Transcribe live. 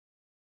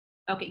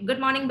Okay, good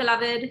morning,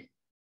 beloved.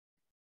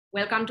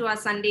 Welcome to our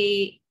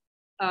Sunday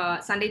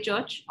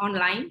church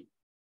online.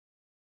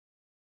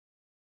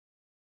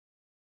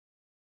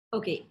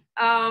 Okay,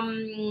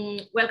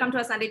 welcome to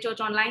our Sunday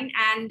church online,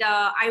 and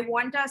I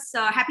want us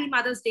happy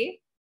Mother's Day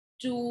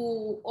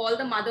to all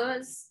the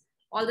mothers,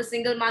 all the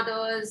single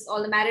mothers,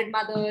 all the married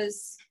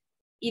mothers.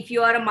 If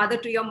you are a mother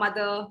to your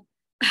mother,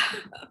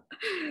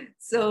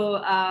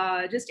 so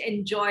just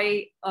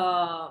enjoy.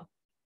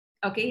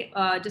 Okay,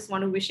 just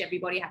want to wish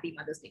everybody happy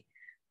Mother's Day.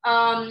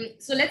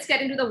 So let's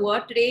get into the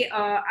word today.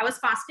 I was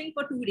fasting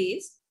for 2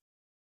 days,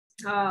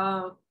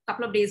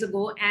 couple of days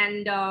ago,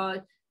 and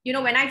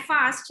when I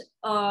fast,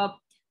 I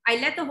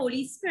let the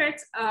Holy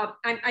Spirit.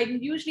 I'm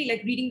usually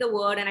like reading the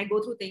word, and I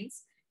go through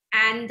things,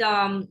 and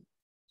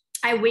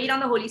I wait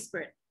on the Holy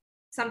Spirit.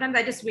 Sometimes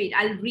I just wait.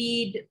 I'll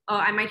read.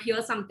 I might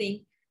hear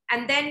something,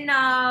 and then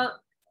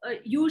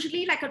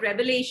usually like a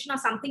revelation or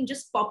something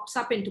just pops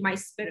up into my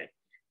spirit.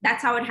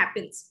 That's how it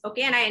happens.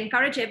 Okay. And I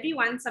encourage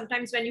everyone,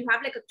 sometimes when you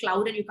have like a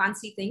cloud and you can't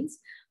see things,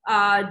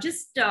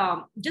 just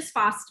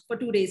fast for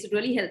 2 days. It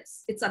really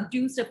helps. It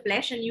subdues the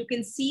flesh and you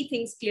can see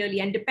things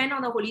clearly and depend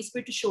on the Holy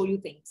Spirit to show you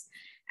things.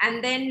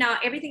 And then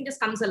everything just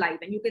comes alive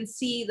and you can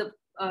see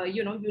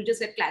you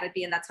just get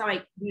clarity. And that's how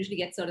I usually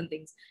get certain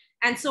things.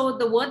 And so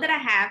the word that I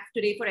have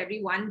today for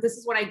everyone, this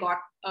is what I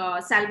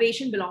got.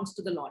 Salvation belongs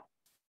to the Lord.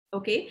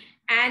 Okay.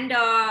 And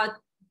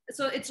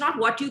so it's not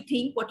what you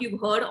think, what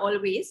you've heard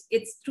always.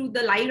 It's through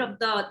the light of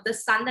the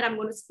sun that I'm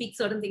going to speak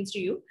certain things to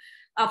you.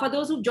 For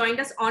those who've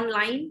joined us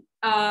online,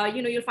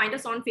 you'll find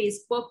us on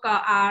Facebook.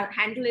 Our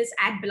handle is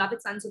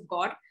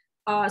 @BelovedSonsOfGod.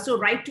 So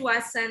write to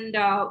us and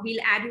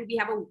we'll add you. We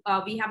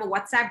have a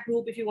WhatsApp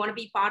group if you want to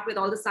be part with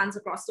all the sons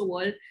across the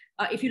world.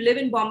 If you live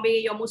in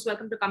Bombay, you're most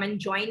welcome to come and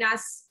join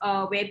us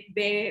where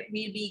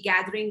we'll be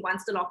gathering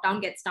once the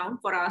lockdown gets down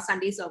for our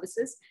Sunday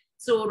services.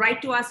 So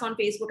write to us on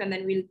Facebook and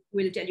then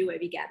we'll tell you where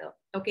we gather.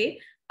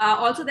 Okay.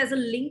 Also, there's a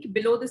link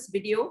below this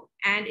video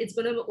and it's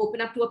going to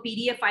open up to a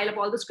PDF file of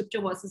all the scripture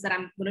verses that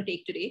I'm going to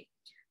take today.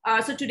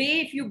 So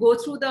today, if you go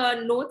through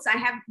the notes, I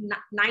have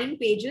 9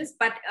 pages,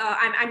 but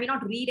I may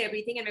not read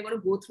everything and we're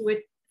going to go through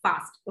it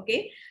fast.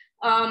 Okay.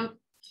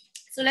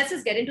 So let's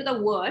just get into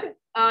the word.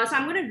 So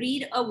I'm going to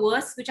read a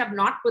verse which I've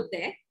not put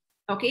there.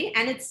 Okay.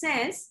 And it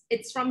says,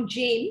 it's from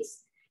James,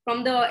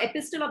 from the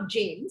epistle of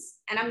James.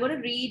 And I'm going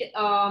to read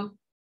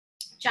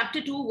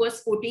chapter 2,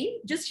 verse 14.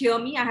 Just hear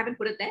me. I haven't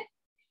put it there.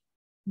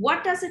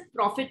 What does it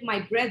profit, my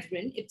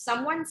brethren, if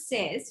someone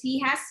says he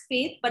has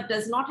faith but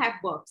does not have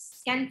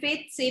works? Can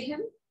faith save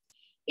him?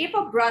 If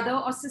a brother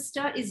or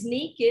sister is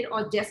naked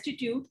or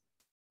destitute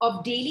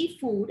of daily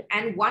food,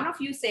 and one of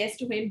you says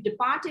to him,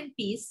 depart in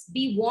peace,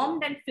 be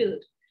warmed and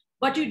filled,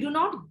 but you do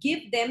not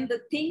give them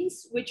the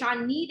things which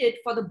are needed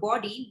for the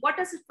body, what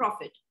does it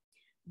profit?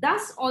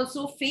 Thus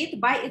also faith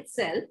by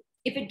itself,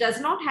 if it does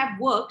not have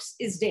works,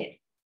 is dead.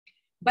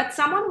 But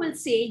someone will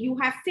say, you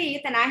have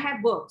faith and I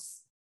have works.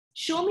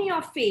 Show me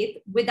your faith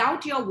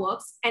without your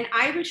works, and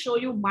I will show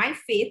you my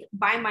faith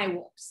by my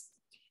works.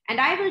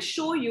 And I will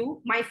show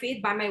you my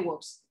faith by my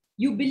works.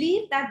 You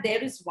believe that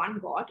there is one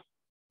God.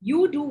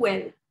 You do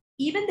well.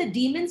 Even the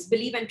demons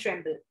believe and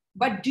tremble.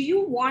 But do you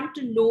want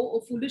to know,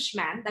 O foolish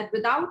man, that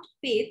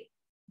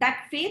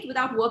faith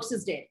without works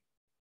is dead?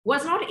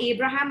 Was not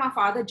Abraham our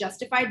father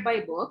justified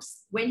by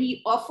works when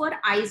he offered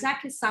Isaac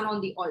his son on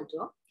the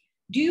altar?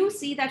 Do you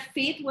see that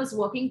faith was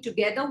working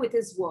together with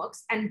his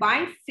works, and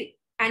by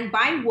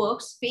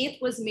works, faith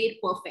was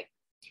made perfect?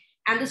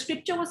 And the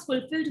scripture was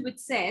fulfilled, which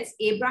says,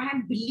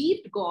 Abraham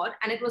believed God,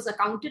 and it was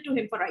accounted to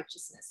him for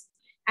righteousness.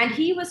 And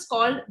he was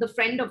called the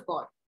friend of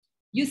God.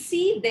 You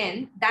see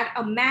then that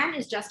a man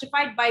is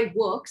justified by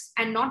works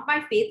and not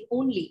by faith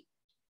only.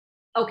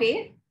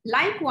 Okay.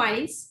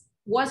 Likewise,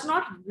 was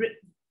not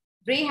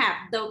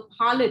Rahab the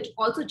harlot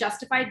also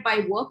justified by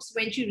works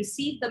when she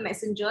received the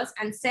messengers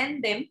and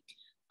sent them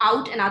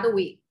out another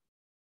way?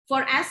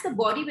 For as the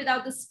body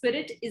without the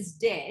spirit is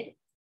dead,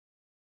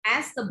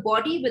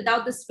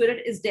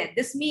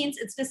 this means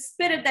it's the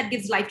spirit that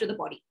gives life to the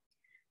body.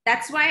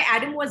 That's why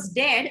Adam was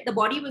dead, the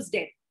body was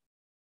dead.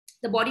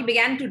 The body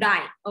began to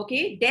die.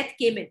 Okay, death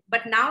came in.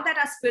 But now that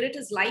our spirit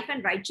is life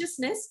and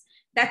righteousness,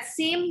 that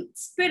same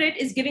spirit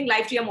is giving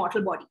life to your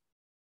mortal body.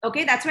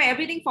 Okay, that's why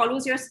everything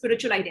follows your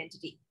spiritual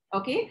identity.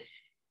 Okay,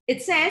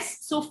 it says,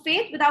 so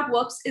faith without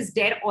works is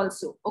dead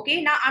also.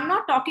 Okay, now I'm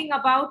not talking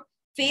about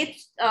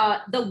faith,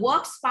 the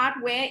works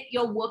part where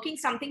you're working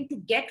something to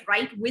get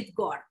right with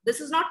God.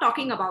 This is not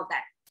talking about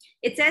that.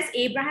 It says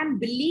Abraham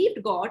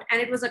believed God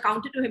and it was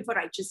accounted to him for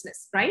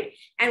righteousness, right?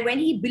 And when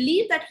he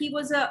believed that he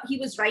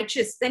was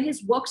righteous, then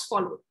his works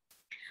followed.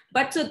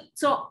 But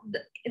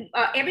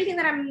everything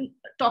that I'm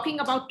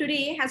talking about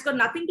today has got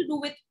nothing to do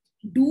with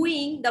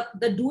doing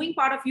the doing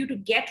part of you to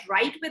get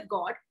right with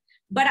God.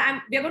 But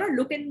we're going to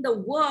look in the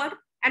word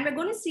and we're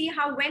going to see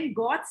how when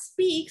God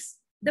speaks,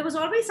 there was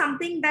always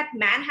something that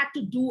man had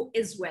to do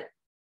as well.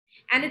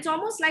 And it's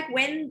almost like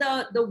when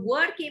the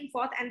word came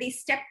forth and they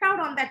stepped out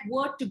on that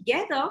word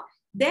together,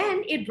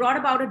 then it brought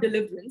about a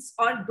deliverance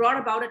or brought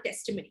about a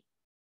testimony.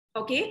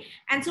 Okay.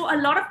 And so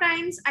a lot of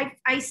times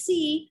I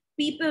see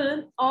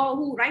people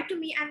who write to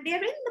me and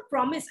they're in the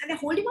promise and they're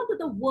holding on to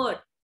the word,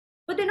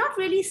 but they're not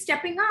really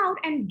stepping out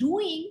and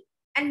doing,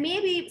 and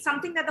maybe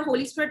something that the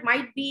Holy Spirit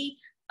might be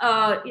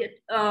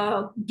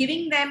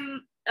giving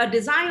them a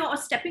desire or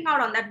stepping out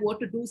on that word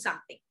to do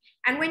something.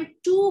 And when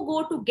two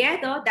go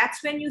together,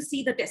 that's when you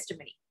see the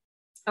testimony.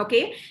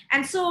 Okay.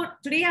 And so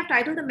today I've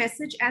titled the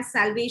message as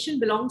Salvation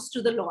Belongs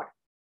to the Lord.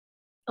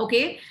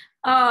 Okay.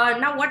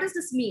 Now, what does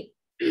this mean?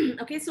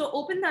 Okay. So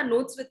open the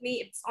notes with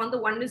me. It's on the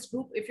Oneness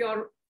group if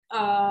you're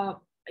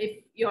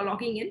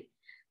logging in.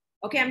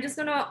 Okay. I'm just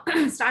going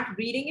to start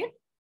reading it.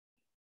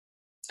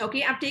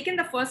 Okay. I've taken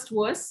the first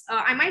verse.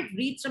 I might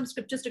read some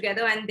scriptures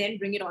together and then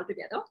bring it all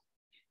together.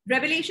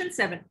 Revelation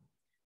 7.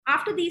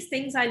 After these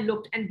things I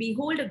looked, and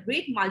behold, a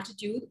great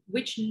multitude,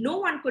 which no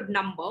one could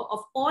number,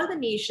 of all the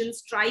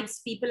nations,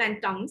 tribes, people,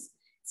 and tongues,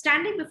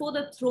 standing before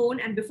the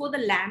throne and before the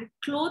Lamb,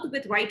 clothed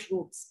with white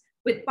robes,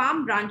 with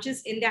palm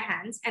branches in their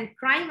hands, and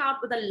crying out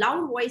with a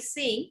loud voice,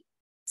 saying,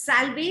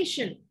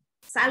 Salvation,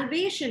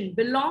 salvation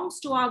belongs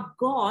to our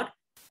God,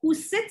 who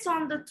sits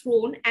on the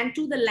throne, and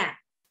to the Lamb.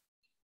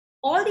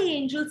 All the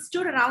angels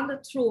stood around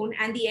the throne,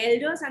 and the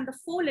elders and the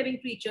four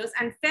living creatures,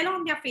 and fell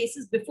on their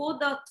faces before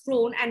the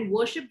throne and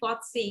worshiped God,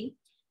 saying,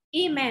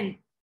 Amen.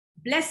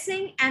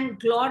 Blessing and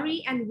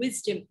glory and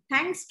wisdom,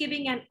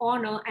 thanksgiving and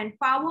honor and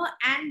power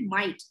and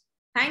might.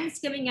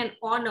 Thanksgiving and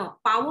honor,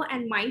 power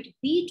and might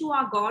be to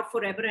our God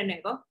forever and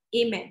ever.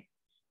 Amen.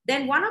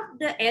 Then one of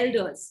the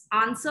elders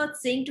answered,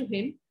 saying to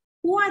him,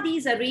 Who are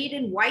these arrayed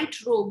in white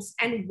robes,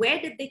 and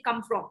where did they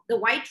come from? The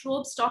white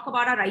robes talk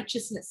about our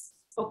righteousness.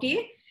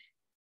 Okay.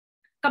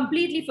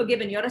 Completely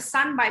forgiven. You're a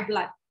son by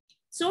blood.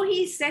 So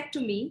he said to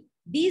me,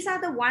 These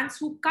are the ones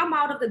who come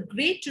out of the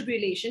great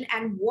tribulation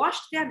and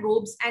washed their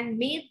robes and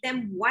made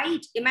them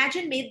white.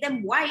 Imagine, made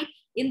them white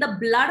in the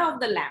blood of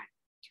the Lamb.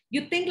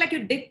 You think like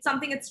you did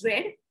something, it's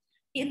red.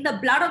 In the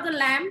blood of the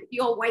Lamb,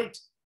 you're white.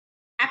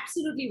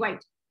 Absolutely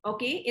white.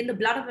 Okay, in the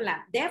blood of the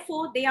Lamb.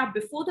 Therefore, they are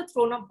before the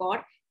throne of God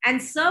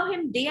and serve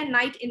him day and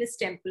night in his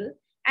temple.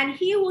 And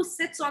he who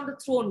sits on the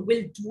throne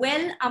will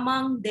dwell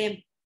among them.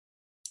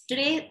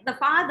 Today, the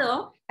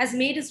Father has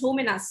made his home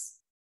in us.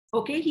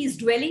 Okay, he's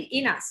dwelling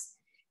in us.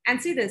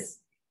 And see this,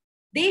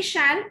 they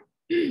shall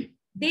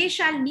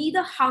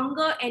neither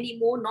hunger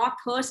anymore nor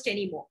thirst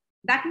anymore.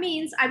 That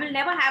means I will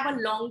never have a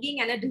longing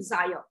and a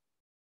desire.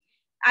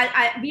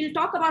 We'll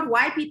talk about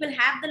why people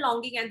have the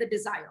longing and the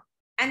desire,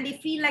 and they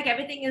feel like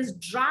everything is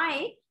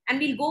dry. And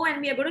we'll go and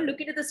we are going to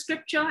look into the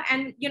scripture,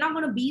 and you're not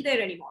going to be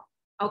there anymore.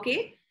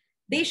 Okay,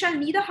 they shall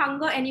neither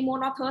hunger anymore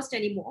nor thirst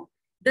anymore.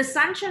 The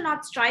sun shall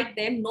not strike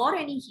them, nor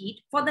any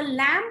heat, for the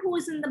Lamb who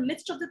is in the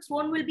midst of the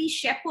throne will be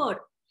shepherd.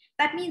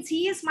 That means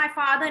he is my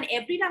Father, and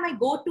every time I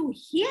go to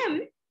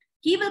him,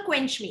 he will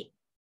quench me.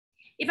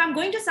 If I'm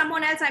going to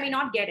someone else, I may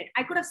not get it.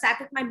 I could have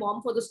sat with my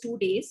mom for those 2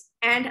 days,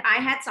 and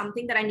I had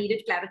something that I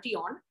needed clarity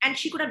on, and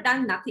she could have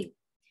done nothing.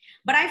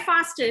 But I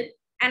fasted,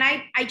 and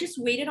I just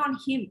waited on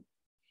him.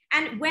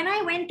 And when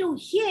I went to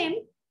him,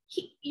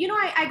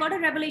 I got a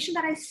revelation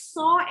that I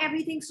saw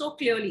everything so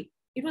clearly.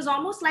 It was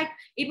almost like,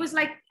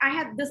 I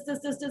had this.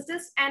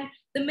 And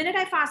the minute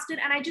I fasted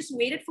and I just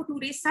waited for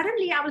 2 days,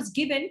 suddenly I was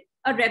given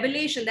a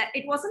revelation that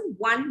it wasn't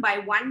one by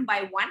one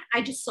by one.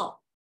 I just saw.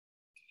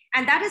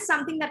 And that is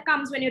something that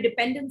comes when your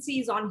dependency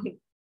is on him.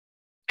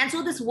 And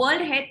so this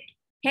word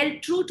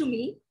held true to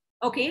me,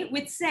 okay,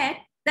 which said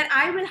that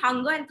I will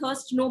hunger and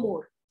thirst no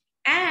more.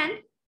 And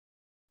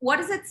what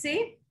does it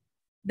say?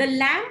 The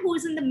Lamb who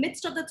is in the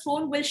midst of the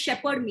throne will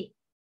shepherd me.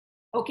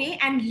 Okay,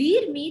 and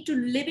lead me to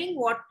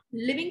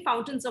living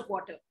fountains of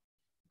water.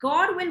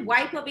 God will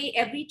wipe away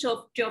every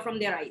tear from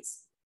their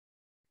eyes.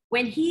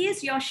 When he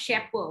is your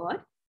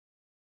shepherd,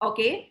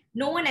 okay,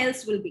 no one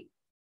else will be.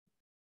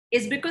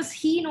 It's because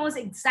he knows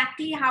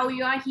exactly how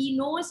you are. He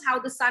knows how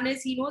the son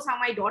is. He knows how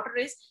my daughter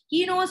is.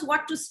 He knows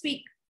what to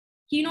speak.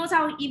 He knows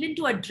how even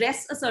to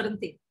address a certain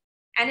thing.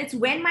 And it's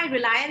when my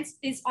reliance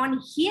is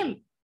on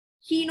him,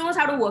 he knows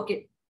how to work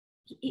it.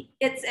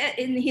 It's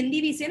in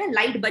Hindi, we say,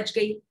 light baj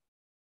gayi.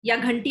 Ya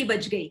ghanti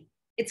baj gayi.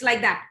 It's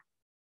like that.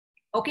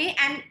 Okay.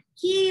 And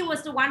he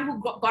was the one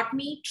who got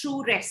me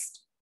true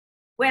rest,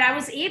 where I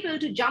was able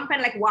to jump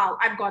and like, wow,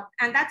 I've got.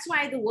 And that's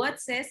why the word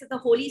says that the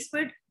Holy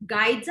Spirit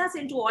guides us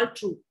into all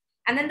truth.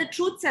 And then the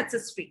truth sets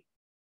us free.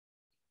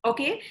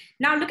 Okay.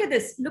 Now look at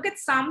this. Look at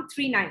Psalm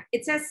 3:9.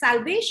 It says,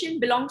 salvation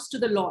belongs to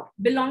the Lord,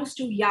 belongs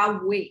to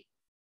Yahweh.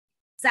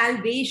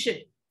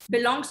 Salvation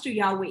belongs to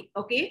Yahweh.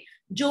 Okay.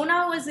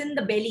 Jonah was in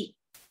the belly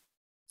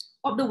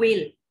of the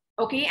whale.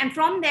 Okay. And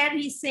from there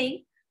he's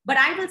saying, but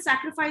I will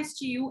sacrifice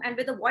to you, and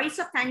with a voice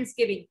of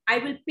thanksgiving, I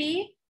will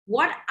pay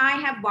what I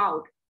have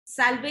vowed.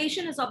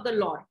 Salvation is of the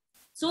Lord.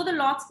 So the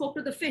Lord spoke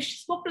to the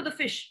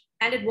fish,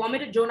 and it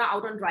vomited Jonah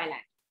out on dry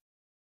land.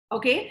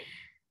 Okay.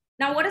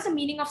 Now, what is the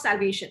meaning of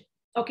salvation?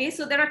 Okay.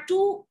 So there are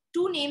two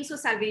names for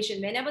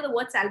salvation. Whenever the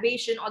word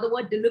salvation or the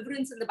word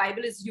deliverance in the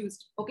Bible is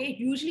used, okay, it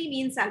usually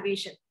means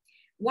salvation.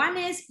 One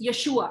is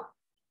Yeshua.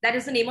 That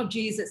is the name of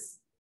Jesus.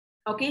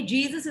 Okay.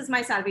 Jesus is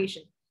my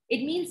salvation.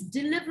 It means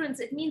deliverance.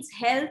 It means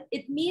health.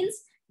 It means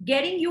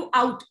getting you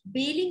out,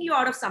 bailing you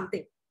out of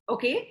something.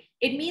 Okay.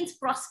 It means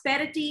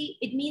prosperity.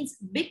 It means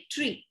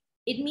victory.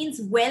 It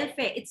means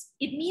welfare. It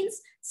means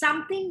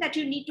something that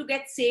you need to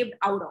get saved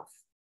out of.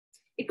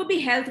 It could be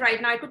health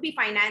right now. It could be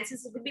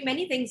finances. It could be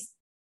many things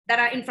that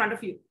are in front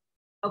of you.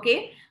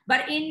 Okay.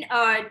 But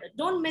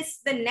don't miss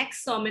the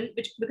next sermon,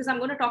 because I'm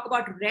going to talk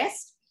about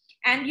rest.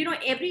 And,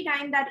 every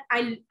time that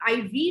I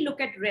relook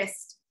at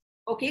rest,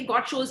 okay,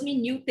 God shows me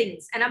new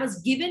things. And I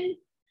was given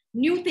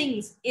new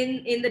things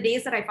in the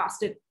days that I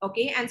fasted.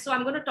 Okay. And so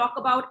I'm going to talk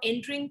about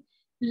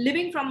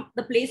living from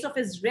the place of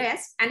his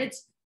rest.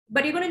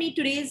 But you're going to need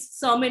today's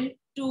sermon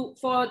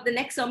for the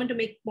next sermon to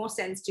make more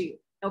sense to you.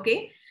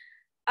 Okay.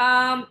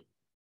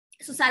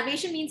 So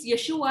salvation means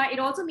Yeshua. It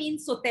also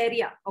means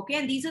soteria. Okay.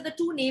 And these are the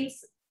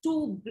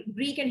two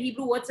Greek and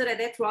Hebrew words that are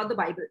there throughout the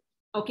Bible.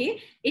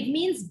 Okay. It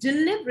means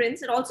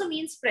deliverance. It also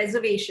means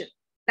preservation.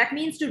 That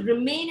means to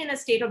remain in a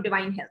state of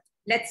divine health,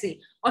 let's say,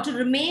 or to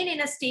remain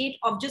in a state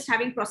of just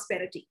having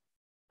prosperity.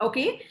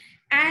 Okay.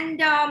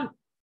 And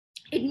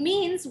it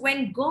means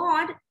when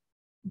God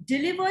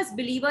delivers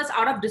believers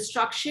out of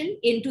destruction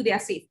into their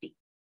safety.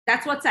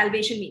 That's what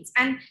salvation means.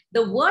 And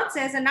the word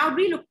says, and now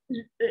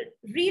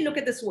relook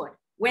at this word.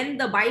 When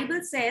the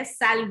Bible says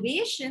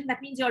salvation,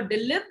 that means your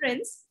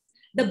deliverance,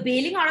 the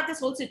bailing out of this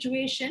whole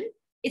situation,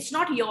 it's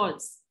not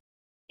yours.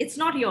 It's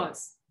not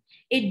yours.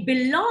 It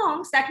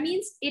belongs, that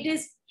means it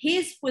is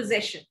his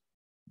possession,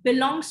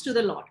 belongs to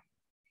the Lord.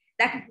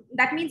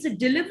 That means the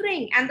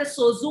delivering and the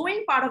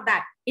sozoing part of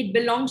that, it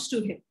belongs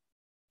to him.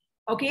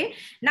 Okay.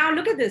 Now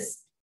look at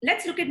this.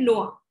 Let's look at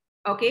Noah.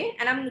 Okay.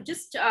 And I'm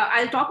just,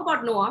 I'll talk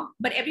about Noah,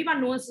 but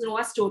everyone knows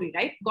Noah's story,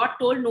 right? God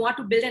told Noah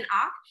to build an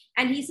ark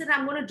and he said,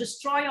 I'm going to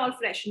destroy all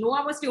flesh.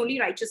 Noah was the only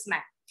righteous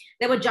man.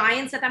 There were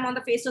giants that I'm on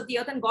the face of the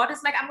earth, and God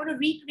is like, I'm going to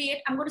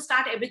recreate, I'm going to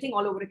start everything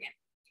all over again.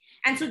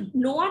 And so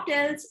God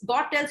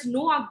tells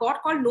Noah, God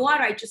called Noah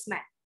righteous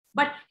man,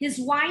 but his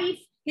wife,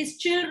 his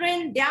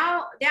children, their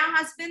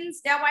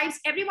husbands, their wives,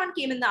 everyone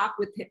came in the ark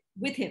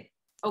with him.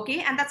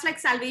 Okay. And that's like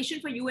salvation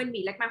for you and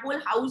me. Like my whole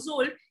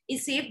household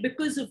is saved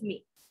because of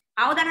me.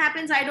 How that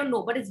happens, I don't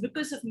know, but it's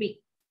because of me.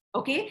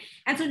 Okay.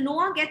 And so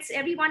Noah gets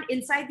everyone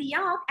inside the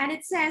ark, and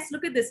it says,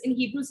 look at this in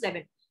Hebrews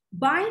 11.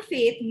 By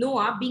faith,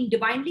 Noah, being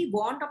divinely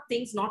warned of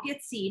things not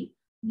yet seen,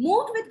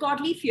 moved with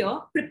godly fear,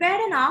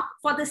 prepared an ark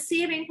for the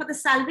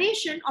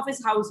salvation of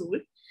his household,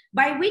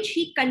 by which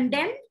he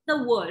condemned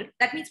the world.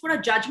 That means put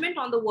a judgment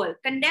on the world,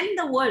 condemned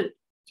the world,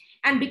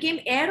 and became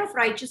heir of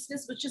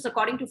righteousness, which is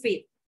according to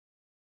faith.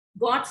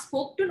 God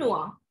spoke to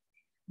Noah,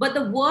 but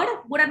the word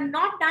would have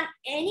not done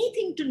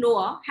anything to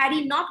Noah had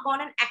he not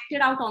gone and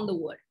acted out on the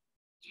word.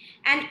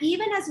 And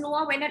even as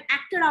Noah went and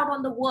acted out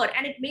on the word,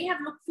 and it may have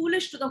looked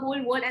foolish to the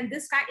whole world, and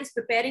this guy is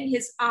preparing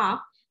his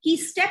ark, he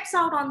steps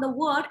out on the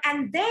word,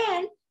 and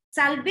then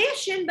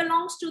salvation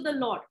belongs to the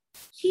Lord.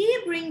 He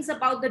brings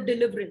about the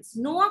deliverance.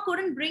 Noah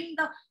couldn't bring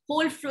the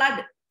whole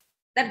flood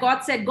that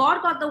God said.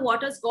 God got the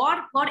waters,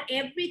 God got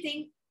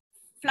everything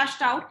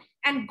flushed out,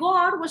 and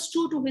God was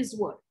true to his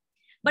word.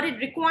 But it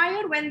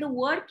required, when the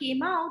word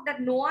came out,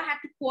 that Noah had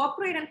to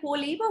cooperate and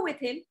co-labor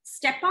with him,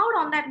 step out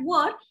on that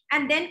word,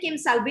 and then came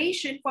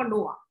salvation for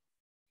Noah.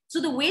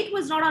 So the weight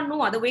was not on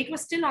Noah. The weight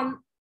was still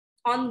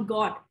on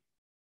God.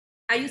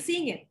 Are you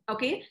seeing it?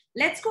 Okay.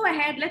 Let's go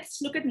ahead.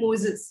 Let's look at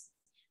Moses.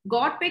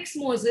 God picks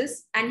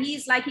Moses, and he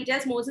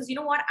tells Moses, you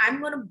know what?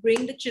 I'm going to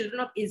bring the children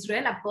of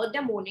Israel. I've heard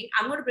their mourning.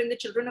 I'm going to bring the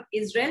children of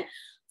Israel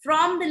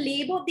from the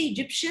labor of the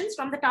Egyptians,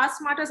 from the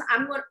taskmasters.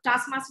 I'm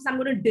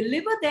going to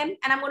deliver them,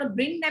 and I'm going to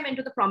bring them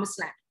into the promised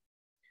land.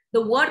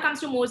 The word comes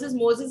to Moses.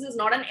 Moses is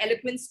not an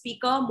eloquent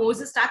speaker.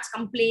 Moses starts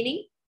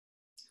complaining.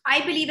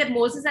 I believe that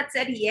Moses had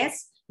said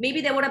yes,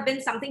 maybe there would have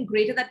been something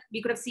greater that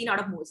we could have seen out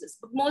of Moses.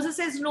 But Moses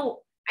says, no,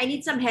 I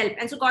need some help.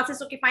 And so God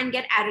says, okay, fine,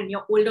 get Aaron,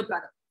 your older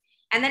brother.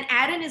 And then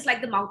Aaron is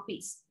like the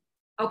mouthpiece.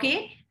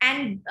 Okay.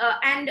 And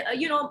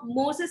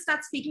Moses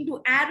starts speaking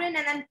to Aaron,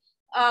 and then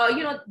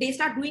they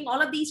start doing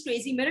all of these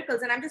crazy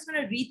miracles. And I'm just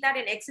going to read that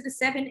in Exodus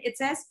 7. It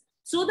says,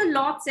 so the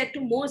Lord said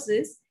to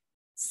Moses,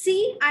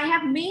 see, I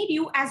have made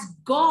you as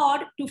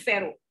God to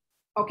Pharaoh.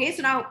 Okay.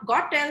 So now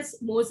God tells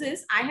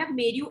Moses, I have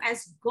made you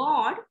as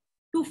God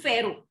to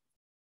Pharaoh.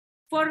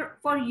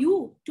 For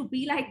you to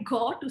be like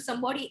God to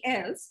somebody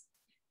else,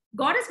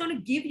 God is going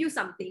to give you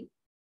something,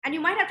 and you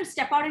might have to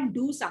step out and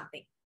do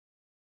something.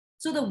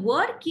 So the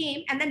word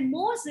came, and then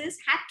Moses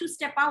had to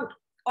step out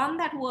on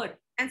that word.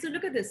 And so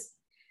look at this.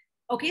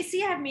 Okay,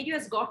 see, I have made you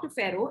as God to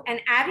Pharaoh,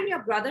 and Aaron,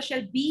 your brother,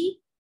 shall be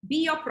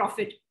your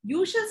prophet.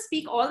 You shall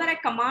speak all that I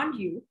command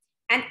you,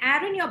 and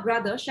Aaron, your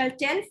brother, shall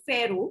tell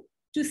Pharaoh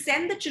to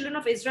send the children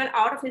of Israel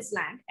out of his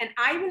land, and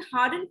I will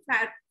harden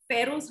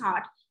Pharaoh's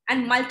heart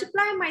and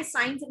multiply my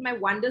signs and my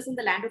wonders in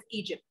the land of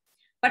Egypt.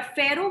 But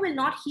Pharaoh will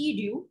not heed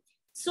you,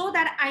 so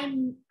that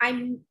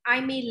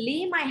I may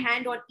lay my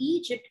hand on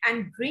Egypt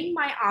and bring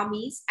my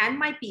armies and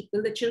my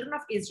people, the children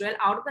of Israel,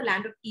 out of the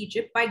land of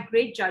Egypt by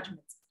great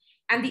judgments.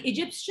 And the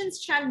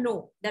Egyptians shall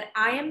know that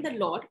I am the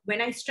Lord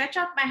when I stretch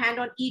out my hand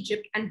on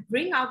Egypt and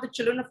bring out the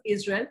children of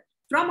Israel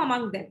from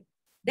among them.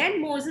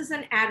 Then Moses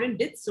and Aaron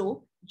did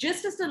so,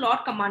 just as the Lord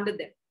commanded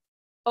them.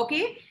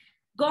 Okay?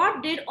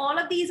 God did all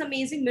of these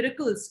amazing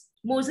miracles.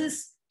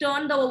 Moses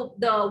turned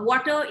the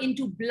water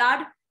into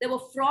blood. There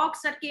were frogs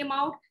that came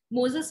out.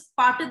 Moses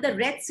parted the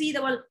Red Sea.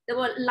 There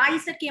were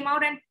lice that came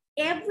out, and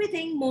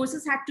everything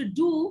Moses had to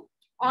do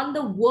on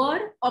the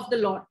word of the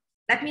Lord.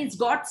 That means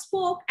God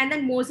spoke, and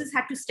then Moses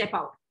had to step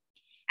out.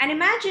 And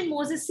imagine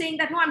Moses saying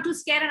that, no, I'm too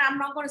scared and I'm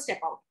not going to step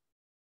out.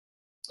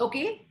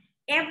 Okay?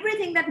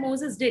 Everything that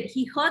Moses did,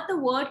 he heard the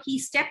word, he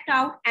stepped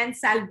out, and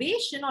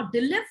salvation or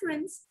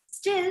deliverance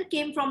still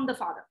came from the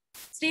Father,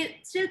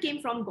 still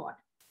came from God.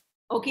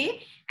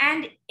 Okay?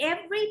 And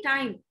every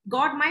time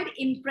God might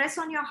impress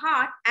on your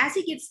heart, as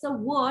he gives the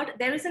word,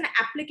 there is an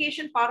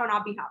application part on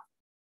our behalf.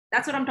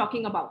 That's what I'm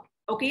talking about.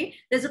 Okay?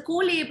 There's a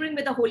co-laboring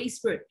with the Holy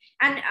Spirit.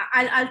 And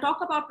I'll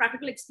talk about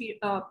practical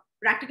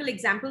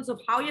examples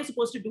of how you're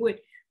supposed to do it.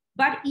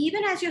 But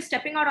even as you're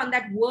stepping out on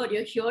that word,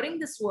 you're hearing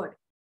this word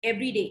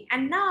every day.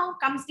 And now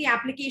comes the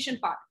application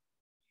part.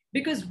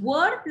 Because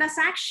word plus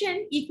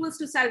action equals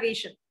to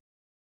salvation.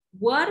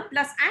 Word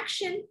plus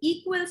action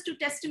equals to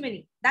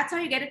testimony. That's how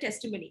you get a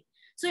testimony.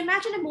 So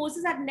imagine if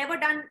Moses had never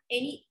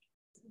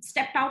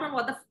stepped out on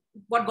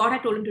what God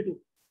had told him to do.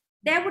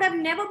 There would have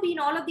never been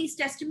all of these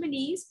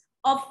testimonies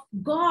of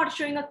God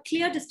showing a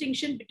clear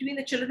distinction between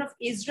the children of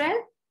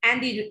Israel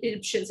and the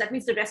Egyptians. That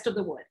means the rest of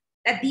the world.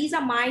 That these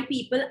are my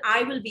people,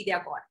 I will be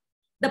their God.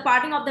 The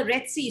parting of the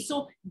Red Sea.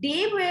 So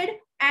David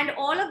and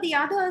all of the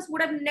others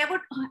would have never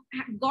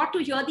got to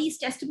hear these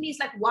testimonies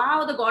like,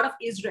 wow, the God of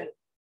Israel,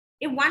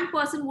 if one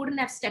person wouldn't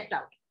have stepped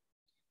out.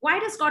 Why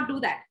does God do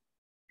that?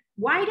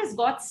 Why does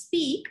God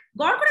speak?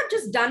 God could have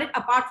just done it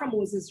apart from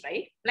Moses,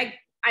 right? Like,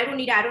 I don't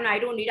need Aaron,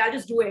 I'll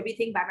just do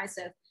everything by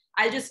myself.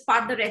 I'll just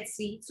part the Red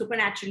Sea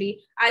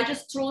supernaturally. I'll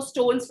just throw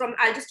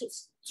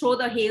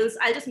the hails.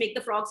 I'll just make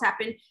the frogs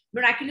happen.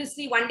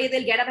 Miraculously, one day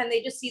they'll get up and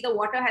they just see the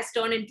water has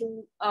turned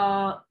into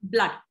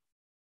blood.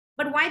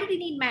 But why did he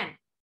need man?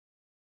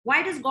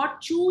 Why does God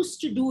choose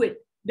to do it?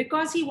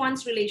 Because he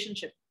wants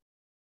relationship.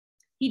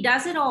 He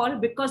does it all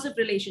because of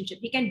relationship.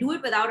 He can do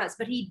it without us,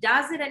 but he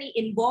does it and he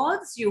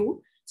involves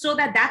you so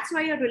that's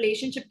where your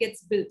relationship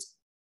gets built.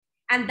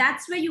 And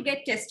that's where you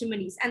get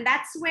testimonies. And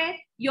that's where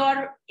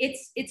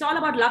it's all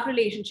about love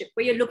relationship,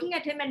 where you're looking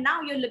at him and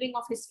now you're living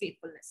off his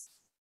faithfulness.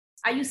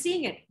 Are you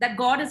seeing it? That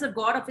God is a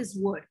God of his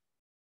word.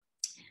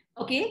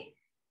 Okay.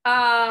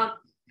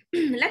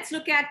 Let's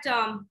look at,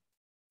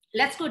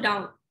 let's go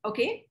down.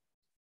 Okay.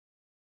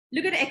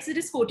 Look at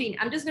Exodus 14.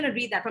 I'm just going to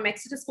read that from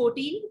Exodus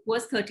 14,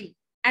 verse 13.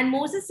 And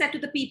Moses said to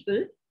the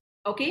people,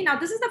 okay, now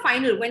this is the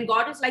final, when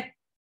God is like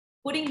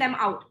putting them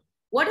out.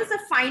 What is the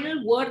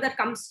final word that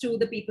comes to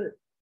the people?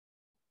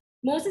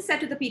 Moses said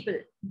to the people,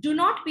 do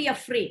not be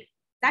afraid.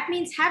 That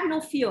means have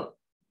no fear.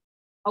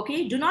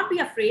 Okay, do not be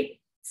afraid.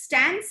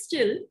 Stand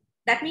still.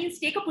 That means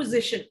take a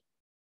position.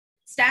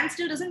 Stand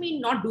still doesn't mean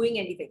not doing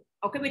anything.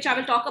 Okay, which I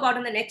will talk about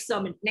in the next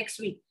sermon, next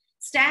week.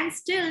 Stand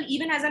still,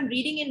 even as I'm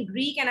reading in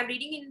Greek and I'm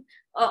reading in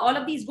all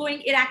of these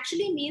going, it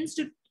actually means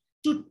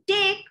to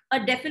take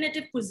a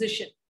definitive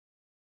position.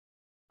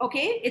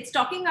 Okay, it's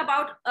talking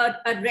about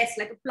a rest,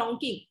 like a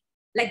plonking,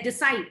 like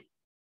decide.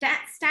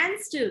 Stand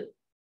still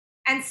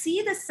and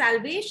see the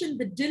salvation,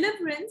 the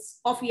deliverance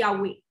of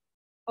Yahweh,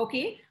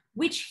 okay,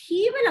 which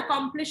he will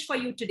accomplish for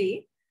you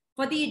today.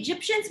 For the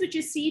Egyptians which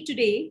you see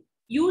today,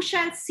 you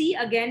shall see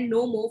again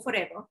no more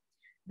forever.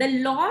 The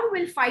Lord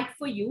will fight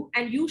for you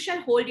and you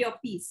shall hold your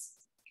peace.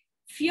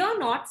 Fear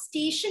not,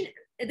 station.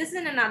 This is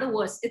in another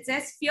verse. It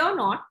says, fear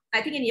not.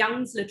 I think in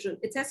Young's literal,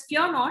 it says,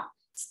 fear not,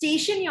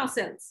 station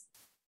yourselves.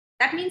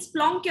 That means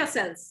plonk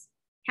yourselves.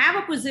 Have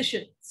a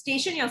position,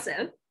 station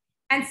yourself,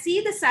 and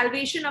see the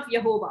salvation of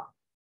Jehovah,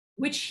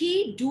 which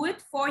he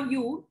doeth for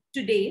you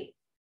today.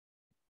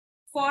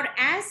 For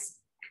as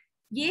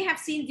ye have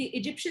seen the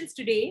Egyptians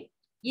today,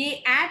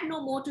 ye add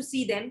no more to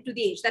see them to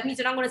the age. That means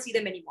you're not going to see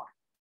them anymore.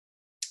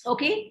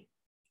 Okay.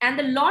 And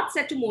the Lord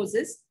said to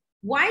Moses,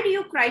 why do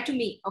you cry to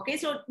me? Okay.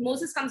 So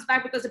Moses comes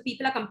back because the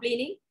people are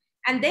complaining.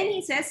 And then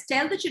he says,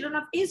 tell the children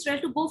of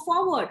Israel to go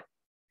forward.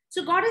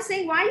 So God is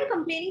saying, why are you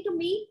complaining to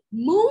me?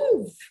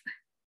 Move.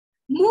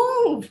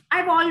 Move.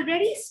 I've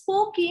already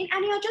spoken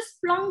and you're just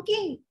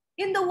plonking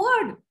in the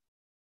word.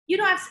 You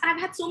know, I've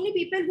had so many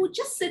people who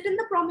just sit in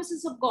the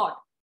promises of God.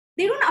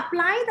 They don't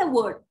apply the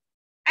word.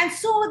 And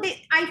so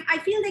I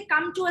feel they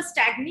come to a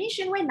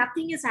stagnation where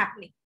nothing is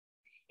happening.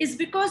 It's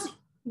because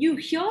you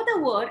hear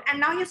the word and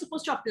now you're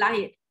supposed to apply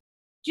it.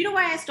 Do you know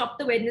why I stopped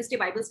the Wednesday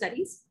Bible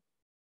studies?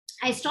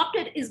 I stopped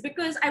it is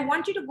because I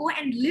want you to go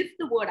and live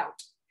the word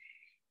out.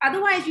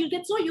 Otherwise, you'll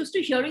get so used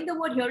to hearing the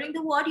word,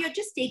 you're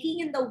just taking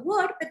in the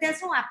word, but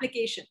there's no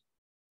application.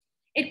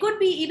 It could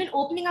be even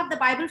opening up the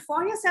Bible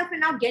for yourself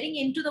and now getting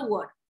into the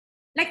word.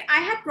 Like I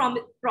had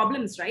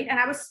problems, right? And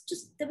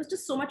there was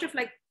just so much of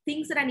like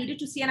things that I needed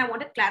to see and I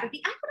wanted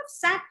clarity.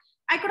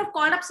 I could have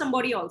called up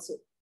somebody also,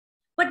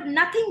 but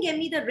nothing gave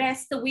me the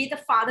rest the way the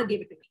Father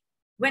gave it to me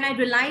when I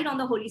relied on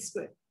the Holy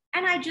Spirit.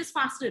 And I just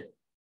fasted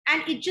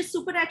and it just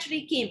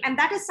supernaturally came. And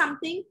that is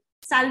something,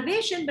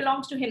 salvation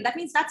belongs to him. That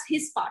means that's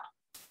his part.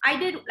 I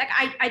did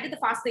the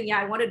fast thing. Yeah,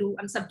 I want to do.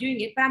 I'm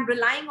subduing it, but I'm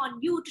relying on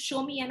you to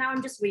show me, and now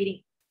I'm just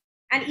waiting.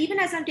 And even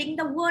as I'm taking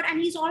the word, and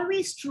he's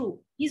always true.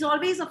 He's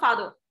always a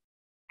father,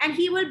 and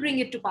he will bring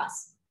it to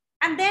pass.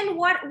 And then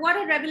what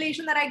a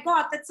revelation that I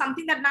got. That's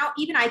something that now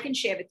even I can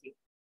share with you.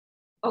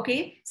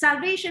 Okay,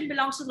 salvation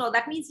belongs to the Lord.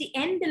 That means the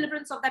end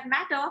deliverance of that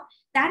matter,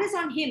 that is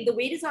on him. The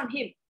weight is on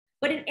him.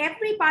 But in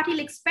every part, he'll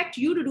expect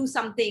you to do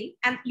something,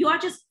 and you are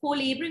just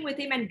co-laboring with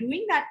him and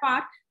doing that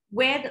part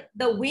where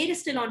the weight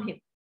is still on him.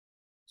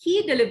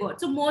 He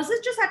delivered. So Moses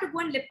just had to go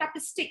and lift up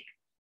his stick,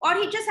 or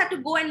he just had to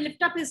go and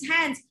lift up his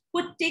hands,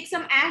 take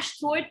some ash,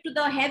 throw it to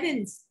the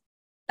heavens.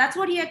 That's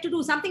what he had to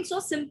do, something so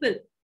simple.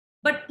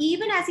 But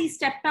even as he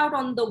stepped out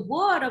on the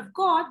word of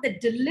God, the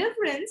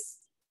deliverance,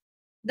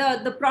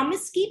 the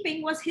promise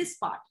keeping was his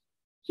part.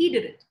 He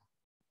did it.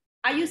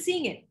 Are you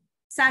seeing it?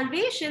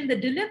 Salvation, the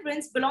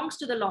deliverance belongs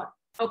to the Lord.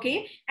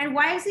 Okay. And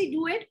why does he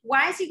do it?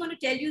 Why is he going to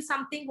tell you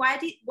something? Why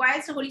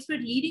is the Holy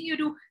Spirit leading you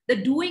to the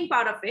doing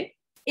part of it?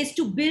 Is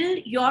to build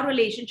your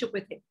relationship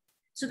with him,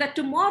 so that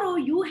tomorrow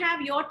you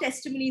have your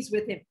testimonies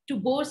with him to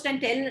boast and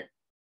tell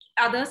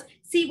others,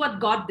 see what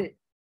God did.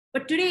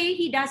 But today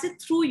he does it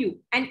through you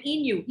and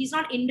in you. He's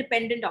not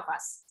independent of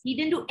us. He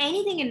didn't do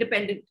anything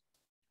independent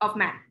of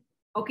man.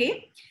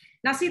 Okay.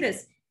 Now see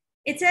this.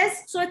 It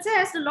says,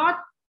 the Lord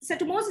said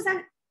to Moses,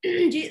 and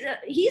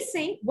he's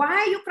saying, why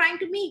are you crying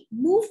to me?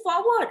 Move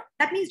forward.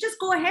 That means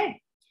just go ahead.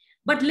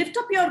 But lift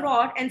up your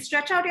rod and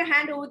stretch out your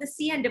hand over the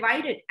sea and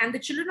divide it. And the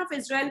children of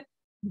Israel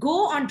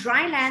go on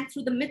dry land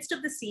through the midst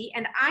of the sea,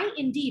 and I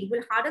indeed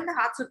will harden the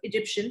hearts of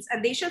Egyptians,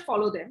 and they shall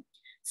follow them.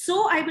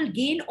 So I will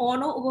gain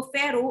honor over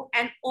Pharaoh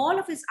and all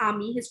of his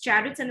army, his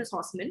chariots and his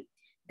horsemen.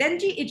 Then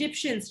the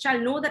Egyptians shall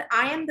know that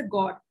I am the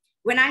God,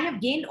 when I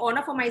have gained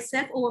honor for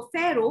myself over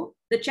Pharaoh,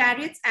 the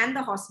chariots and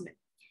the horsemen.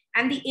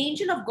 And the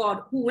angel of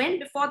God, who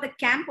went before the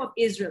camp of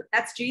Israel,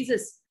 that's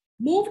Jesus,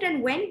 moved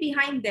and went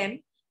behind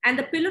them, and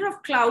the pillar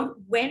of cloud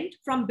went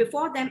from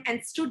before them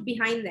and stood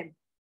behind them.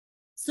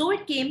 So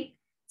it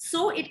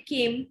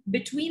came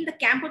between the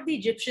camp of the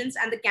Egyptians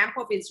and the camp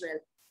of Israel.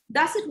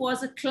 Thus it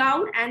was a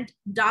cloud and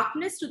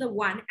darkness to the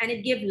one, and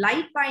it gave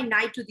light by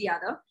night to the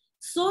other,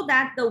 so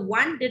that the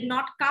one did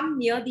not come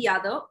near the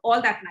other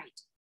all that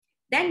night.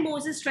 Then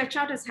Moses stretched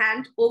out his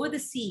hand over the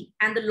sea,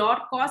 and the Lord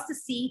caused the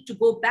sea to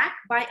go back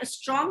by a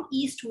strong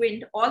east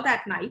wind all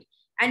that night,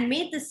 and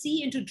made the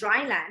sea into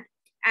dry land,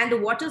 and the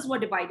waters were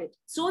divided.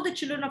 So the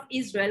children of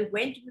Israel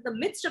went into the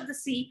midst of the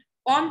sea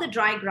on the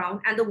dry ground,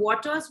 and the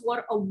waters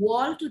were a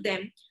wall to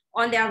them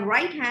on their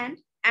right hand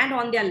and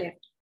on their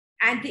left.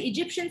 And the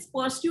Egyptians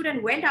pursued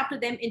and went after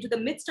them into the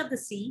midst of the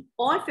sea,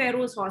 all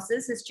Pharaoh's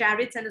horses, his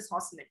chariots, and his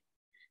horsemen.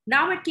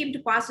 Now it came to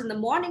pass in the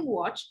morning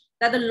watch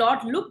that the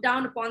Lord looked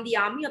down upon the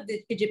army of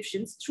the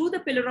Egyptians through the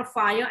pillar of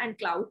fire and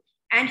cloud,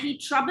 and he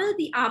troubled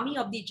the army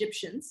of the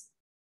Egyptians.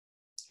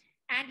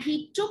 And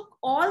he took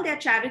all their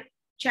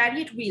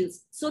chariot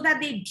wheels, so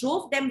that they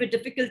drove them with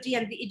difficulty.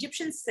 And the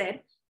Egyptians said,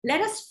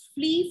 let us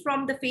flee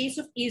from the face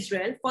of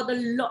Israel, for the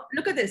Lord,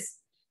 look at this.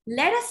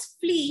 Let us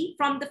flee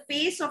from the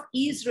face of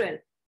Israel,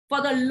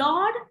 for the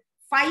Lord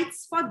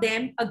fights for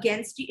them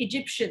against the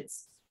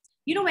Egyptians.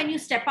 You know, when you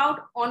step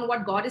out on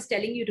what God is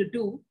telling you to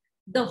do,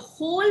 the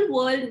whole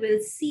world will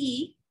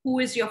see who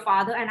is your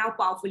father and how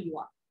powerful you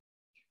are.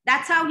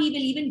 That's how he will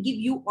even give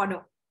you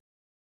honor.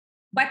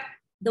 But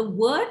the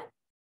word,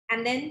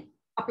 and then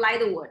apply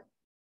the word.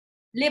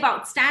 Live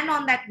out, stand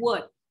on that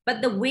word.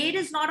 But the weight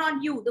is not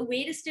on you. The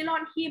weight is still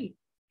on him.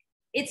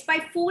 It's by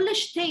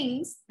foolish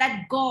things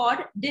that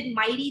God did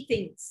mighty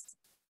things.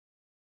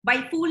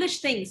 By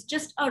foolish things,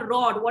 just a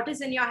rod. What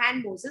is in your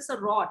hand, Moses? A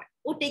rod.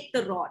 Oh, take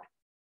the rod.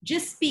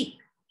 Just speak.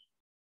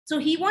 So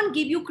he won't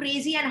give you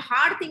crazy and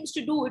hard things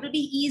to do. It will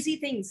be easy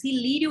things.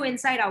 He'll lead you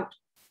inside out.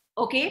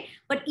 Okay.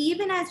 But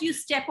even as you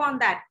step on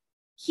that,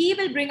 he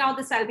will bring out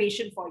the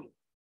salvation for you.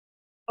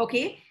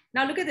 Okay.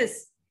 Now look at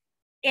this.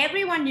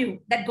 Everyone knew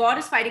that God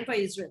is fighting for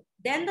Israel.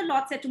 Then the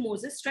Lord said to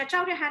Moses, stretch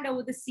out your hand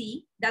over the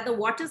sea, that the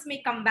waters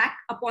may come back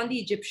upon the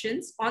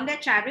Egyptians, on their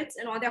chariots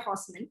and on their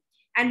horsemen.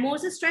 And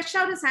Moses stretched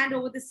out his hand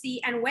over the sea,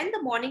 and when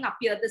the morning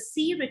appeared, the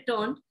sea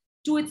returned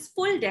to its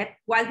full depth,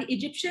 while the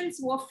Egyptians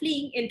were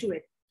fleeing into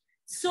it.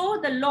 So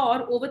the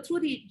Lord overthrew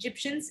the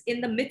Egyptians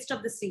in the midst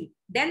of the sea.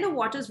 Then the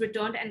waters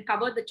returned and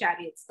covered the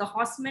chariots, the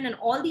horsemen, and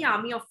all the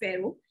army of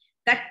Pharaoh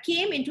that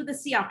came into the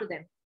sea after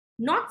them.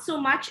 Not so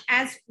much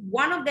as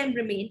one of them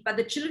remained, but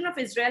the children of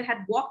Israel had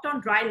walked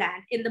on dry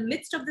land in the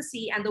midst of the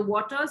sea, and the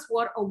waters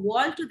were a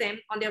wall to them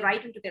on their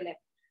right and to their left.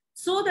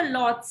 So the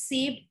Lord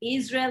saved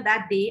Israel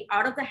that day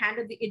out of the hand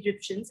of the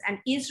Egyptians, and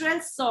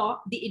Israel saw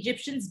the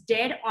Egyptians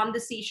dead on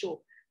the seashore.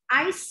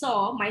 I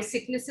saw my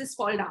sicknesses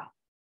fall down.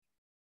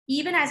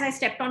 Even as I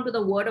stepped onto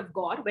the word of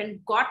God,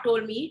 when God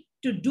told me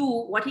to do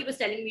what he was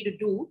telling me to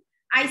do,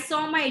 I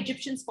saw my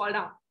Egyptians fall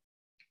down.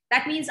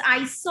 That means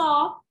I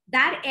saw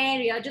that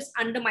area just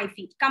under my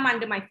feet, come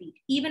under my feet,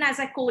 even as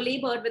I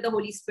co-labored with the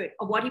Holy Spirit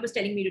of what he was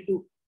telling me to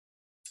do.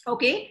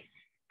 Okay.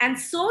 And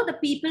so the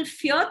people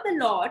feared the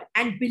Lord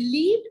and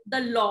believed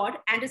the Lord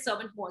and his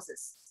servant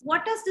Moses.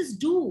 What does this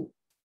do?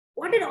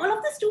 What did all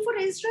of this do for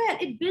Israel?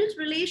 It built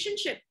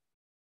relationship.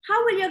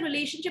 How will your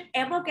relationship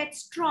ever get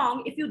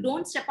strong if you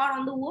don't step out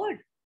on the word?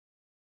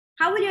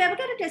 How will you ever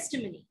get a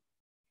testimony?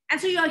 And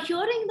so you're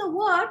hearing the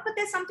word, but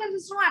there's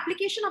no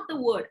application of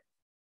the word.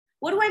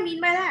 What do I mean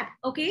by that?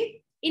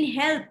 Okay. In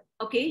health,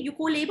 okay, you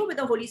co-labor with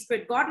the Holy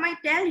Spirit. God might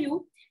tell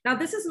you, now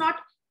this is not,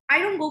 I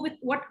don't go with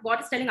what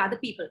God is telling other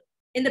people.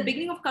 In the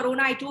beginning of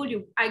Corona, I told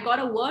you, I got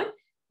a word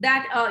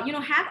that,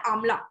 have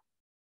amla,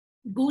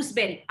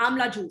 gooseberry,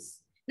 amla juice.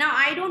 Now,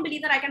 I don't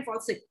believe that I can fall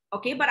sick,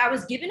 okay? But I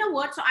was given a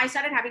word, so I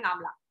started having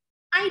amla.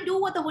 I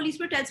do what the Holy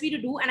Spirit tells me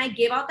to do, and I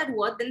gave out that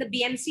word. Then the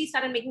BMC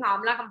started making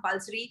amla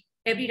compulsory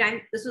every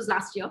time. This was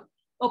last year,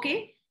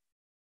 okay?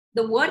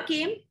 The word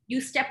came,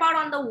 you step out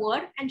on the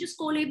word and just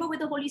co-labor with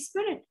the Holy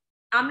Spirit.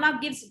 Amla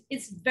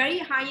it's very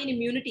high in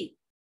immunity,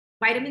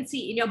 vitamin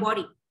C in your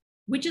body,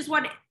 which is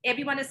what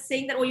everyone is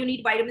saying that, oh, you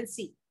need vitamin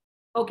C.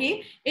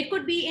 Okay. It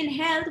could be in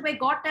health where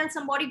God tells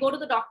somebody, go to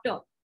the doctor,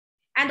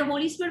 and the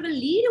Holy Spirit will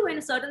lead you in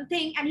a certain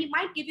thing. And he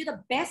might give you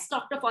the best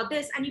doctor for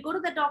this. And you go to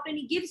the doctor and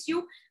he gives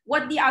you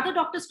what the other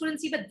doctors couldn't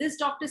see, but this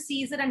doctor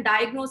sees it and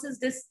diagnoses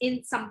this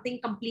in something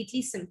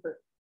completely simple.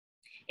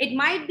 It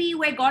might be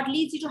where God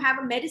leads you to have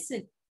a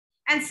medicine.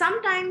 And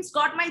sometimes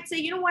God might say,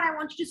 you know what, I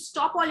want you to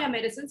stop all your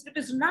medicines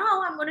because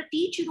now I'm going to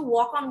teach you to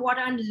walk on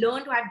water and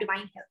learn to have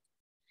divine health.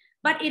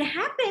 But it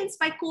happens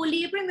by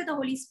co-laboring with the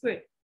Holy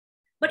Spirit.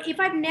 But if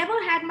I've never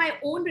had my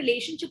own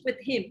relationship with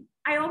him,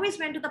 I always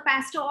went to the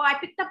pastor or I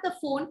picked up the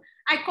phone,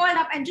 I called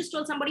up and just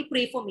told somebody,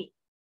 pray for me.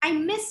 I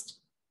missed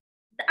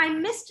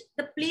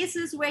the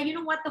places where, you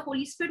know what, the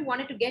Holy Spirit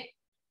wanted to get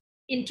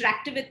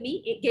interactive with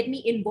me, get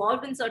me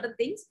involved in certain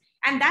things.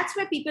 And that's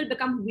where people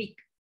become weak.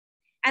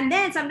 And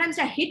then sometimes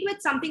they're hit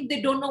with something, they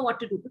don't know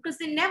what to do because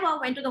they never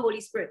went to the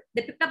Holy Spirit.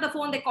 They picked up the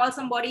phone, they called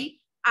somebody,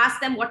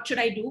 asked them, what should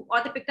I do?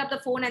 Or they picked up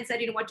the phone and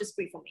said, you know what, just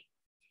pray for me.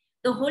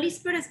 The Holy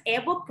Spirit is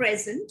ever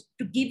present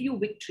to give you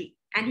victory.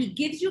 And he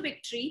gives you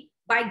victory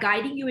by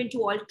guiding you into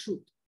all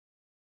truth.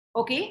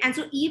 Okay. And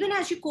so even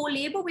as you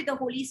co-labor with the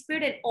Holy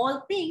Spirit in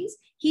all things,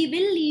 he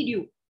will lead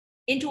you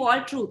into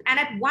all truth. And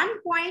at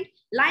one point,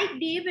 like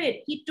David,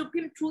 he took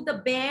him through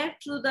the bear,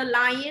 through the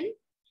lion.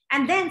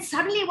 And then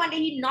suddenly one day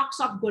he knocks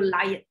off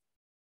Goliath.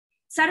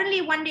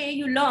 Suddenly one day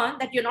you learn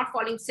that you're not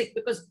falling sick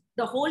because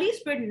the Holy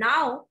Spirit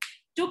now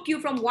took you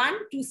from 1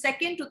 to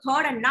 2 to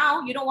 3rd. And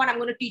now, you know what, I'm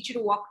going to teach you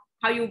to walk,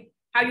 how you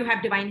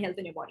have divine health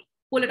in your body.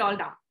 Pull it all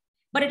down.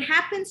 But it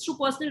happens through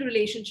personal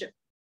relationship,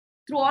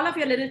 through all of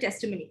your little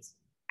testimonies.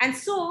 And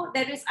so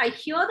there is, I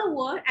hear the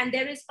word and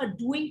there is a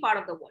doing part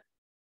of the word.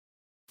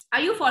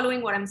 Are you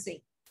following what I'm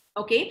saying?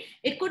 Okay.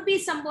 It could be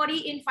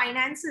somebody in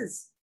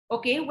finances.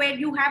 Okay. Where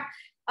you have,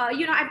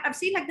 I've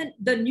seen like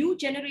the new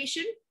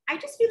generation, I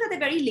just feel that they're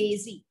very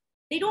lazy.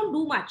 They don't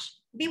do much.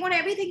 They want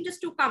everything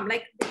just to come.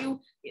 Like you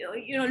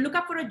look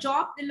up for a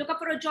job, they look up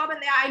for a job and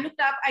I looked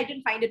up, I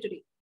didn't find it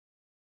today.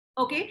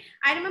 Okay.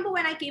 I remember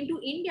when I came to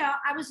India,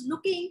 I was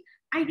looking,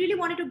 I really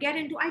wanted to get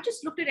into, I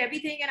just looked at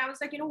everything and I was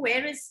like,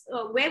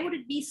 where would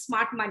it be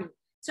smart money?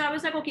 So I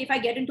was like, okay, if I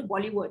get into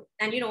Bollywood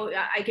and,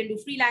 I can do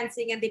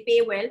freelancing and they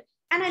pay well.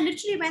 And I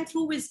literally went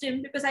through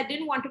wisdom because I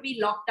didn't want to be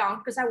locked down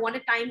because I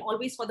wanted time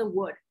always for the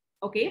word.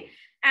 Okay.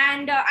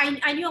 And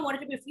I knew I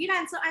wanted to be a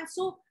freelancer.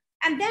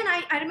 And then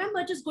I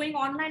remember just going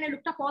online, I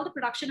looked up all the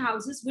production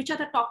houses, which are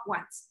the top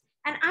ones.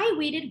 And I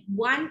waited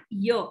 1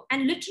 year.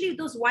 And literally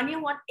those 1 year,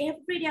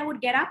 every day I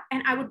would get up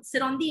and I would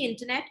sit on the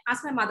internet,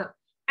 ask my mother.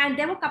 And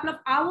there were a couple of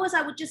hours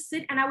I would just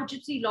sit and I would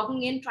just be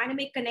logging in, trying to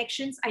make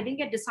connections. I didn't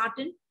get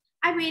disheartened.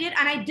 I waited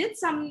and I did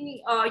some,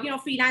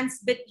 freelance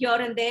bit here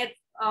and there,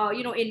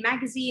 in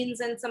magazines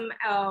and some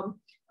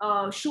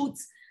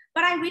shoots.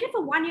 But I waited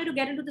for 1 year to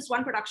get into this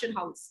one production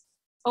house.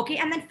 Okay.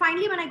 And then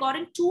finally, when I got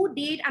in, to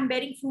date, I'm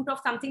bearing fruit of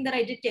something that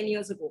I did 10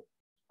 years ago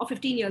or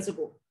 15 years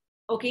ago.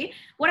 Okay.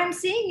 What I'm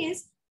saying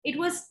is it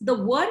was the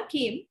word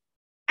came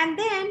and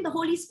then the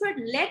Holy Spirit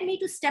led me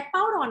to step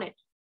out on it.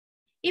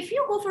 If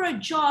you go for a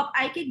job,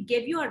 I can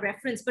give you a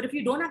reference, but if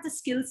you don't have the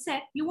skill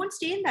set, you won't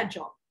stay in that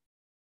job.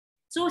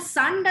 So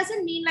son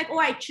doesn't mean like, oh,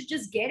 I should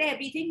just get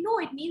everything. No,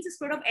 it means a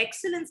spirit of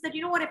excellence that,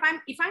 you know what, if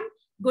I'm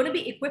going to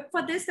be equipped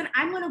for this, then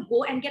I'm going to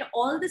go and get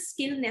all the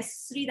skill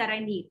necessary that I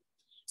need.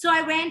 So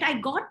I went, I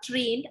got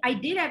trained, I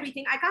did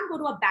everything. I can't go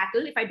to a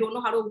battle if I don't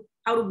know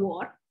how to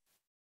war.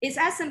 It's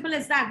as simple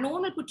as that. No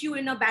one will put you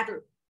in a battle.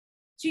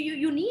 So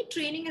you need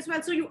training as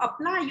well. So you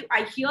apply,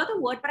 I hear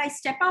the word, but I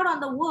step out on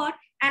the word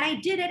and I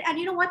did it. And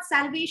you know what?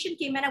 Salvation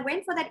came and I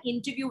went for that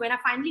interview when I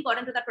finally got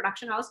into that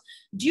production house.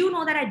 Do you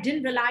know that I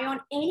didn't rely on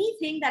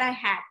anything that I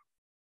had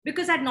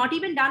because I'd not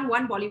even done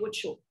one Bollywood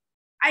show.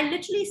 I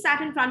literally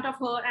sat in front of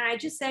her and I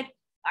just said,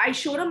 I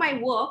showed her my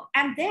work.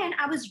 And then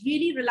I was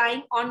really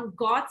relying on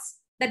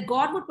that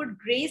God would put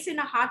grace in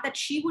her heart that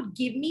she would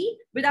give me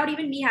without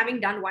even me having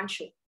done one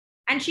show.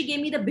 And she gave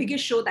me the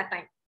biggest show that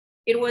time.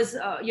 It was,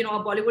 a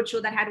Bollywood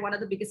show that had one of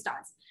the biggest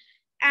stars.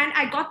 And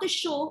I got the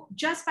show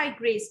just by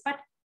grace. But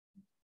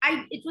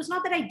it was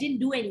not that I didn't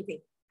do anything.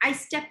 I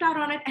stepped out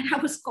on it and I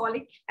was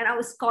calling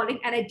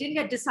and I didn't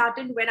get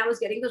disheartened when I was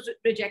getting those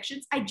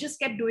rejections. I just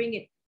kept doing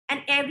it.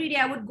 And every day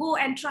I would go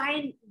and try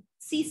and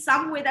see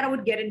some way that I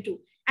would get into.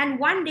 And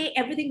one day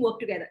everything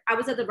worked together. I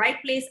was at the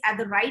right place at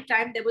the right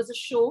time. There was a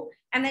show,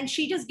 and then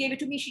she just gave it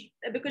to me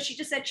because she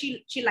just said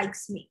she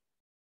likes me.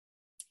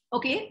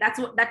 Okay,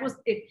 that was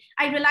it.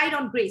 I relied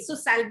on grace. So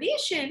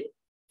salvation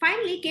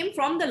finally came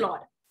from the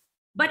Lord,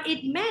 but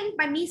it meant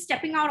by me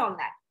stepping out on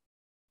that.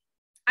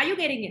 Are you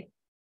getting it?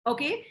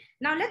 Okay.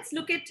 Now let's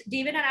look at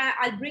David, and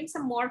I'll bring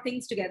some more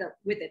things together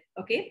with it.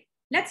 Okay.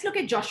 Let's look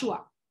at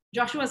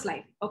Joshua's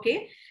life.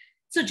 Okay.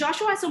 So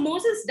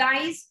Moses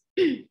dies.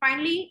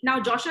 Finally,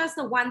 now Joshua is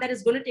the one that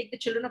is going to take the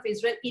children of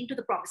Israel into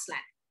the promised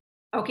land.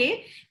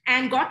 Okay.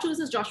 And God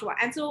chooses Joshua.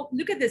 And so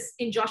look at this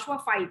in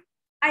Joshua 5.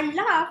 I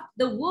love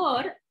the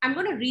word. I'm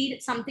going to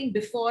read something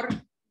before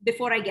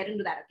I get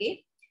into that.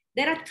 Okay.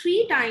 There are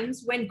 3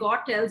 times when God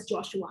tells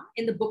Joshua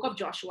in the book of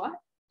Joshua.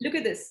 Look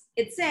at this.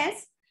 It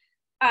says,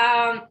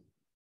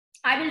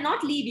 I will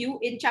not leave you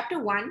in chapter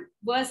 1,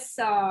 verse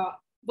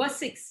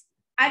 6.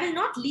 I will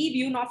not leave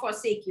you nor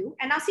forsake you.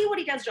 And now see what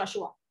he tells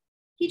Joshua.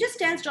 He just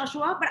tells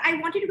Joshua, but I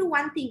want you to do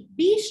one thing.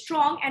 Be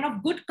strong and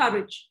of good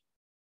courage.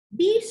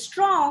 Be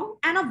strong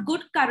and of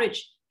good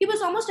courage. He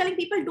was almost telling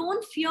people,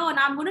 don't fear.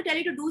 Now I'm going to tell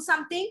you to do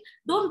something.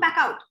 Don't back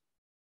out.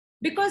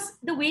 Because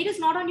the weight is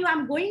not on you.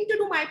 I'm going to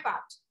do my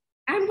part.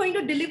 I'm going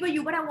to deliver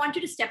you, but I want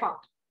you to step out.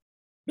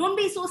 Don't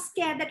be so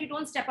scared that you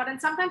don't step out. And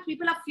sometimes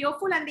people are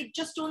fearful and they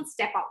just don't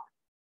step out.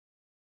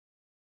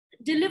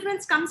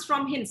 Deliverance comes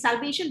from him.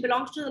 Salvation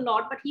belongs to the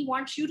Lord, but he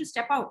wants you to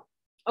step out.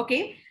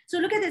 Okay. So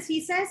look at this.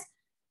 He says,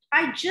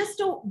 I just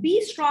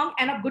be strong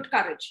and of good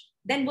courage.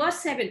 Then verse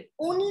 7,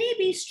 only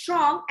be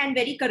strong and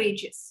very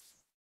courageous.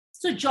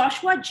 So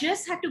Joshua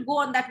just had to go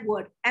on that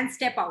word and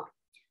step out.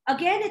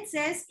 Again, it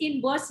says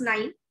in verse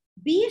 9,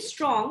 be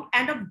strong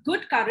and of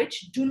good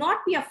courage. Do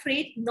not be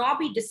afraid nor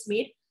be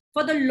dismayed,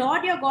 for the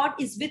Lord your God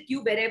is with you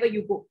wherever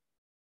you go.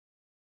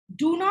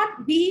 Do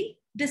not be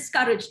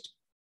discouraged.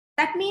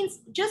 That means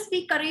just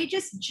be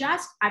courageous.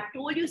 Just, I've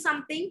told you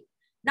something.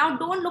 Now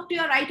don't look to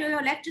your right or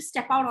your left. Just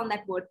step out on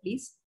that word,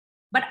 please.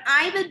 But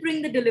I will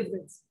bring the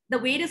deliverance. The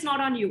weight is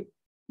not on you.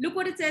 Look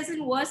what it says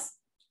in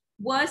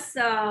verse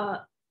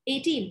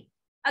 18.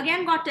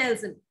 Again, God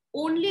tells him,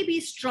 only be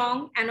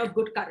strong and of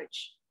good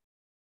courage.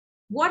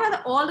 What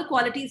are all the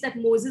qualities that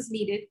Moses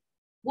needed?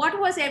 What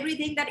was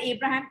everything that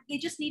Abraham? They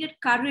just needed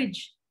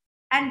courage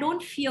and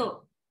don't fear.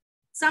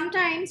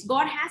 Sometimes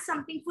God has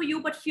something for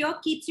you, but fear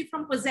keeps you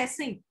from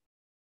possessing.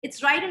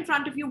 It's right in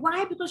front of you.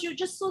 Why? Because you're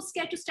just so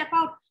scared to step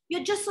out.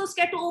 You're just so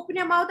scared to open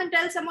your mouth and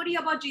tell somebody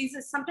about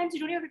Jesus. Sometimes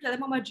you don't even have to tell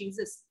them about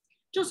Jesus.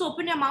 Just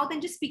open your mouth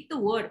and just speak the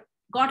word.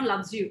 God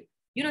loves you.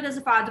 You know, there's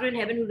a Father in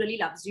heaven who really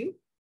loves you.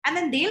 And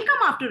then they'll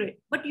come after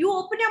it. But you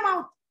open your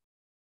mouth.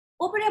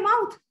 Open your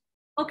mouth.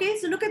 Okay,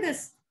 so look at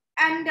this.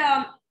 And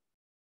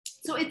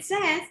so it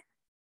says,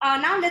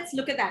 now let's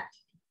look at that.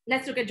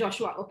 Let's look at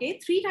Joshua. Okay,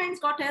 3 times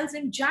God tells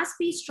him, just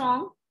be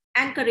strong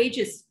and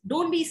courageous.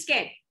 Don't be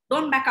scared.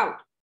 Don't back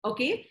out.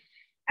 Okay.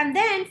 And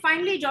then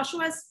finally,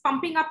 Joshua is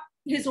pumping up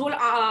his whole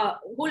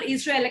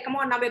Israel. Like, come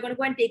on, now we're going to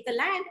go and take the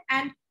land.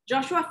 And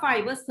Joshua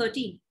 5, verse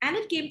 13. And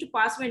it came to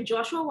pass when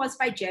Joshua was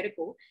by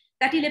Jericho,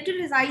 that he lifted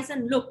his eyes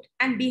and looked,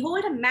 and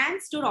behold, a man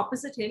stood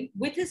opposite him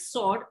with his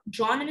sword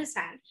drawn in his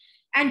hand.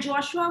 And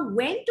Joshua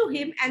went to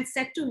him and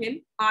said to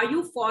him, are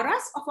you for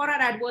us or for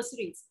our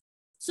adversaries?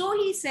 So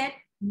he said,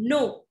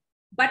 no,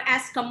 but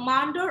as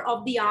commander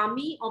of the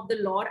army of the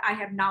Lord, I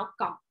have now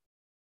come.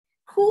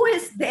 Who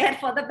is there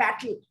for the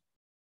battle?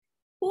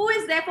 Who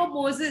is there for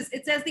Moses?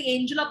 It says the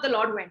angel of the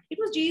Lord went. It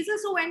was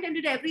Jesus who went and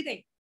did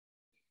everything.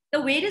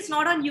 The weight is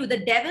not on you.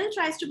 The devil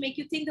tries to make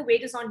you think the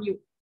weight is on you.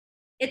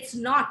 It's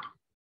not.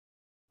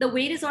 The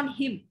weight is on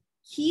him.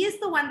 He is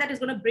the one that is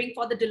going to bring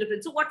forth the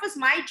deliverance. So what was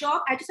my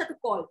job? I just had to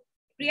call.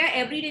 Priya,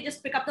 every day,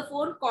 just pick up the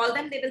phone, call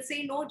them. They will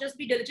say, no, just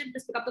be diligent.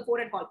 Just pick up the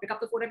phone and call. Pick up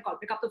the phone and call.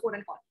 Pick up the phone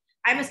and call.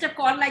 I must have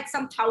called like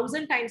some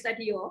 1,000 times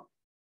that year.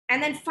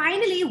 And then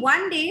finally,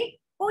 one day,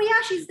 oh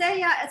yeah, she's there.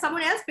 Yeah,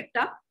 someone else picked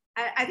up.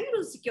 I think it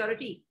was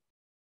security.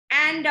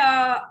 And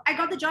I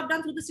got the job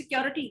done through the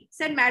security.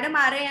 Said, Madam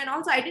RA, and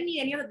also I didn't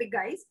need any of the big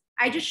guys.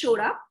 I just showed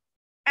up.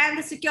 And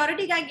the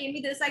security guy gave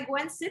me this. I go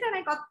and sit and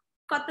I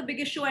got the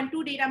biggest show, and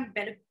to date I'm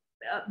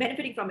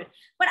benefiting from it.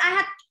 But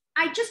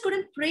I just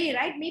couldn't pray,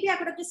 right? Maybe I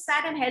could have just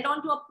sat and held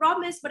on to a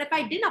promise. But if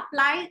I didn't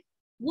apply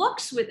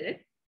works with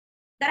it,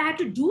 that I had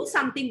to do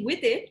something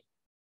with it,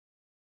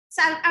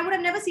 I would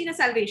have never seen a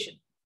salvation.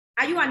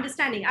 Are you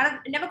understanding? I've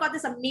never got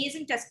this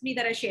amazing testimony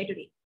that I share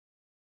today.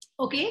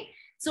 Okay.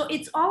 So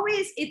it's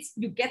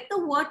you get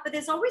the word, but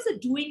there's always a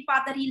doing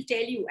part that he'll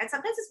tell you. And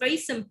sometimes it's very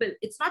simple.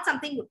 It's not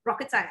something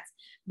rocket science,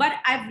 but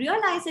I've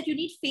realized that you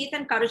need faith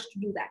and courage to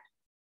do that.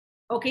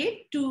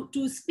 Okay.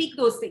 To speak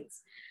those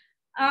things.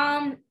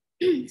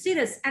 See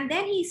this. And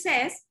then he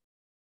says,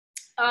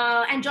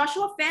 and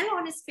Joshua fell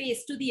on his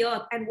face to the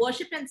earth and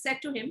worshipped and said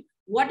to him,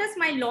 what does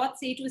my Lord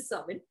say to his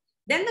servant?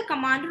 Then the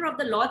commander of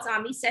the Lord's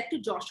army said to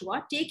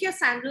Joshua, take your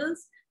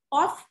sandals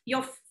off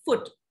your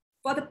foot,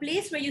 for the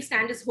place where you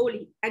stand is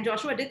holy. And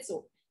Joshua did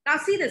so. Now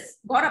see this,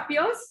 God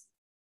appears.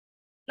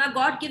 Now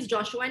God gives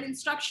Joshua an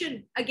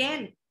instruction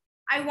again.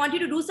 I want you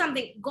to do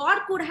something.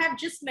 God could have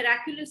just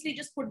miraculously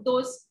just put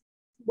those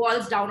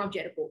walls down of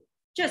Jericho.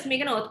 Just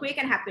make an earthquake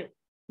and happen.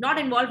 Not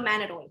involve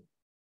man at all.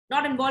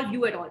 Not involve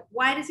you at all.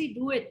 Why does he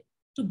do it?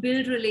 To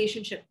build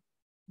relationship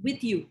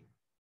with you.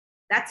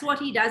 That's what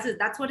he does.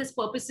 That's what his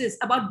purpose is,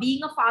 about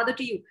being a father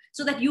to you,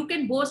 so that you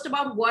can boast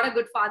about what a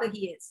good father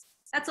he is.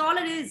 That's all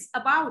it is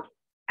about.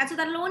 And so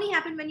that'll only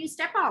happen when you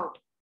step out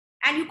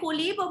and you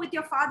co-labor with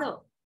your father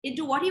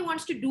into what he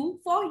wants to do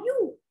for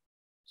you.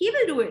 He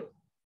will do it,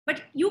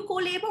 but you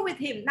co-labor with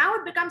him. Now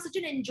it becomes such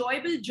an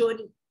enjoyable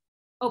journey.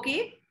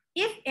 Okay.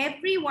 If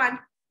everyone,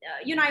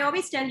 I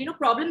always tell,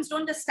 problems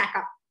don't just stack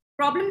up.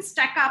 Problems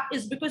stack up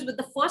is because with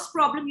the first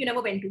problem, you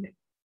never went to him.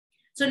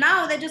 So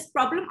now they're just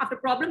problem after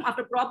problem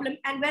after problem.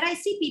 And where I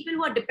see people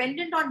who are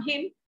dependent on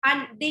him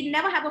and they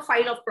never have a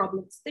file of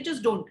problems. They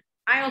just don't.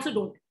 I also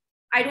don't.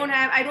 I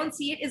don't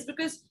see it, is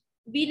because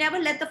we never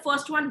let the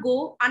first one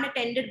go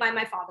unattended by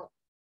my father.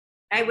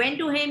 I went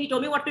to him. He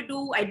told me what to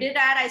do. I did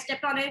that. I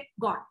stepped on it.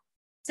 Gone.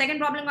 Second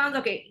problem comes.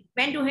 Okay.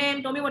 Went to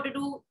him. Told me what to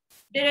do.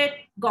 Did it.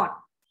 Gone.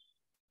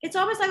 It's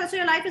always like that. So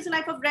your life is a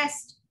life of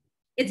rest.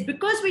 It's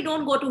because we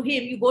don't go to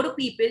him. You go to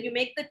people. You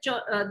make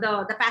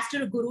the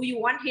pastor a guru. You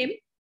want him.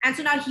 And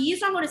so now he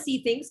is not going to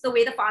see things the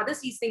way the father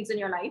sees things in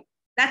your life.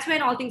 That's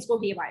when all things go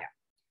haywire.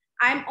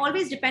 I'm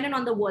always dependent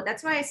on the word.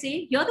 That's why I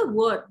say, hear the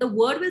word. The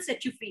word will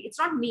set you free. It's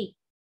not me.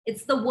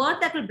 It's the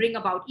word that will bring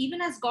about.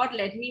 Even as God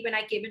led me when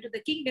I came into the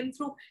kingdom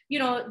through,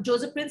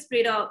 Joseph Prince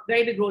played a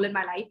very big role in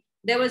my life.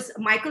 There was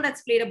Michael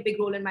that's played a big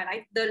role in my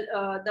life.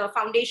 The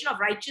foundation of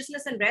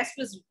righteousness and rest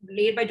was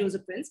laid by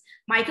Joseph Prince.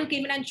 Michael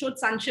came in and showed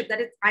sonship,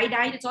 that I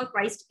died, it's all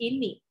Christ in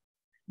me.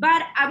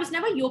 But I was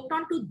never yoked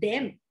on to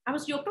them. I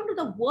was yoked on to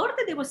the word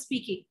that they were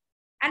speaking.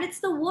 And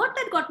it's the word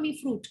that got me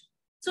fruit.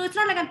 So it's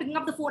not like I'm picking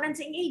up the phone and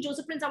saying, hey,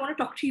 Joseph Prince, I want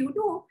to talk to you.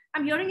 No,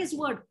 I'm hearing his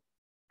word.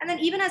 And then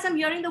even as I'm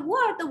hearing the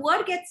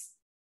word gets,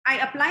 I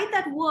applied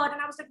that word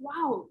and I was like,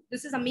 wow,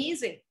 this is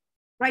amazing.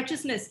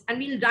 Righteousness. And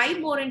we'll dive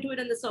more into it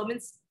in the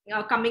sermons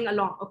coming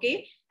along.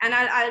 Okay. And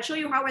I'll show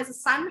you how as a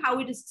son, how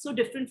it is so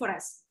different for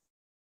us.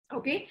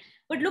 Okay.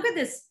 But look at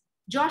this.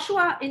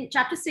 Joshua in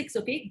chapter 6.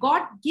 Okay.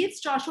 God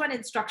gives Joshua an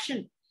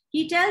instruction.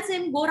 He tells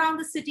him, go around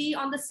the city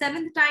on the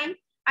 7th time.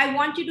 I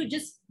want you to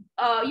just,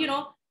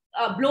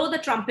 blow the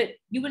trumpet.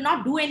 You will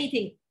not do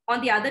anything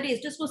on the other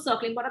days, just go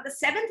circling. But on the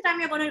 7th time,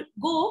 you're going to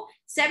go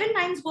 7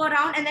 times, go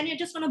around, and then you're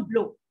just going to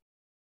blow.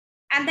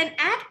 And then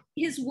at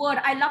his word,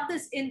 I love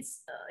this in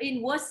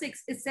verse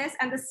 6, it says,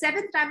 and the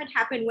 7th time it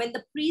happened when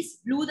the priests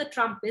blew the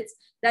trumpets,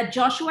 that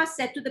Joshua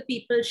said to the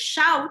people,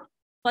 shout,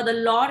 for the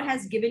Lord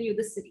has given you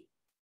the city.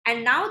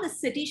 And now the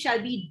city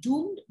shall be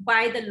doomed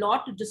by the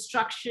Lord to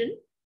destruction,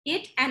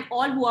 it and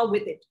all who are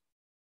with it.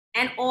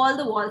 And all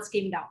the walls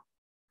came down.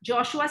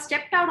 Joshua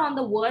stepped out on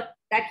the word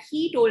that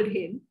he told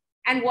him.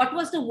 And what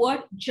was the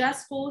word?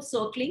 Just go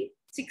circling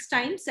 6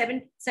 times,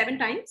 seven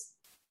times.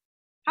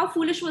 How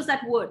foolish was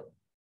that word?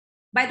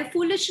 By the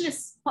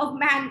foolishness of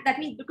man, that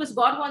means because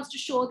God wants to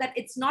show that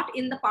it's not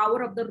in the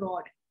power of the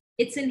rod.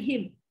 It's in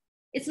him.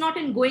 It's not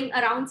in going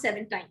around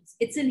 7 times.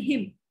 It's in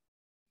him.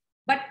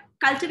 But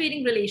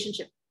cultivating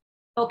relationship.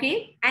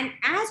 Okay. And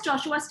as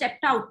Joshua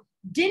stepped out,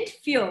 didn't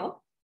fear,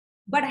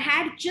 but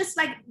had just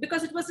like,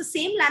 because it was the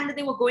same land that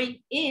they were going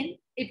in,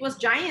 it was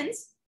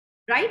giants,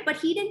 right? But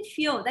he didn't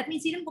fear. That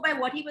means he didn't go by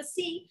what he was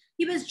seeing.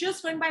 He was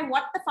just going by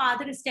what the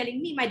Father is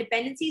telling me. My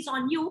dependency is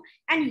on you,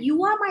 and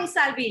you are my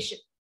salvation.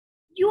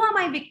 You are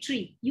my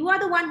victory. You are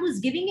the one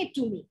who's giving it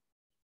to me.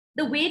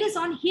 The weight is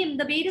on him.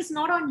 The weight is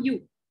not on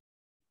you.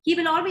 He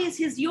will always,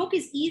 his yoke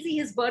is easy.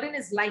 His burden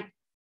is light.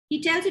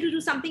 He tells you to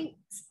do something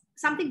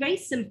very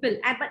simple.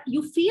 But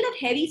you feel it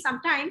heavy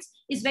sometimes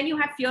is when you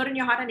have fear in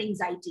your heart and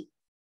anxiety.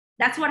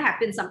 That's what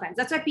happens sometimes.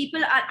 That's why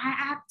people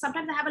are,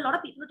 sometimes I have a lot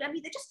of people who tell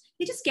me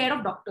they're just scared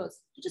of doctors.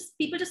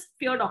 People just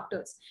fear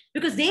doctors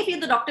because they fear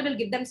the doctor will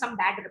give them some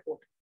bad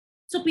report.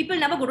 So people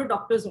never go to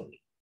doctors only.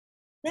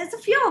 There's a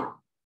fear.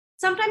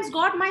 Sometimes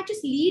God might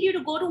just lead you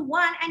to go to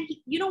one, and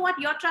you know what?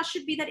 Your trust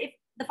should be that if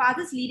the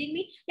Father's leading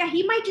me,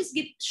 he might just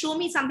show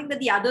me something that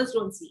the others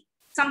don't see.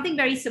 Something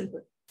very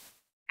simple.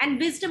 And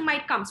wisdom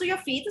might come. So your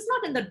faith is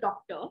not in the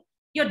doctor.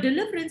 Your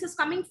deliverance is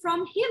coming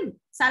from him.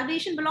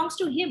 Salvation belongs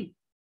to him.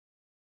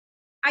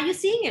 Are you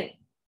seeing it?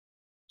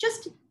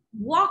 Just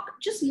walk,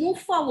 just move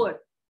forward.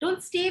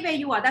 Don't stay where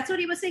you are. That's what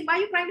he was saying. Why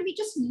are you crying to me?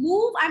 Just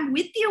move. I'm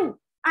with you.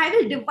 I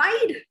will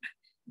divide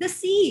the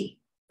sea.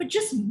 But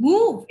just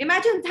move.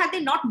 Imagine had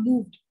they not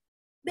moved.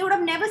 They would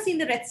have never seen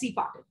the Red Sea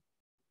parted.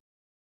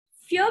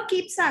 Fear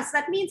keeps us.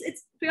 That means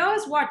fear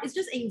is what? It's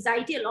just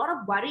anxiety, a lot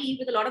of worry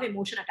with a lot of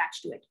emotion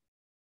attached to it.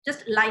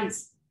 Just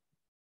lies.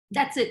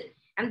 That's it.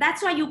 And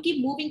that's why you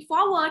keep moving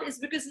forward, is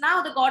because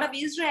now the God of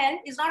Israel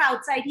is not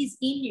outside. He's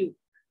in you.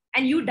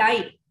 And you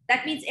died.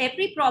 That means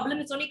every problem,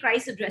 it's only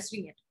Christ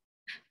addressing it.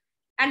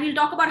 And we'll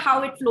talk about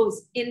how it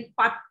flows in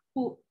part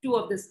 2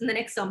 of this in the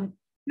next sermon.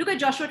 Look at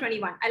Joshua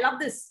 21. I love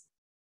this.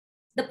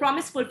 The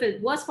promise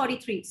fulfilled. Verse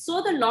 43.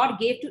 So the Lord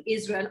gave to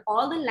Israel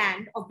all the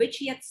land of which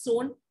he had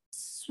sworn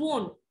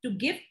to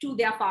give to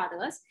their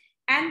fathers,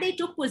 and they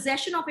took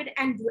possession of it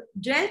and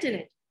dwelt in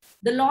it.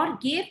 the Lord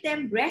gave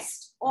them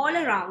rest all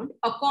around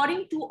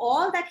according to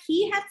all that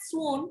he had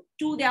sworn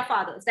to their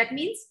fathers. That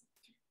means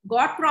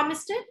God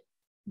promised it,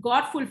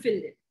 God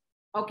fulfilled it.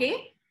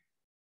 Okay?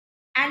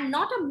 And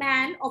not a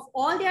man of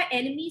all their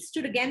enemies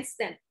stood against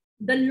them.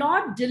 The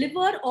Lord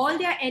delivered all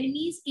their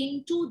enemies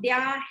into their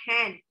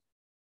hand.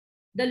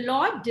 The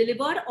Lord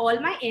delivered all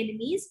my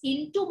enemies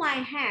into my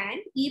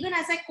hand, even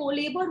as I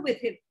co-labored with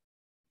him.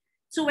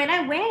 So when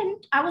I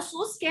went, I was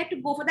so scared to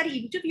go for that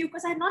interview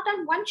because I had not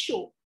done one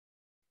show.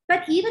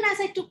 But even as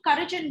I took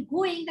courage and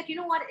going, that, you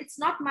know what, it's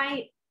not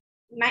my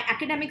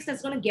academics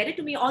that's going to get it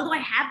to me, although I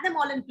have them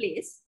all in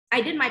place.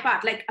 I did my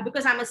part. Like,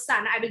 because I'm a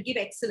son, I will give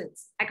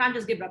excellence. I can't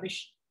just give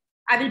rubbish.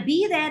 I will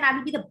be there and I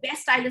will be the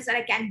best stylist that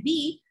I can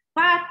be.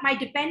 But my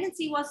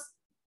dependency was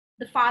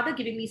the Father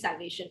giving me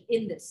salvation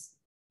in this,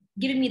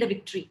 giving me the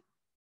victory.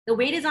 The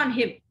weight is on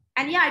him.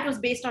 And yeah, it was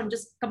based on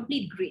just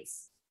complete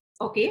grace.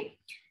 Okay.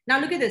 Now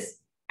look at this.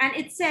 And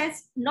it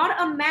says,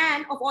 not a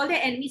man of all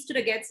their enemies stood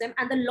against them,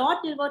 and the Lord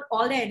delivered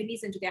all their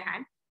enemies into their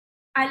hand.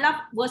 I love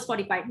verse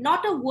 45.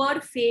 Not a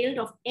word failed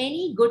of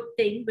any good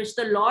thing which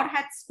the Lord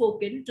had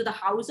spoken to the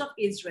house of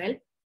Israel.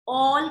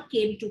 All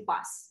came to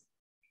pass.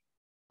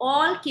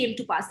 All came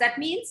to pass. That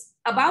means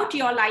about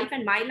your life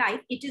and my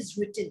life, it is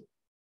written.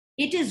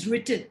 It is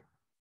written.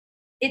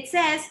 It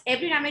says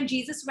every time when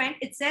Jesus went,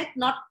 it said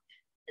not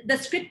the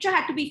scripture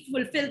had to be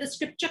fulfilled. The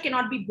scripture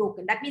cannot be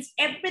broken. That means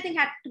everything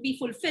had to be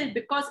fulfilled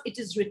because it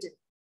is written.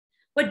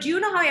 But do you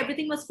know how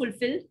everything was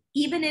fulfilled?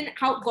 Even in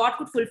how God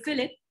could fulfill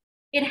it,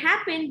 it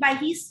happened by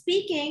he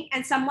speaking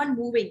and someone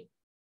moving.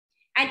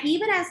 And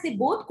even as they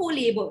both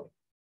co-labored,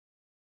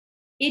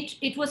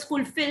 it was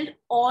fulfilled,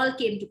 all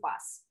came to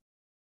pass.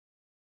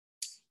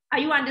 Are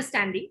you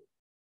understanding?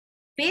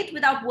 Faith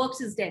without works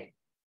is dead.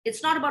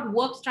 It's not about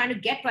works trying to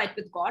get right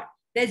with God.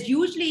 There's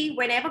usually,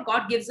 whenever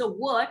God gives a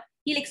word,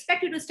 he'll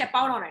expect you to step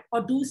out on it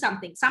or do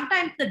something.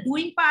 Sometimes the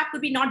doing part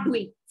could be not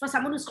doing. For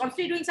someone who's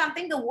constantly doing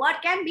something, the word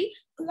can be,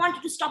 I want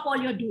you to stop all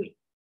you're doing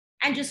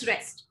and just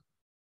rest.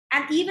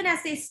 And even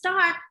as they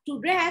start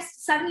to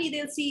rest, suddenly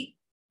they'll see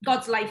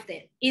God's life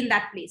there in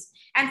that place.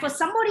 And for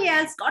somebody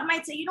else, God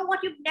might say, you know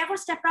what, you've never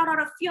stepped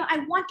out of fear.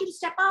 I want you to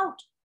step out.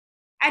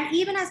 And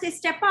even as they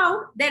step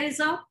out, there is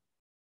a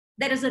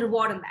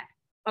reward in that.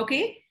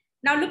 Okay.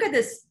 Now look at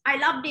this. I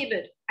love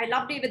David. I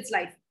love David's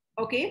life.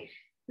 Okay.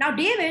 Now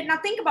David,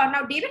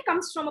 David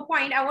comes from a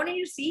point, I want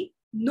you to see,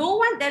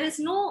 there is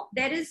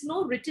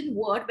no written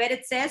word where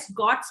it says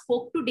God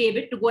spoke to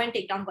David to go and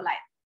take down Goliath.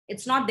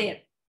 It's not there.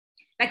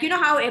 Like, you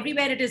know how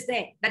everywhere it is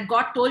there, that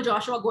God told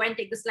Joshua, go and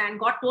take this land.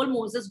 God told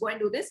Moses, go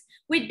and do this.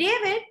 With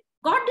David,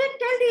 God didn't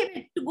tell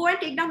David to go and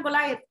take down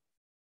Goliath.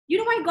 You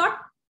know why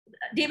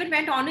David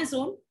went on his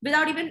own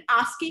without even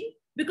asking?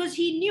 Because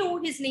he knew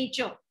his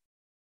nature.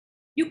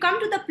 You come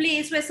to the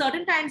place where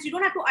certain times you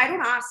don't have to, I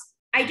don't ask.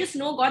 I just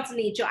know God's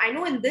nature. I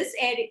know in this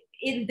area,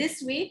 in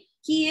this way,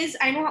 he is,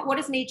 I know what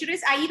his nature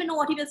is. I even know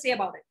what he will say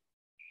about it.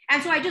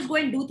 And so I just go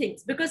and do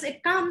things because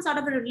it comes out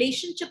of a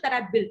relationship that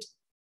I've built.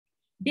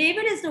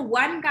 David is the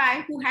one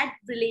guy who had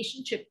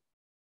relationship.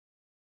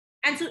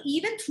 And so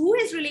even through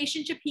his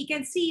relationship, he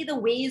can see the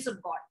ways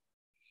of God.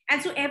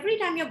 And so every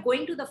time you're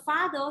going to the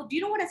Father, do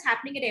you know what is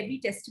happening at every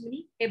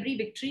testimony, every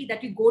victory,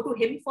 that you go to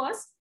him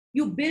first?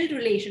 You build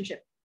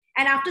relationship.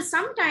 And after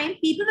some time,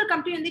 people will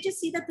come to you and they just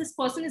see that this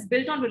person is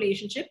built on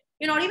relationship.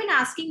 You're not even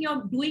asking,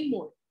 you're doing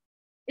more.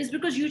 It's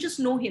because you just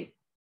know him.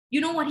 You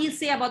know what he'll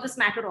say about this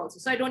matter also.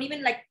 So I don't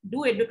even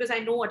do it because I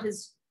know what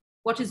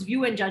his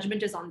view and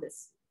judgment is on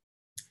this.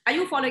 Are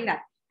you following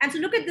that? And so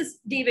look at this,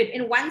 David,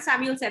 in 1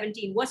 Samuel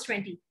 17, verse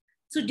 20.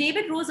 So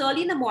David rose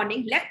early in the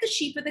morning, left the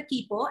sheep with the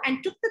keeper,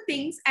 and took the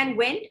things and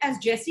went as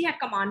Jesse had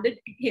commanded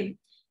him.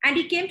 And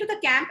he came to the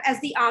camp as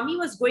the army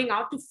was going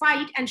out to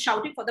fight and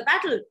shouting for the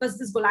battle, because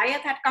this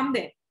Goliath had come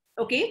there.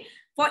 Okay.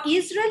 For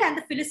Israel and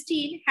the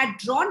Philistine had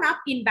drawn up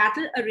in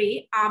battle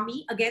array,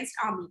 army against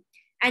army.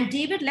 And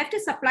David left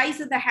his supplies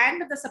in the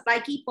hand of the supply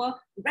keeper,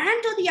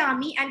 ran to the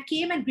army, and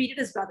came and greeted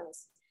his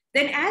brothers.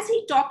 Then as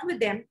he talked with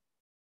them,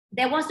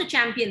 there was the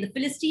champion, the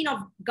Philistine of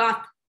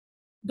Gath,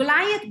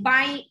 Goliath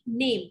by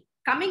name,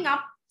 coming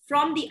up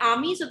from the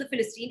armies of the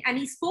Philistine, and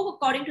he spoke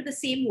according to the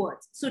same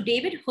words. So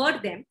David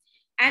heard them,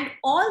 and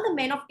all the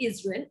men of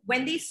Israel,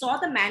 when they saw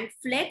the man,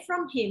 fled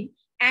from him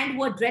and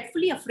were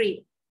dreadfully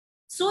afraid.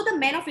 So the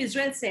men of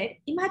Israel said,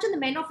 imagine the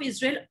men of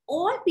Israel,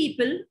 all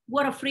people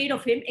were afraid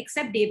of him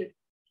except David.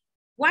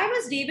 Why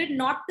was David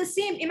not the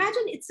same?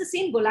 Imagine it's the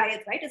same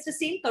Goliath, right? It's the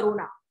same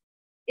Corona.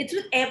 It's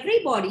with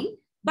everybody,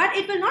 but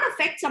it will not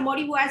affect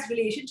somebody who has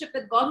relationship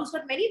with God, who's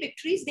got many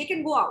victories. They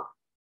can go out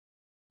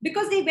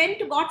because they went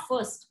to God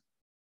first.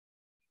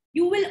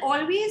 You will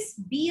always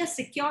be a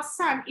secure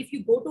son if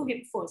you go to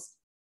him first.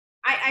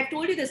 I've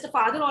told you this, the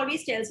Father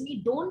always tells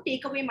me, don't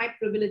take away my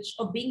privilege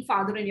of being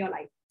Father in your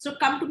life. So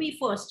come to me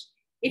first.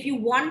 If you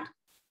want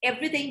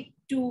everything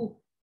to,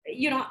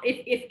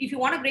 if you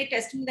want a great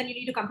testimony, then you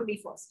need to come to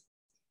me first.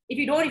 If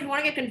you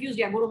want to get confused,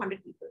 go to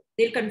 100 people.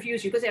 They'll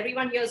confuse you because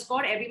everyone hears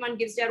God, everyone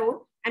gives their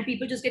own, and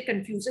people just get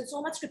confused. And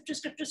so much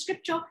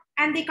scripture,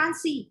 and they can't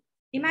see.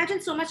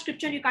 Imagine so much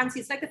scripture and you can't see.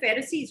 It's like the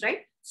Pharisees, right?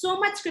 So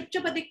much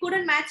scripture, but they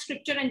couldn't match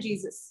scripture and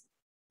Jesus.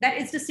 That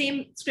is the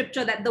same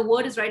scripture, that the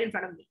word is right in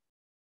front of me.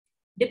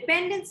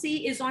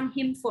 Dependency is on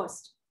him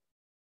first.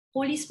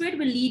 Holy Spirit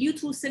will lead you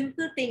through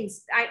simple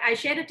things. I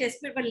shared a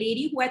testimony of a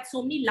lady who had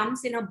so many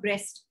lumps in her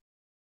breast.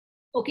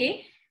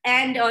 Okay.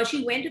 And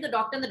she went to the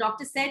doctor and the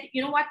doctor said,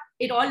 you know what?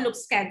 It all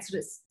looks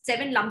cancerous.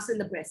 7 lumps in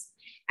the breast.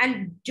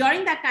 And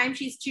during that time,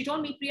 she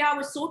told me, Priya, I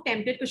was so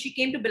tempted because she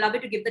came to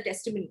Beloved to give the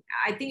testimony.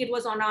 I think it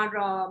was on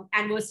our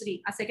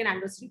anniversary, our second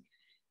anniversary.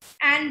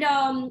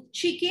 And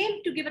she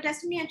came to give a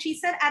testimony. And she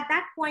said, at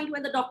that point,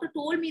 when the doctor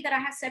told me that I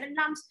have 7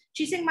 lumps,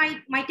 she said,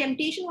 my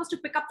temptation was to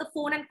pick up the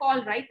phone and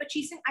call, right? But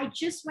she said, I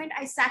just went,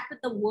 I sat with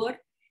the word.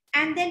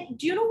 And then,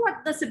 do you know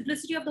what the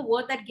simplicity of the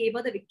word that gave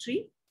her the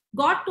victory?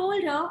 God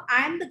told her,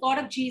 I am the God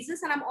of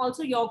Jesus and I'm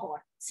also your God,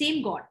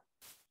 same God.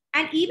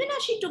 And even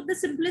as she took the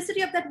simplicity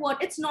of that word,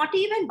 it's not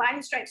even by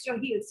his stripes you're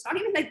healed. It's not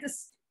even like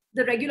this,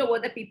 the regular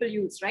word that people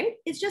use, right?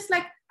 It's just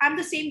like, I'm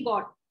the same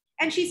God.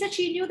 And she said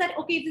she knew that,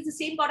 okay, if it's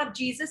the same God of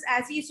Jesus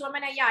as he is, so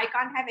yeah, I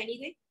can't have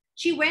anything.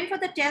 She went for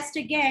the test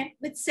again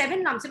with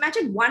 7 lumps.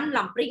 Imagine 1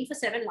 lump, praying for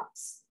 7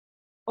 lumps.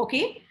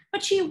 Okay.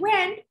 But she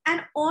went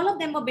and all of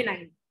them were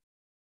benign.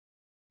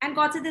 And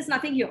God said, there's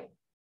nothing here.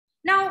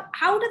 Now,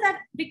 how did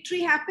that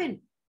victory happen?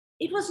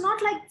 It was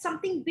not like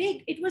something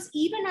big. It was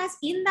even as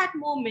in that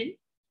moment,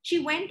 she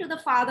went to the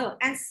Father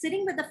and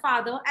sitting with the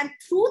Father, and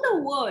through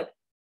the word,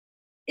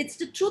 it's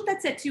the truth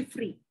that sets you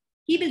free.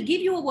 He will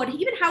give you a word.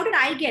 Even how did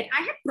I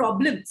had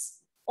problems.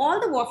 All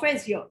the warfare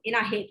is here in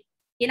our head,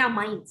 in our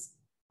minds.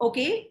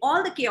 Okay.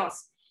 All the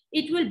chaos.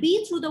 It will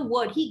be through the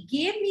word. He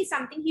gave me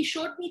something. He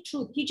showed me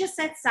truth. He just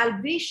said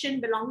salvation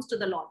belongs to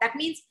the Lord. That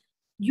means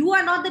you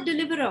are not the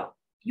deliverer.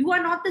 You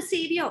are not the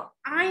savior.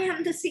 I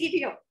am the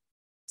savior.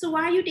 So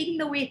why are you taking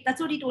the weight?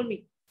 That's what he told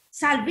me.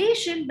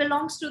 Salvation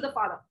belongs to the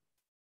Father,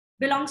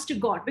 belongs to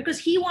God, because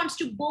he wants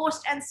to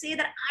boast and say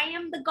that I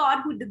am the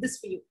God who did this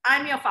for you.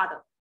 I'm your Father,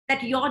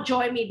 that your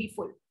joy may be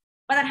full.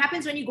 But that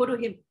happens when you go to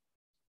him.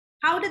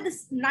 How did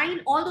this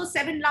 9, all those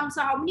 7 lumps,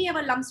 or how many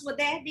ever lumps were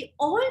there? They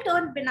all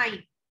turned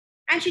benign.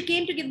 And she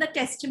came to give the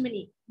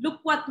testimony.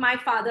 Look what my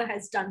Father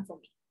has done for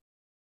me.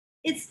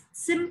 It's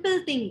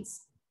simple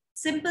things.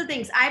 Simple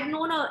things. I've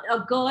known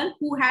a girl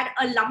who had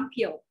a lump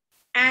here,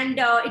 and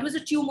it was a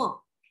tumor,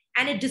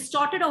 and it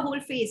distorted her whole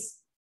face.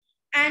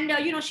 And,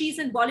 she's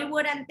in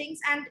Bollywood and things.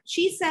 And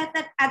she said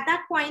that at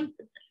that point,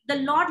 the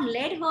Lord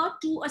led her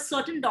to a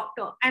certain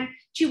doctor. And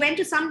she went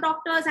to some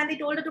doctors and they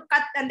told her to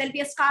cut and there'll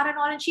be a scar and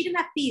all. And she didn't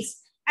have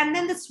peace. And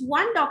then this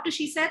one doctor,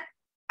 she said,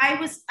 I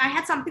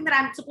had something that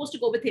I'm supposed to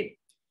go with him.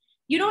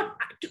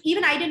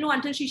 Even I didn't know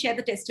until she shared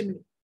the testimony.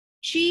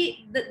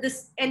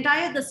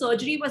 The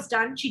surgery was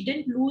done. She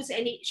didn't lose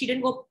any, she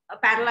didn't go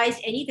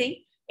paralyzed,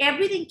 anything.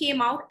 Everything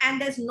came out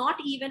and there's not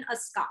even a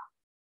scar.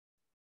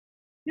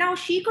 Now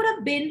she could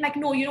have been like,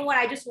 no, you know what?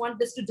 I just want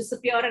this to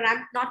disappear and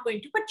I'm not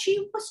going to, but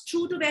she was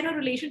true to where her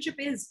relationship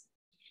is.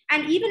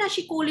 And even as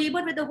she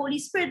co-labored with the Holy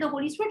Spirit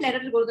led her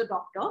to go to the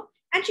doctor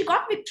and she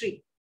got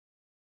victory.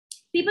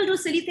 People do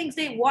silly things.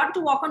 They want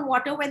to walk on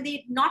water when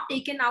they've not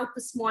taken out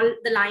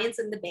the lions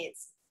and the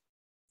bears.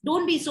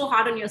 Don't be so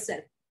hard on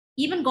yourself.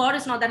 Even God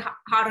is not that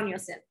hard on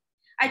yourself.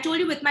 I told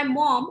you with my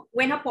mom,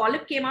 when her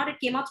polyp came out,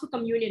 it came out through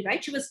communion,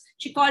 right?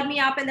 She called me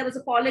up and there was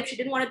a polyp. She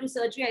didn't want to do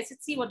surgery. I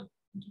said, see what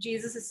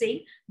Jesus is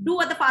saying. Do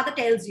what the Father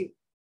tells you.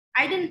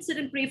 I didn't sit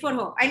and pray for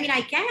her. I mean,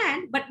 I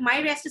can, but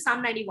my rest is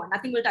Psalm 91.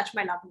 Nothing will touch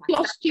my loved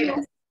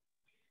one.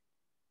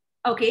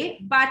 Okay.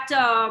 But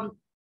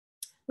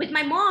with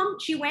my mom,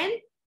 she went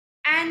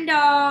and,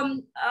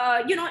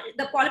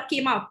 the polyp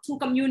came out through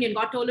communion.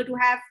 God told her to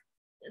have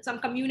some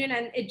communion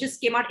and it just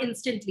came out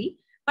instantly.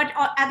 But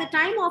at the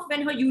time of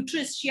when her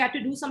uterus, she had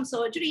to do some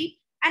surgery.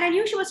 And I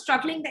knew she was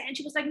struggling there. And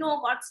she was like,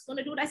 no, God's going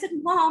to do it. I said,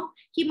 Mom,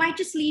 he might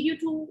just lead you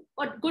to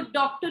a good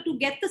doctor to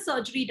get the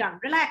surgery done.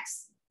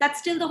 Relax. That's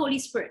still the Holy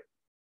Spirit.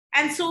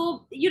 And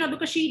so,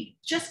 because she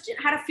just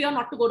had a fear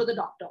not to go to the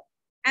doctor.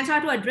 And so I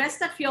had to address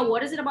that fear.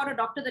 What is it about a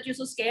doctor that you're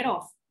so scared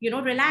of?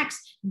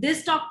 Relax.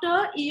 This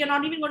doctor, you're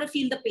not even going to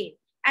feel the pain.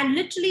 And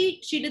literally,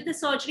 she did the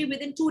surgery.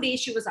 Within 2 days,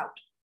 she was out.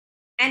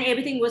 And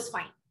everything was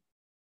fine.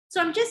 So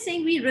I'm just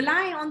saying we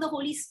rely on the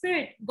Holy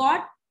Spirit.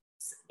 God,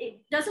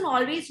 it doesn't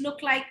always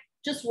look like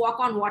just walk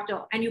on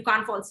water and you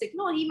can't fall sick.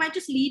 No, he might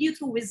just lead you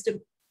through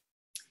wisdom.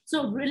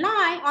 So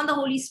rely on the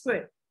Holy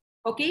Spirit.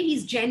 Okay,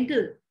 he's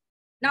gentle.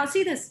 Now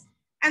see this.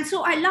 And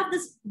so I love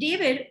this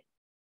David.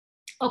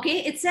 Okay,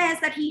 it says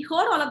that he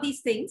heard all of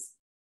these things.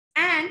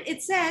 And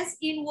it says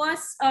in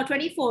verse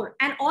 24,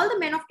 and all the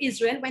men of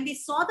Israel, when they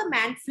saw the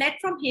man, fled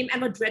from him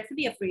and were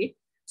dreadfully afraid.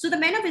 So the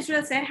men of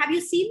Israel said, have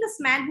you seen this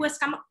man who has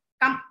come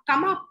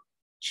up?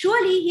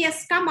 Surely he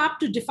has come up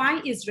to defy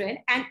Israel,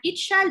 and it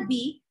shall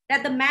be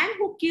that the man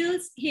who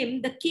kills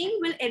him, the king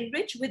will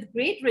enrich with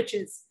great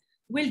riches,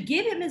 will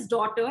give him his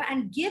daughter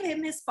and give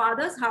him his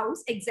father's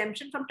house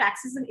exemption from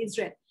taxes in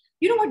Israel.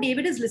 You know what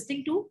David is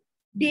listening to?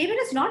 David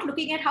is not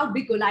looking at how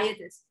big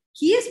Goliath is.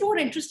 He is more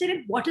interested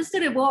in what is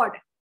the reward.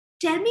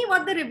 Tell me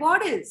what the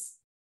reward is.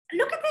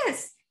 Look at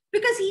this.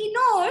 Because he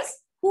knows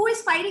Who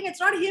is fighting? It's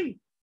not him.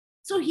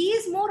 So he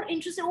is more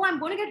interested. Oh, I'm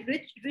going to get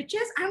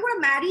riches. I'm going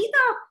to marry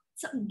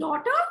the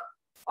daughter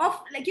of,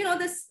 like, you know,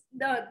 this,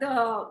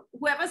 the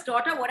whoever's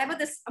daughter, whatever,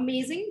 this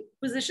amazing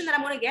position that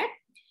I'm going to get.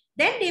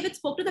 Then David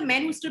spoke to the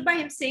men who stood by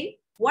him, saying,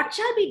 what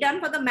shall be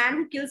done for the man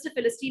who kills the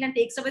Philistine and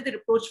takes away the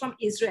reproach from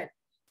Israel?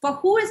 For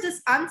who is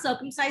this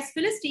uncircumcised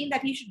Philistine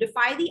that he should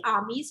defy the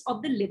armies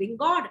of the living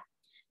God?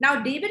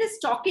 Now, David is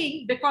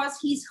talking because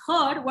he's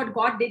heard what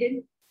God did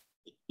in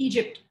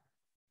Egypt.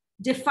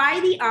 Defy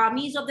the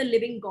armies of the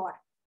living God.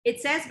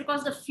 It says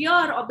because the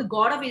fear of the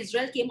God of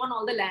Israel came on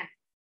all the land.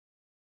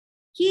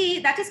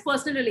 That is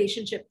personal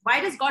relationship.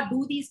 Why does God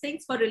do these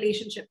things? For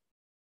relationship,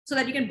 so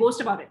that you can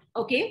boast about it.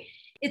 Okay.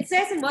 It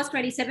says in verse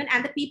 27,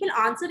 and the people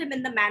answered him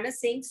in the manner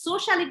saying, so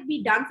shall it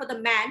be done for the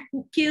man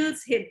who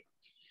kills him.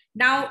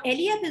 Now,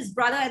 Eliab, his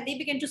brother, and they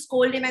begin to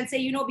scold him and say,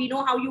 you know, we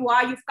know how you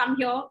are. You've come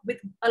here with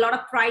a lot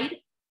of pride.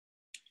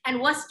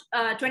 And verse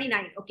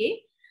 29,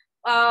 okay.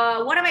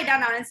 What have I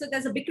done now? And so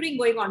there's a bickering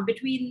going on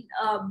between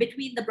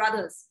the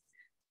brothers.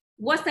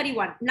 Verse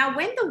 31. Now,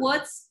 when the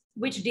words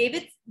which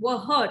David were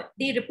heard,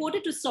 they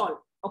reported to Saul.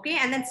 Okay.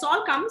 And then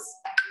Saul comes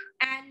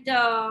and,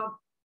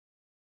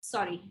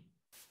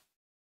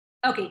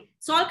 Okay.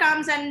 Saul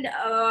comes and,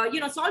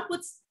 Saul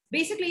puts,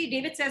 basically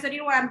David says that, you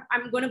know what,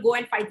 I'm going to go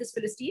and fight this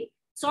Philistine.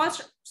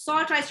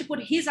 Saul tries to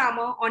put his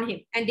armor on him.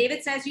 And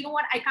David says, you know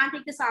what, I can't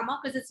take this armor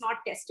because it's not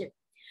tested.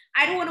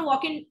 I don't want to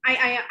walk in.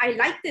 I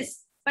like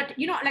this. But,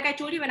 you know, like I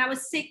told you, when I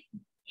was sick,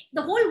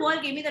 the whole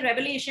world gave me the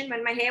revelation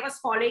when my hair was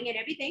falling and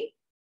everything.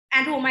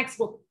 Andrew Wommack's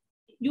book,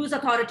 Use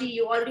Authority.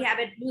 You already have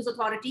it, Use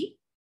Authority.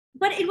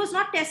 But it was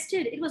not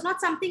tested. It was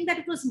not something that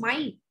it was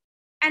mine.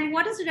 And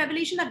what is the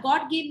revelation that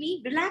God gave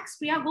me? Relax,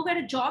 Priya, go get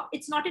a job.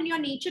 It's not in your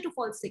nature to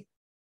fall sick.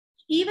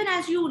 Even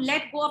as you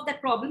let go of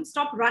that problem,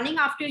 stop running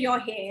after your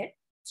hair.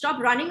 Stop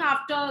running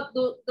after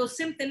those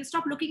symptoms.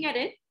 Stop looking at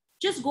it.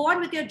 Just go on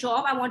with your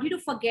job. I want you to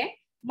forget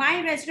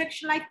my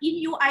resurrection life in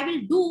you. I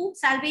will do.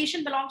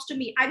 Salvation belongs to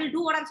me. I will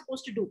do what I'm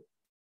supposed to do.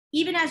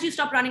 Even as you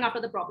stop running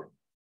after the problem.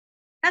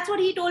 That's what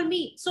he told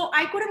me. So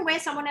I couldn't wear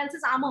someone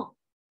else's armor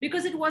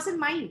because it wasn't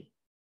mine.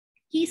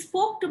 He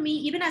spoke to me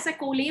even as I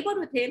co-labored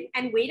with him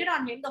and waited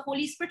on him. The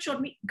Holy Spirit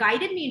showed me,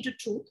 guided me into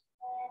truth.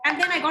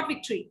 And then I got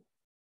victory.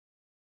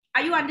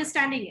 Are you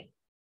understanding it?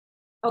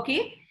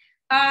 Okay.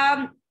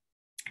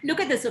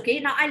 Look at this. Okay.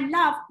 Now I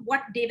love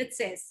what David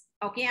says.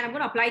 Okay. And I'm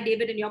going to apply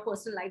David in your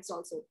personal lives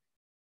also.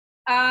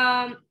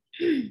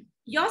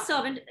 Your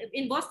servant,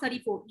 in verse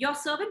 34, your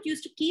servant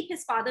used to keep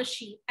his father's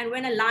sheep. And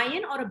when a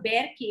lion or a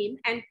bear came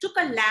and took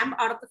a lamb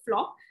out of the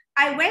flock,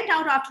 I went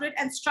out after it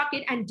and struck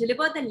it and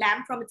delivered the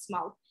lamb from its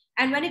mouth.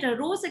 And when it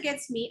arose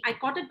against me, I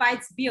caught it by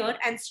its beard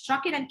and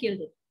struck it and killed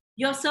it.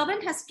 Your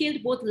servant has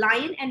killed both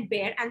lion and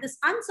bear, and this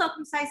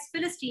uncircumcised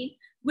Philistine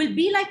will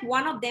be like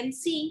one of them,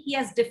 seeing he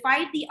has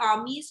defied the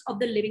armies of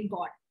the living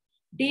God.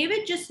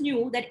 David just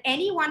knew that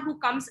anyone who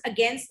comes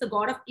against the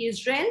God of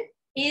Israel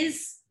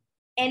is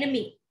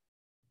enemy.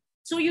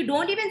 So you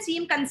don't even see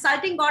him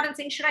consulting God and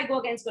saying, should I go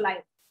against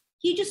Goliath?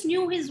 He just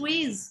knew his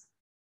ways.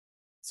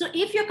 So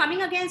if you're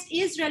coming against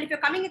Israel, if you're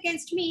coming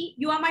against me,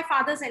 you are my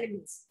father's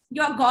enemies.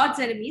 You are God's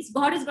enemies.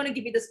 God is going to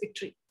give you this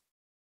victory.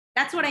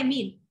 That's what I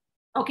mean.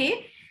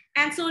 Okay.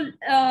 And so,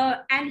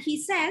 and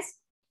he says,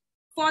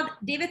 for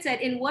David said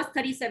in verse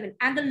 37,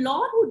 and the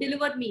Lord who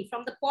delivered me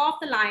from the paw of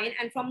the lion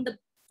and from the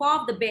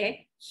paw of the bear,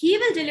 he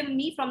will deliver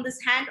me from this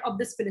hand of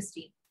this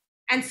Philistine.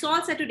 And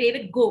Saul said to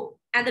David, go,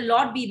 and the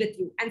Lord be with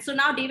you. And so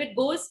now David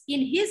goes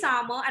in his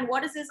armor. And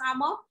what is his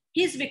armor?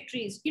 His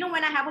victories. You know,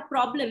 when I have a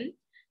problem,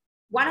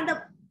 one of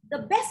the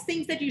best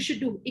things that you should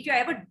do, if you're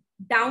ever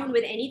down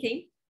with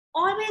anything,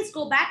 always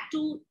go back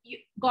to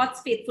God's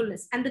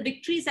faithfulness and the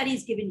victories that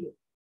he's given you.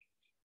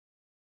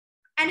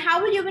 And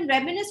how will you even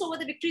reminisce over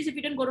the victories if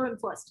you didn't go to him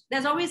first?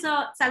 There's always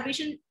a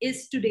salvation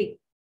is today.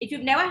 If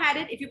you've never had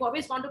it, if you've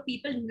always gone to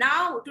people,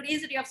 now today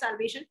is the day of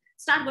salvation,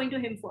 start going to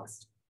him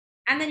first.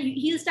 And then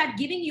he'll start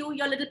giving you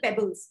your little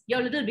pebbles,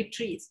 your little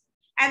victories.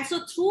 And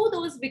so through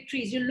those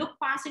victories, you look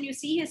past and you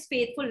see his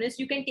faithfulness,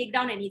 you can take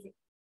down anything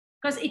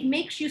because it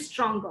makes you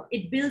stronger.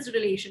 It builds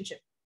relationship.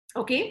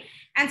 Okay.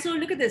 And so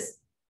look at this.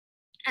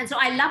 And so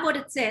I love what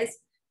it says.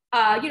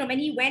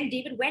 When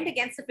David went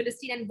against the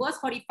Philistine, and verse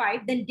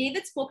 45, then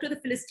David spoke to the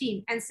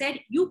Philistine and said,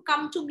 you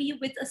come to me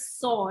with a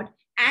sword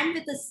and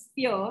with a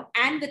spear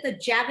and with a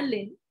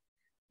javelin,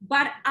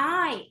 but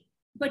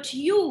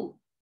you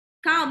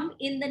come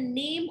in the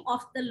name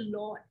of the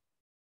Lord.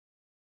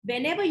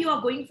 Whenever you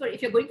are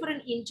if you're going for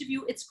an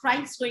interview, it's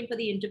Christ going for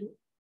the interview.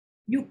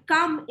 You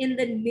come in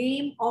the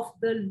name of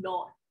the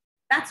Lord.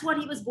 That's what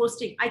he was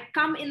boasting. I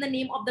come in the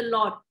name of the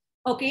Lord.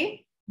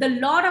 Okay. The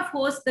Lord of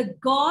hosts, the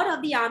God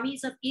of the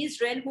armies of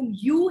Israel, whom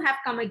you have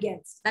come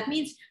against. That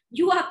means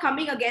you are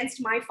coming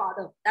against my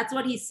father. That's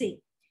what he's saying.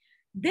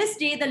 This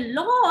day, the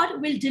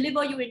Lord will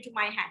deliver you into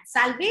my hand.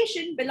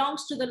 Salvation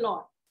belongs to the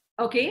Lord.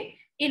 Okay.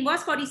 In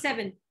verse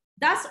 47,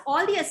 thus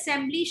all the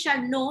assembly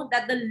shall know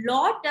that the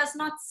Lord does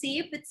not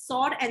save with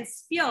sword and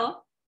spear.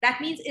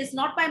 That means it's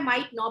not by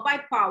might nor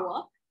by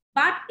power,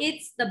 but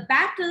it's the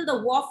battle,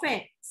 the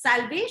warfare.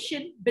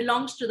 Salvation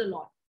belongs to the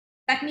Lord.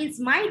 That means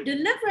my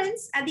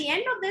deliverance at the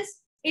end of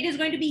this, it is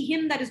going to be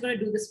him that is going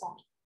to do this for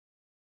me.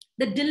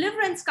 The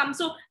deliverance comes.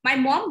 So my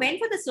mom went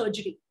for the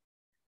surgery,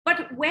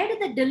 but where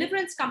did the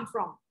deliverance come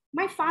from?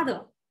 My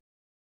father.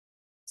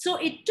 So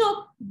it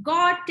took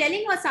God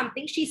telling her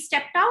something. She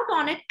stepped out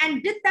on it,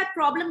 and did that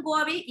problem go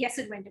away? Yes,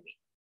 it went away.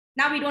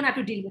 Now we don't have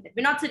to deal with it.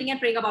 We're not sitting and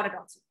praying about it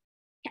also.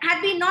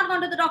 Had we not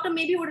gone to the doctor,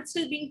 maybe we would have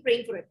still been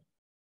praying for it,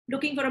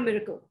 looking for a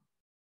miracle.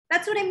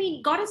 That's what I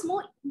mean. God is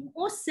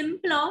more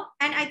simpler,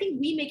 and I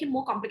think we make him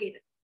more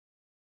complicated.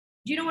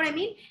 Do you know what I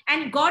mean?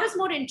 And God is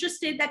more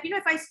interested that,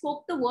 if I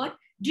spoke the word,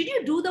 did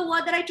you do the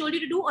word that I told you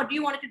to do, or do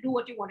you want to do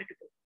what you wanted to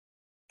do?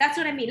 That's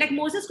what I mean. Like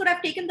Moses could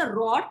have taken the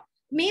rod.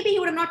 Maybe he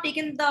would have not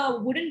taken the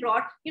wooden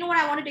rod. You know what?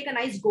 I want to take a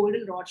nice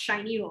golden rod,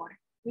 shiny rod,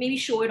 maybe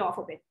show it off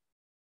a bit.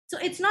 So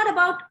it's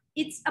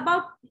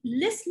about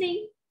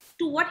listening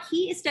to what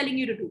he is telling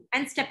you to do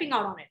and stepping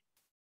out on it.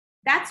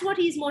 That's what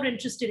he's more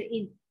interested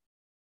in.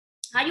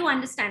 Are you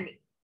understanding?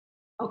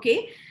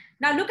 Okay.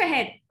 Now look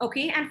ahead.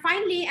 Okay. And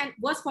finally, and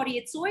verse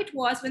 48. So it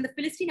was when the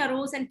Philistine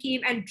arose and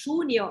came and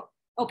drew near.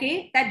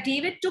 Okay. That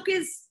David took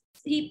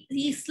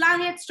he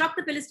slung it, struck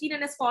the Philistine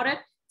in his forehead.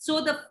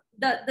 So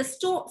the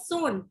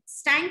stone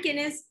sank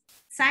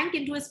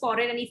into his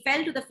forehead, and he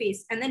fell to the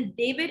face. And then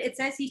David, it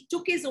says, he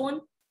took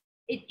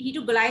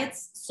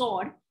Goliath's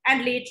sword.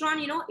 And later on,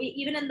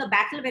 even in the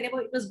battle, whenever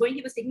it was going,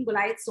 he was taking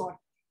Goliath's sword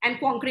and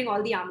conquering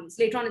all the armies.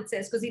 Later on, it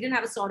says, because he didn't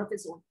have a sword of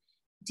his own.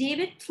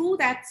 David threw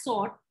that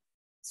sword,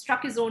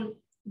 struck his own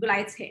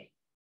Goliath's head.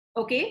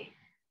 Okay.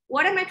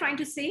 What am I trying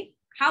to say?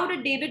 How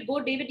did David go?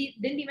 David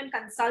didn't even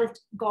consult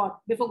God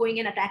before going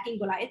and attacking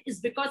Goliath. Is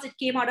because it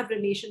came out of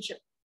relationship.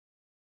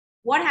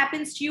 What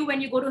happens to you when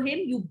you go to him?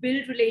 You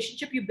build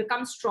relationship, you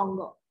become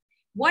stronger.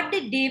 What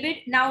did David?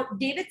 Now,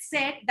 David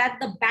said that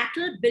the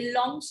battle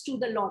belongs to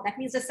the Lord. That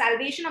means the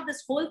salvation of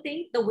this whole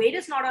thing, the weight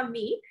is not on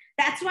me.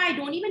 That's why I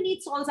don't even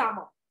need Saul's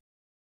armor.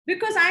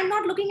 Because I'm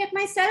not looking at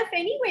myself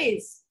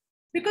anyways.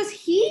 Because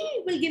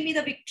he will give me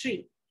the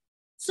victory.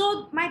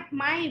 So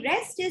my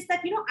rest is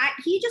that,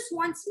 he just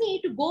wants me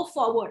to go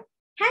forward.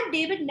 Had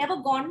David never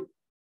gone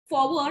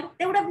forward,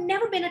 there would have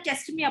never been a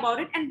testimony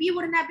about it, and we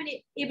wouldn't have been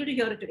able to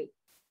hear it today.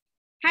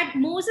 Had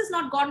Moses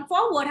not gone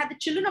forward, had the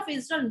children of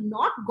Israel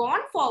not gone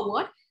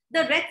forward,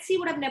 the Red Sea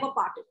would have never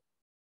parted.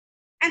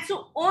 And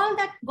so all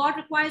that God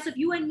requires of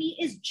you and me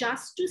is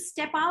just to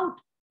step out,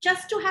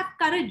 just to have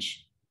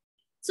courage.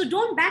 So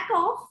don't back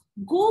off,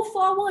 go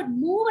forward,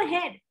 move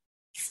ahead,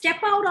 step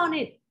out on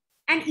it.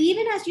 And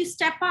even as you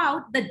step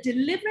out, the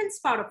deliverance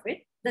part of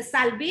it, the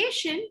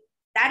salvation,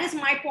 that is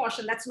my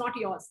portion. That's not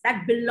yours.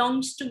 That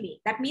belongs to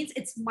me. That means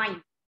it's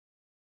mine.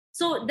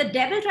 So the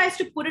devil tries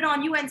to put it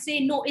on you and say,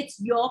 no, it's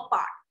your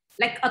part.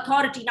 Like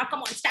authority. Now,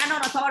 come on, stand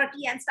on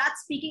authority and start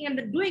speaking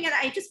and doing it.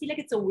 I just feel like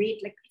it's a weight.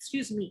 Like,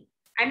 excuse me,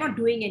 I'm not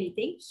doing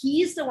anything.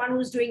 He's the one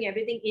who's doing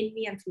everything in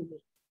me and through me.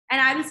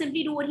 And I will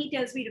simply do what he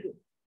tells me to do.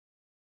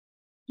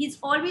 His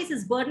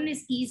burden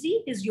is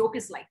easy. His yoke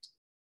is light.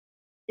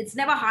 It's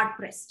never hard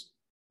pressed.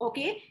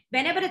 Okay.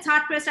 Whenever it's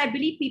hard pressed, I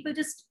believe people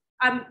just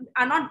are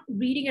not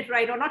reading it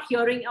right or not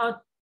hearing,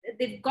 or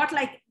they've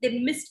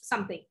missed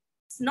something.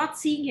 It's not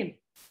seeing him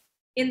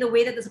in the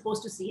way that they're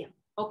supposed to see him.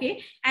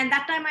 Okay. And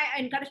that time I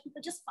encourage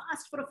people, just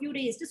fast for a few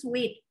days, just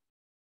wait.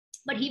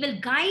 But he will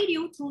guide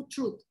you through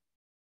truth.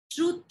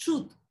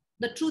 Truth.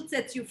 The truth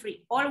sets you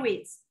free,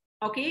 always.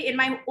 Okay. In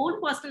my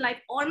own personal life,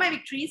 all my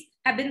victories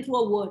have been through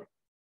a word.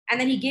 And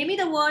then he gave me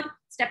the word,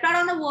 stepped out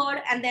on the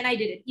word, and then I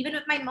did it. Even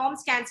with my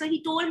mom's cancer,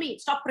 he told me,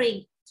 stop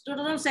praying.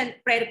 Don't send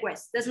prayer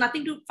requests. There's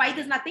nothing to fight.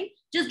 There's nothing.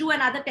 Just do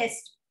another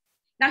test.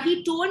 Now,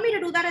 he told me to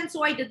do that, and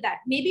so I did that.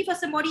 Maybe for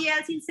somebody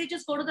else, he'll say,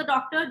 just go to the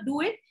doctor,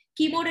 do it.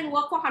 Chemo didn't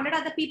work for 100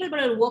 other people,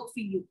 but it'll work for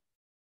you.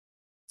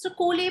 So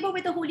co-labor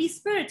with the Holy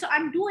Spirit. So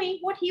I'm doing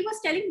what he was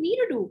telling me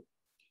to do.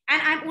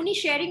 And I'm only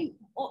sharing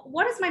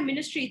what is my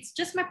ministry. It's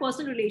just my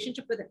personal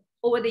relationship with him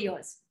over the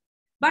years.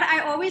 But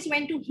I always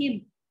went to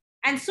him.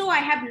 And so I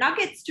have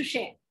nuggets to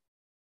share.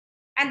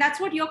 And that's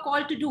what you're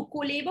called to do.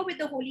 Co-labor with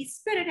the Holy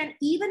Spirit. And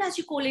even as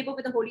you co-labor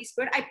with the Holy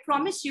Spirit, I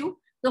promise you,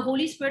 the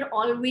Holy Spirit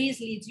always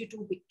leads you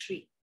to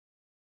victory.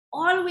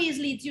 Always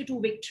leads you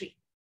to victory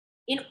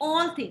in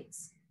all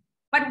things.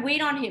 But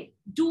wait on him.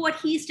 Do what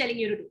he's telling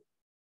you to do.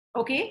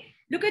 Okay?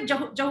 Look at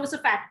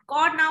Jehoshaphat.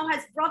 God now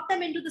has brought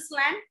them into this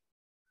land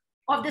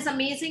of this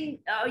amazing,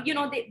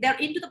 they're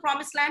into the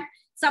promised land.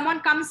 Someone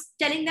comes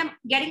telling them,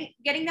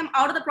 getting them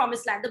out of the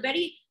promised land. The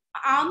very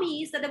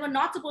armies that they were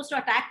not supposed to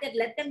attack, they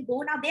let them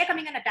go. Now they're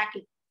coming and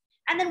attacking.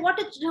 And then what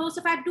did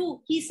Jehoshaphat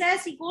do? He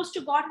goes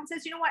to God and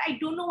says, you know what? I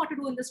don't know what to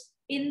do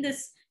in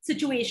this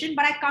situation,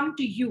 but I come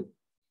to you.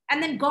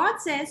 And then God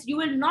says, you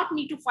will not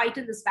need to fight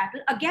in this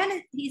battle.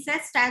 Again, he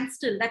says, stand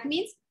still. That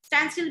means,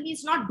 stand still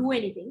means not do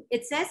anything.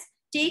 It says,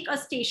 take a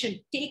station,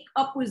 take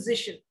a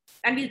position.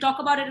 And we'll talk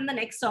about it in the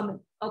next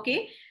sermon.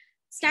 Okay.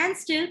 Stand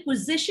still,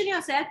 position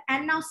yourself,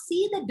 and now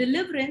see the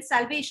deliverance,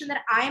 salvation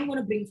that I am going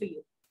to bring for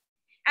you.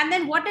 And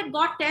then what did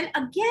God tell?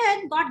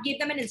 Again, God gave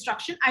them an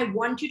instruction. I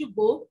want you to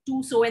go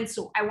to so and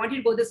so. I want you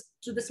to go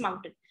to this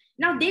mountain.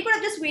 Now they could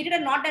have just waited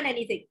and not done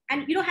anything.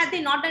 And had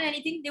they not done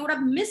anything, they would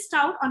have missed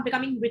out on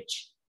becoming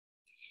rich.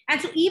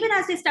 And so even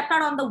as they stepped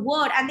out on the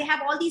word, and they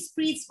have all these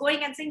priests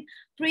going and saying,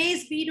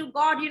 praise be to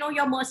God,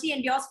 your mercy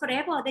endures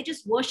forever. They're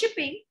just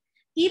worshiping.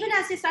 Even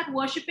as they start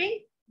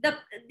worshiping,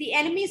 the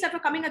enemies that were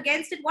coming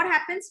against it, what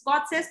happens?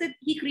 God says that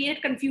he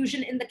created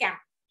confusion in the camp.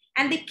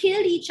 And they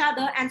killed each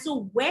other. And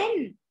so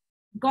when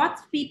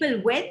God's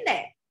people went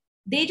there,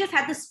 they just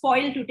had the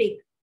spoil to take.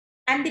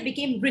 And they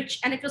became rich.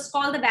 And it was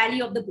called the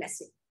Valley of the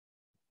Blessing.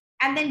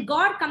 And then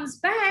God comes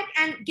back,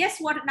 and guess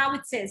what now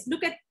it says?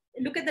 Look at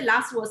the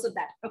last verse of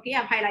that. Okay,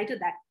 I've highlighted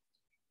that.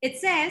 It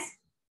says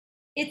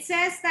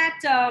that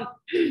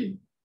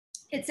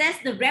it says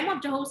the realm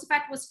of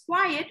Jehoshaphat was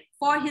quiet,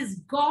 for his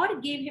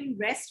God gave him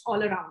rest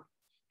all around.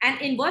 And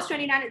in verse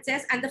 29, it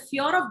says, and the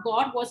fear of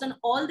God was on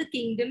all the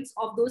kingdoms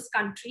of those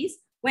countries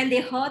when they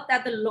heard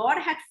that the Lord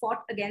had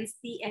fought against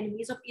the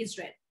enemies of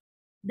Israel.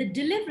 The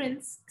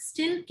deliverance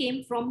still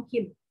came from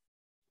him,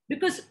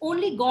 because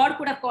only God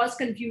could have caused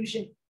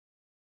confusion.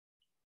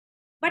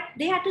 But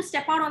they had to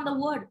step out on the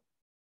word.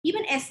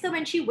 Even Esther,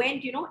 when she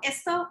went,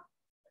 Esther,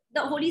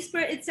 the Holy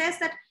Spirit, it says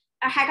that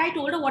Haggai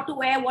told her what to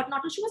wear, what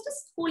not to. She was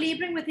just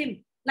co-laboring with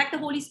him, like the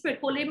Holy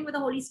Spirit, co-laboring with the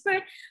Holy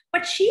Spirit.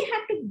 But she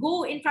had to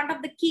go in front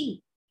of the king.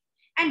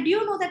 And do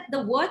you know that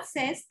the word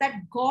says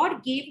that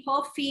God gave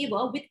her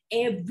favor with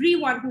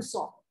everyone who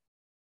saw her?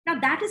 Now,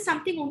 that is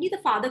something only the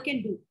Father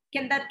can do.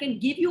 That can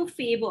give you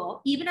favor,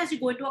 even as you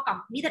go into a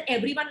company, that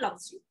everyone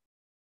loves you.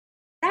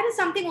 That is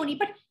something only.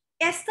 But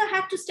Esther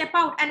had to step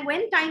out. And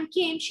when time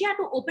came, she had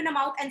to open her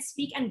mouth and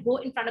speak and go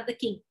in front of the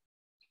king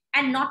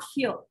and not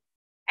fear.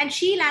 And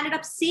she landed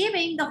up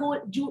saving the whole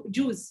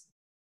Jews.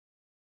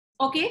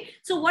 Okay.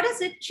 So what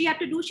is it she had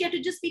to do? She had to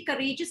just be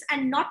courageous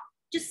and not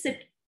just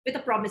sit with a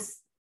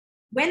promise.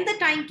 When the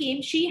time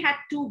came, she had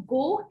to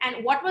go.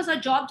 And what was her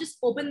job? Just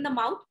open the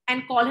mouth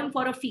and call him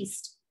for a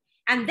feast.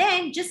 And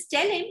then just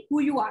tell him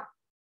who you are,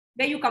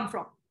 where you come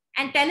from,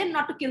 and tell him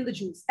not to kill the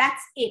Jews.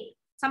 That's it.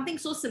 Something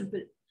so simple.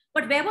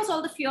 But where was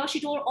all the fear?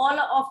 She told all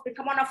of them,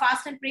 come on, a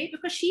fast and pray,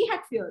 because she had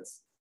fears,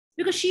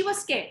 because she was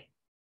scared,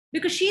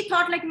 because she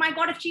thought, like, my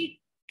God, if she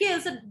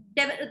kills the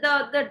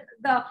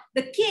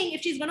king,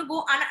 if she's going to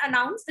go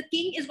unannounced, the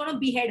king is going to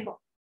behead her.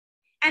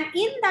 And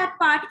in that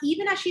part,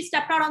 even as she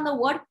stepped out on the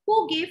word,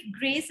 who gave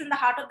grace in the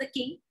heart of the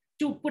king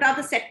to put out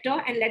the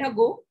scepter and let her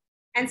go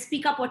and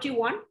speak up what you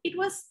want? It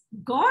was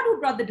God who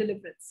brought the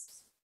deliverance.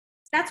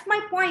 That's my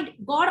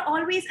point. God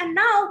always, and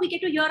now we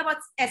get to hear about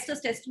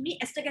Esther's testimony.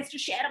 Esther gets to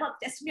share about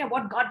testimony of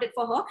what God did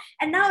for her.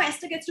 And now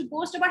Esther gets to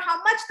boast about how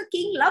much the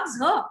king loves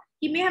her.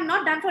 He may have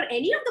not done for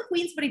any of the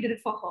queens, but he did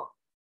it for her.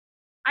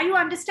 Are you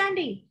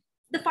understanding?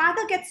 The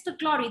Father gets the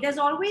glory. There's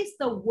always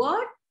the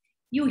word.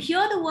 You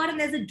hear the word, and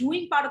there's the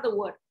doing part of the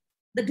word.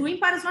 The doing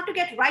part is not to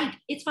get right.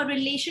 It's for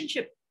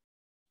relationship.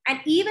 And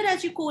even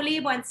as you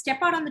co-labor and step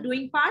out on the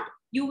doing part,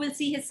 you will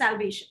see his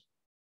salvation.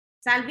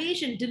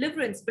 Salvation,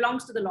 deliverance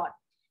belongs to the Lord.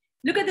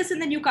 Look at this in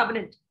the New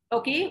Covenant,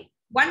 okay?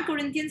 1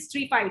 Corinthians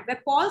 3:5,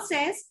 where Paul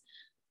says,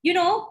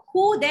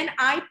 who then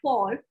I,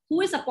 Paul,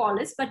 who is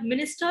Apollos, but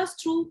ministers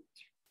through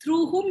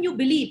whom you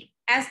believe,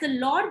 as the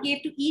Lord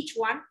gave to each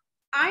one,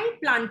 I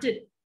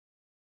planted.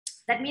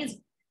 That means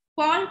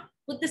Paul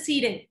put the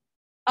seed in.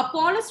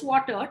 Apollos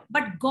watered,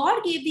 but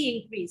God gave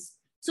the increase.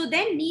 So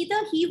then neither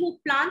he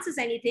who plants is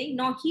anything,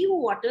 nor he who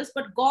waters,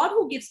 but God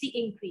who gives the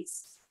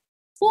increase.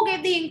 Who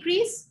gave the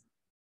increase?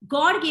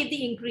 God gave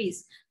the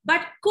increase.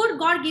 But could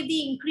God give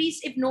the increase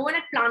if no one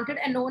had planted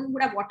and no one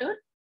would have watered?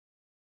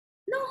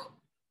 No.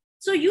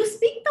 So you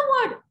speak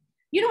the word.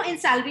 In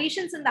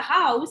salvations in the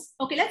house,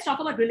 okay, let's talk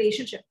about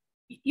relationship.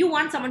 You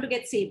want someone to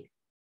get saved.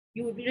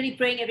 You would be really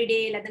praying every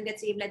day, let them get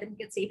saved, let them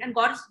get saved. And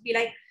God will be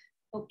like,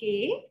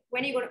 okay,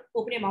 when are you going to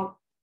open your mouth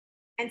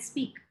and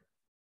speak?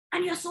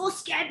 And you're so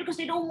scared because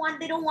they don't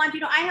want.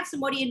 I have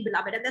somebody in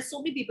Beloved, and there's so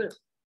many people.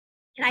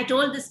 And I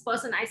told this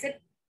person, I said,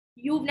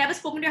 you've never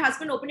spoken to your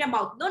husband, open your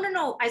mouth.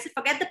 No. I said,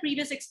 forget the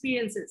previous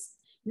experiences.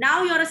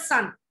 Now you're a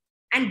son,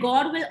 and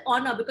God will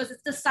honor, because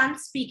it's the son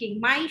speaking.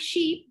 My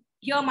sheep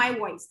hear my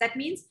voice. That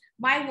means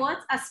my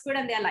words are spirit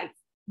and their life,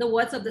 the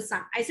words of the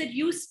son. I said,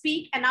 you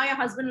speak, and now your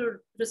husband will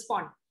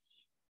respond.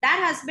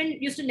 That husband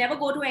used to never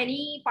go to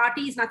any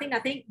parties, nothing.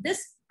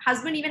 This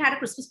husband even had a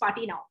Christmas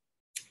party now.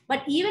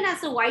 But even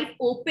as the wife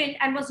opened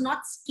and was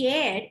not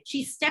scared,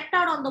 she stepped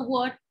out on the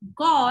word,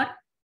 God,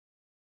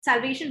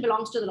 salvation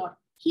belongs to the Lord.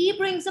 He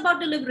brings about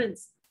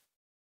deliverance.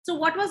 So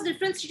what was the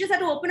difference? She just had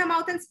to open her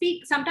mouth and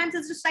speak. Sometimes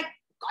it's just like,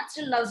 God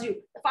still loves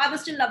you. The Father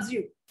still loves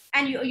you.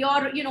 And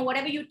you're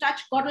whatever you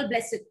touch, God will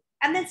bless it.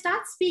 And then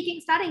start speaking,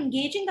 start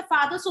engaging the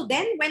Father. So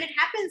then when it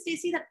happens, they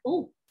see that,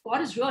 oh, God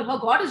is real. Her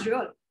God is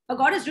real. Her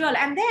God is real.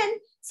 And then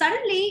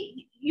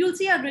suddenly you'll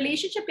see a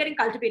relationship getting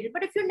cultivated.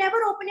 But if you never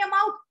open your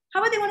mouth,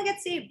 how are they going to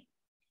get saved?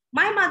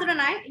 My mother and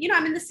I,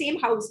 I'm in the same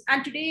house.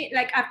 And today,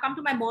 I've come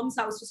to my mom's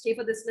house to stay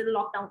for this little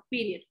lockdown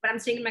period. But I'm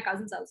staying in my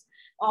cousin's house,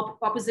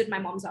 opposite my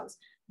mom's house.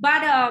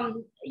 But,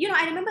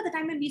 I remember the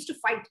time when we used to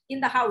fight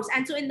in the house.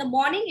 And so in the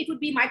morning, it would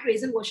be my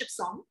praise and worship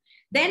song.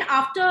 Then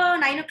after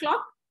 9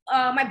 o'clock,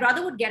 my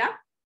brother would get up.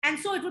 And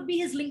so it would be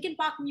his Linkin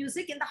Park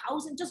music in the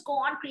house and just go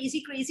on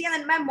crazy. And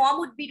then my mom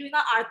would be doing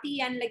a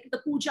aarti and like the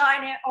puja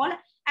and all.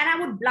 And I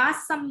would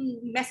blast some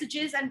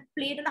messages and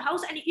play it in the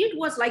house. And it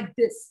was like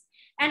this.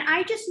 And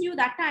I just knew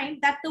that time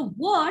that the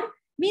word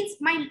means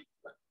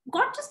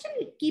God just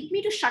didn't keep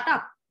me to shut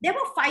up. There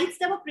were fights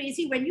that were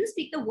crazy. When you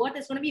speak the word,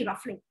 there's going to be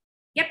ruffling.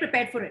 Get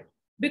prepared for it.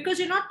 Because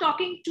you're not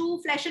talking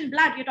to flesh and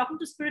blood. You're talking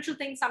to spiritual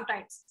things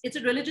sometimes. It's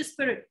a religious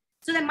spirit.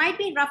 So there might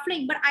be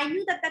ruffling, but I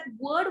knew that that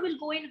word will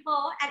go in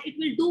her and it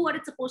will do what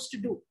it's supposed to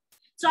do.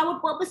 So I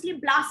would purposely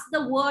blast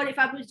the word. If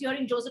I was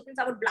hearing Josephines,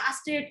 I would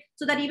blast it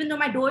so that even though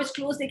my door is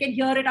closed, they can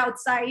hear it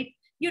outside,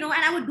 and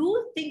I would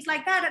do things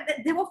like that.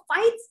 And there were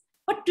fights,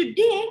 but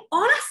today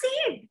all are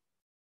saved.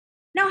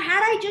 Now,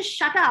 had I just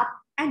shut up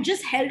and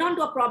just held on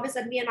to a promise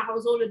that me and my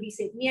household will be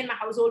saved, me and my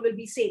household will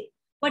be saved,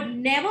 but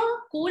never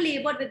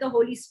co-labored with the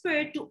Holy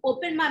Spirit to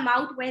open my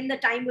mouth when the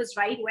time was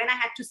right, when I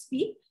had to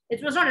speak.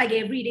 It was not like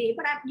every day,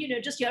 but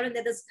I'm, just here and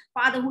there, this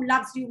father who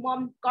loves you,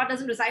 mom, God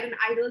doesn't reside in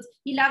idols.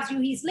 He loves you,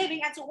 he's living.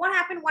 And so what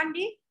happened one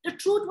day, the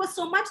truth was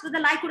so much that the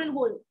lie couldn't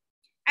hold.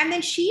 And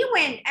then she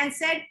went and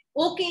said,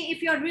 okay,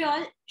 if you're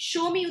real,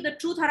 show me the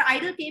truth. Her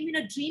idol came in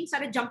a dream,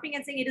 started jumping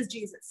and saying, it is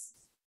Jesus.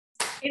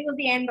 It was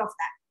the end of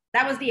that.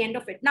 That was the end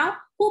of it. Now,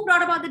 who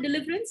brought about the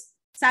deliverance?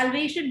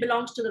 Salvation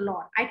belongs to the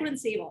Lord. I couldn't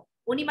save her.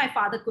 Only my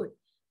father could.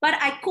 But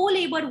I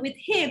co-labored with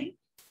him.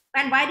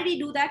 And why did he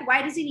do that?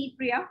 Why does he need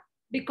Priya?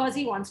 Because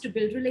he wants to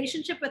build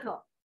relationship with her.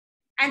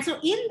 And so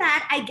in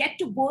that, I get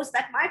to boast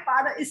that my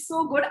father is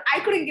so good.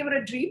 I couldn't give her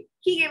a dream.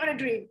 He gave her a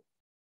dream.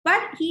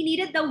 But he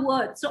needed the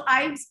word. So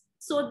I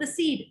sowed the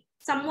seed.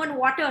 Someone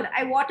watered.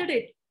 I watered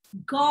it.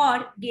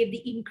 God gave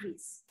the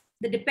increase.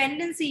 The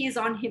dependency is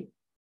on him.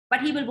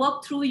 But he will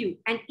work through you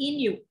and in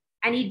you.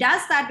 And he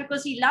does that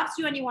because he loves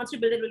you and he wants to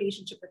build a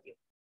relationship with you.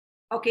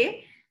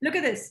 Okay? Look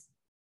at this.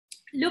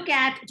 Look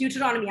at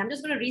Deuteronomy. I'm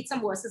just going to read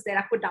some verses there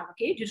I put down.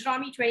 Okay?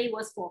 Deuteronomy 20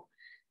 verse 4.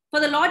 For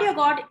the Lord your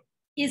God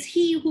is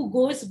he who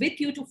goes with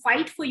you to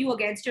fight for you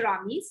against your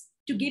armies,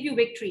 to give you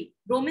victory.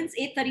 Romans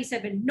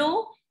 8:37.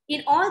 No,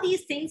 in all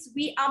these things,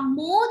 we are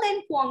more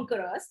than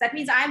conquerors. That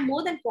means I am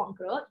more than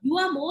conqueror. You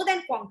are more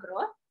than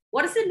conqueror.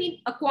 What does it mean?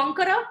 A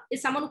conqueror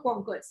is someone who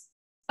conquers.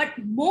 But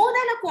more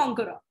than a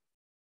conqueror.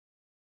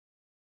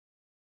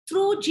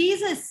 Through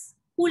Jesus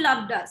who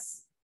loved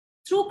us.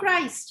 Through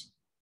Christ.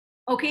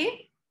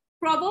 Okay?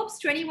 Proverbs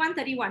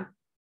 21:31.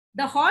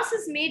 The horse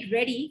is made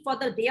ready for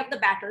the day of the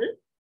battle.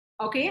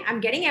 Okay, I'm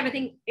getting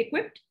everything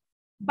equipped,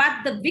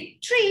 but the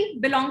victory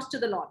belongs to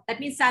the Lord. That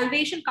means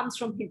salvation comes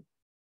from him.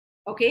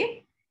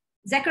 Okay,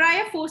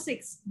 Zechariah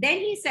 4:6. Then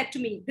he said to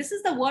me, this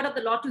is the word of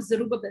the Lord to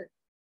Zerubbabel,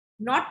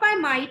 not by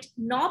might,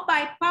 nor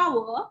by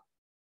power,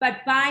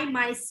 but by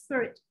my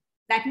spirit.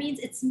 That means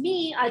it's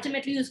me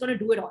ultimately who's going to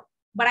do it all.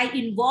 But I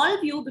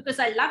involve you because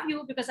I love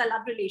you, because I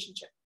love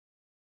relationship.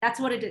 That's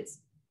what it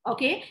is.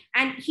 Okay,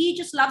 and he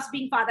just loves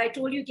being father. I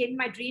told you, he gave me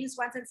my dreams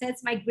once and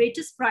says, my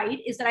greatest pride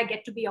is that I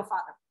get to be your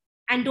father.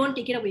 And don't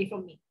take it away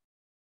from me.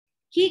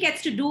 He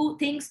gets to do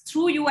things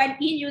through you and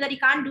in you that he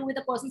can't do with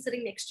the person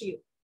sitting next to you.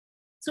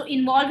 So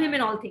involve him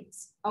in all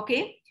things.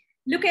 Okay.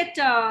 Look at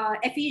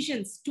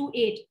Ephesians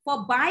 2:8.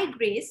 For by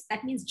grace,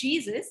 that means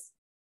Jesus,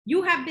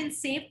 you have been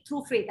saved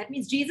through faith. That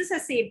means Jesus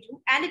has saved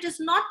you. And it is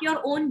not your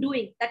own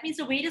doing. That means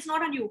the weight is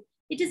not on you.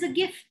 It is a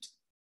gift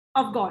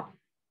of God.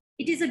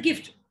 It is a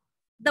gift.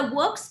 The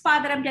works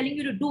part that I'm telling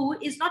you to do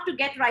is not to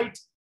get right.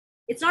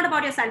 It's not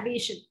about your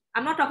salvation.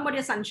 I'm not talking about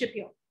your sonship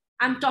here.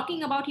 I'm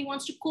talking about he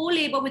wants to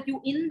co-labor with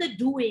you in the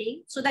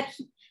doing so that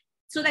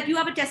you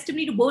have a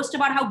testimony to boast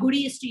about how good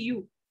he is to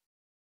you.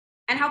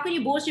 And how can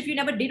you boast if you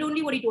never did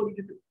only what he told you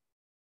to do?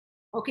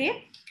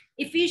 Okay.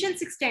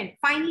 Ephesians 6:10.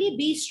 Finally,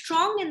 be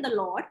strong in the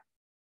Lord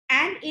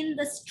and in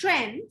the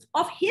strength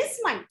of his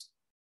might.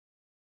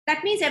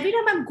 That means every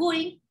time I'm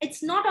going,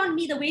 it's not on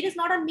me. The weight is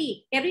not on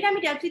me. Every time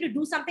he tells me to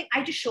do something,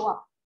 I just show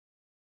up.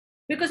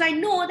 Because I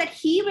know that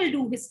he will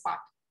do his part.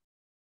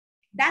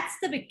 That's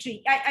the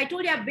victory. I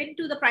told you I've been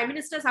to the Prime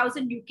Minister's house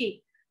in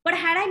UK. But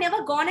had I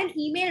never gone and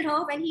emailed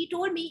her when he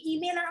told me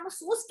email, and I was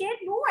so scared.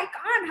 No, I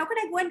can't. How can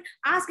I go and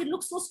ask? It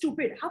looks so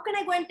stupid. How can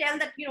I go and tell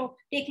that,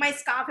 take my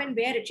scarf and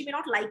wear it? She may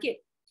not like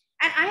it.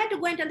 And I had to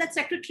go and tell that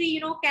secretary,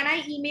 can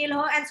I email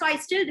her? And so I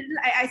still didn't.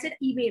 I said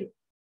email.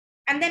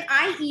 And then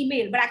I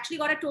emailed, but actually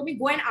God had told me,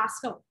 go and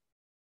ask her.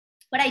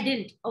 But I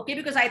didn't, okay?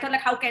 Because I thought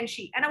like, how can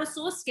she? And I was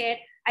so scared.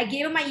 I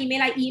gave her my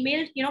email. I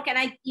emailed, can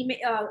I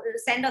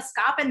send a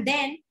scarf? And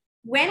then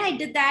when I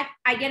did that,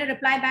 I get a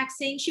reply back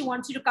saying she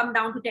wants you to come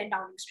down to 10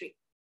 Downing Street.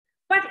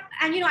 But,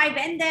 and, I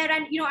went there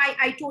and,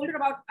 I told her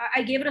about,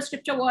 I gave her a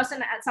scripture verse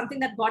and something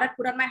that God had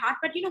put on my heart.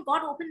 But,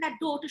 God opened that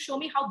door to show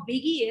me how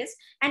big he is.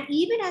 And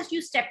even as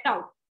you stepped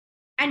out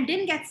and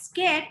didn't get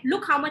scared,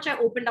 look how much I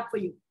opened up for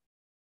you.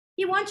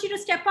 He wants you to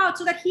step out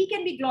so that he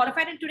can be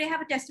glorified. And today I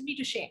have a testimony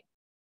to share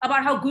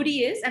about how good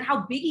he is and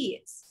how big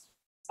he is.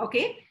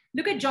 Okay.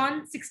 Look at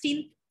John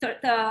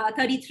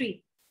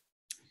 16:33.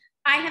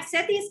 I have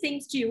said these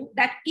things to you,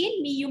 that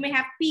in me you may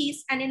have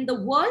peace, and in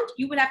the world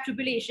you will have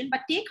tribulation,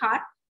 but take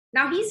heart.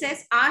 Now he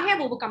says, I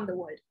have overcome the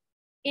world.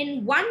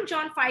 In 1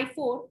 John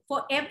 5:4,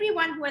 for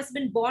everyone who has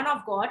been born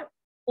of God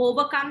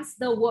overcomes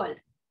the world.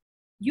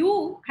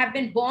 You have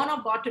been born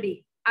of God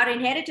today. Our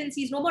inheritance,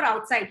 he's no more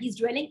outside. He's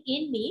dwelling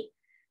in me.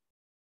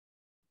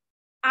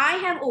 I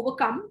have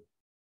overcome.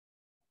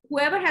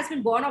 Whoever has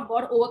been born of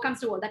God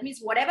overcomes the world. That means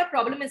whatever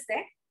problem is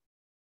there,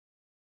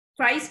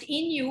 Christ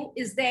in you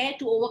is there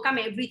to overcome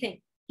everything,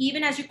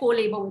 even as you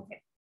co-labor with him.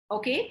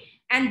 Okay?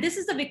 And this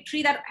is the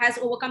victory that has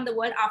overcome the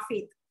world, our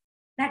faith.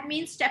 That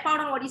means step out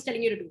on what he's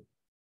telling you to do.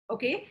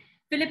 Okay?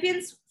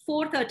 Philippians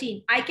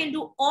 4:13. I can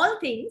do all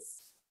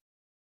things,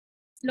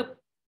 look,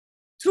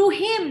 through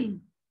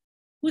him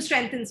who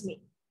strengthens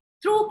me.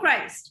 Through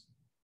Christ.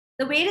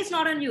 The weight is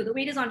not on you. The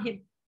weight is on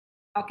him.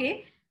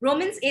 Okay?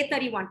 Romans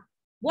 8:31.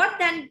 What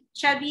then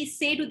shall we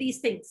say to these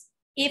things?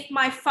 If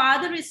my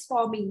Father is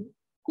for me,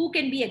 who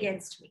can be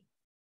against me?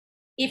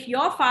 If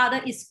your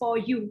Father is for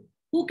you,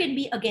 who can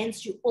be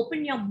against you?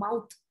 Open your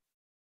mouth.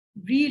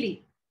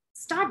 Really.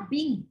 Start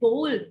being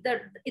bold.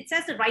 It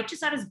says the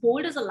righteous are as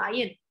bold as a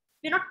lion.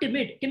 You're not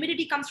timid.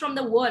 Timidity comes from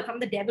the world, from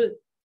the devil.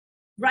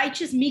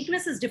 Righteous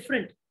meekness is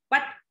different.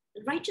 But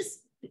righteous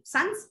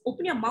sons,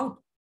 open your mouth.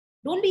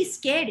 Don't be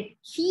scared.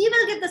 He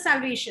will give the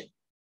salvation.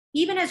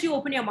 Even as you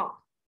open your mouth.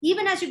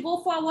 Even as you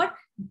go forward,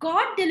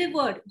 God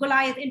delivered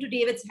Goliath into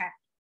David's hand.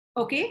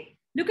 Okay?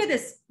 Look at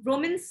this.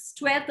 Romans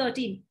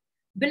 12:13.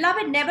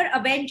 Beloved, never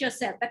avenge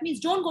yourself. That means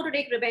don't go to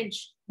take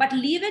revenge, but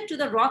leave it to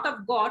the wrath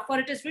of God, for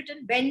it is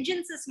written,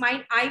 vengeance is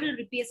mine, I will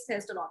repay,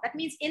 says the Lord. That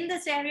means in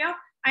this area,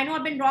 I know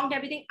I've been wrong to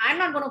everything. I'm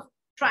not going to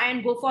try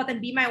and go forth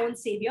and be my own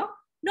savior.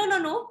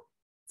 No.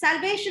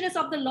 Salvation is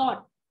of the Lord.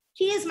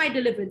 He is my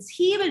deliverance.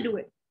 He will do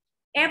it.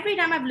 Every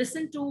time I've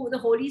listened to the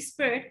Holy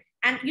Spirit,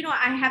 and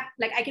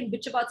I can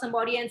bitch about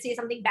somebody and say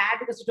something bad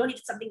because you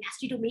did something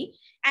nasty to me.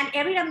 And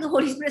every time the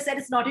Holy Spirit said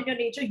it's not in your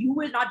nature, you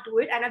will not do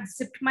it. And I've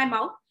zipped my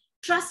mouth.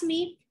 Trust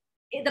me,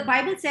 the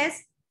Bible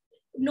says,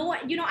 no,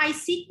 I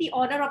seek the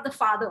honor of the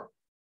Father.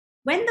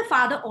 When the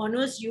Father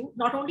honors you,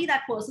 not only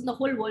that person, the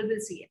whole world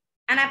will see it.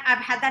 And I've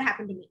had that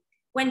happen to me.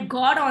 When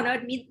God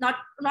honored me, not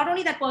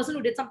only that person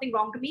who did something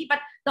wrong to me, but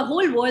the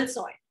whole world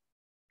saw it.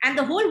 And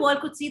the whole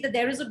world could see that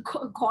there is a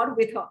God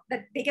with her,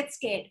 that they get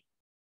scared.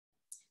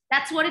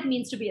 That's what it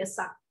means to be a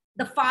son.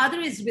 The Father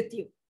is with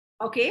you,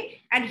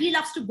 okay? And he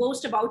loves to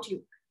boast about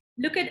you.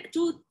 Look at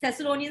 2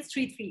 Thessalonians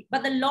 3:3.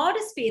 But the Lord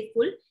is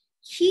faithful.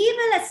 He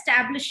will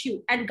establish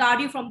you and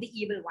guard you from the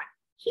evil one.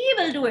 He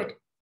will do it.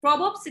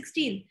 Proverbs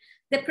 16.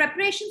 The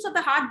preparations of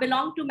the heart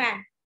belong to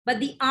man, but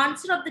the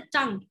answer of the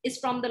tongue is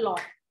from the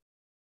Lord.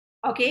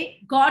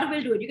 Okay? God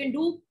will do it. You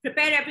can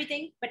prepare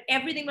everything, but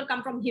everything will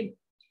come from him.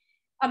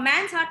 A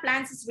man's heart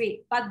plans his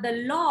way, but the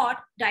Lord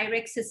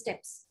directs his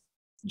steps.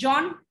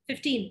 John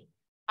 15,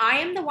 I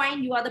am the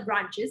vine, you are the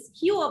branches.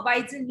 He who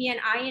abides in me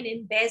and I in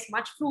him bears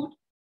much fruit.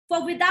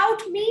 For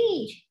without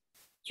me,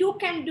 you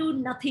can do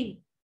nothing.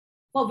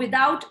 For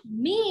without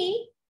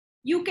me,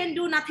 you can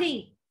do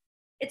nothing.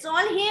 It's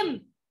all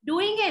him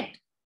doing it.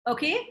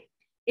 Okay?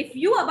 If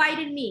you abide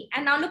in me,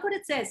 and now look what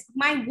it says.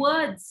 My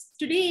words,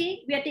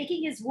 today we are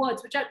taking his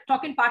words, which are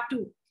talking part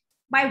 2.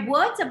 My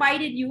words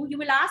abide in you. You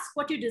will ask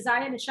what you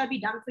desire and it shall be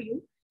done for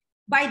you.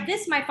 By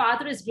this, my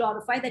Father is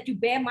glorified, that you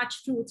bear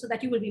much fruit so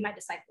that you will be my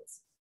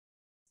disciples.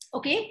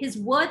 Okay, his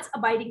words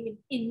abiding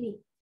in me.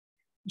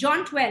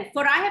 John 12,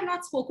 for I have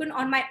not spoken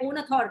on my own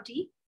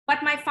authority,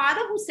 but my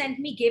Father who sent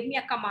me gave me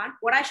a command,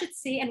 what I should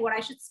say and what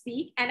I should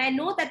speak. And I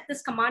know that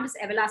this command is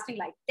everlasting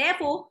life.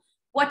 Therefore,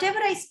 whatever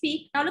I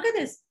speak, now look at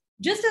this,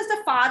 just as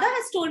the Father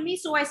has told me,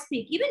 so I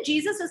speak. Even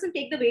Jesus doesn't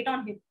take the weight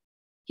on him.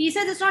 He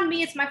says, it's not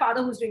me, it's my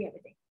Father who's doing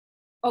everything.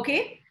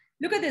 Okay,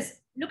 look at this.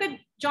 Look at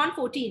John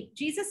 14.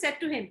 Jesus said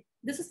to him,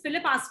 this is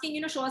Philip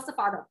asking, show us the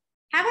Father.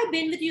 Have I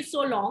been with you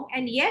so long,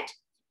 and yet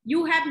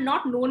you have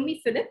not known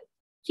me, Philip?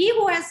 He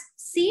who has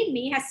seen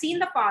me has seen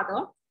the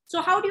Father.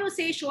 So how do you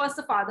say, show us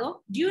the Father?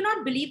 Do you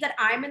not believe that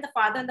I am in the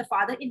Father and the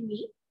Father in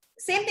me?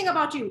 Same thing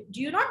about you. Do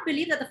you not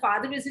believe that the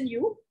Father is in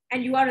you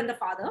and you are in the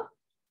Father?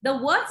 The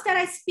words that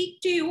I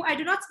speak to you, I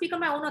do not speak on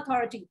my own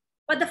authority,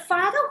 but the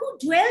Father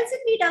who dwells in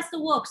me does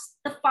the works.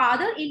 The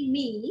Father in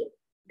me,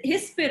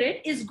 his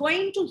Spirit, is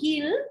going to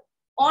heal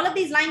all of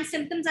these lying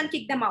symptoms and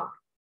kick them out.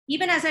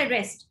 Even as I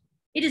rest,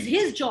 it is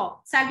his job.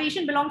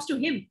 Salvation belongs to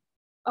him.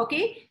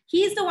 Okay?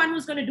 He is the one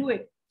who's going to do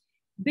it.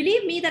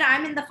 Believe me that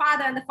I'm in the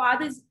Father and the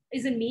Father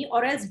is in me,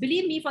 or else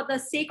believe me for the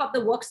sake of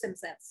the works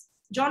themselves.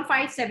 John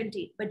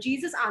 5:17. But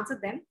Jesus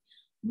answered them,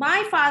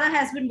 my Father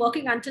has been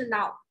working until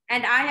now,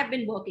 and I have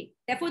been working.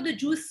 Therefore, the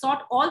Jews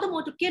sought all the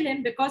more to kill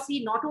him, because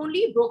he not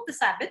only broke the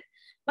Sabbath,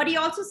 but he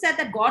also said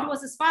that God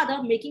was his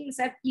Father, making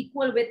himself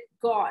equal with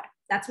God.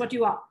 That's what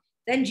you are.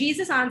 Then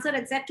Jesus answered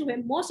and said to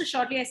him, most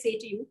assuredly I say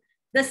to you,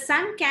 the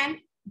Son can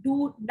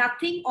do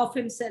nothing of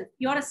himself.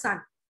 You're a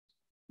son.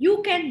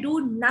 You can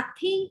do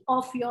nothing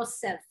of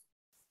yourself,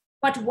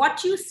 but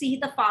what you see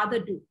the Father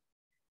do.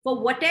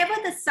 For whatever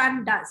the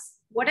Son does,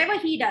 whatever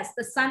he does,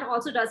 the Son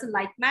also does in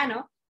like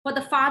manner. For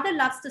the Father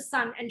loves the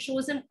Son and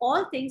shows him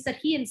all things that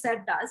he himself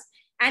does,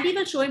 and he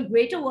will show him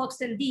greater works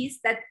than these,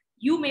 that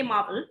you may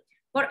marvel.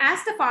 For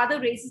as the Father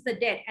raises the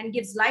dead and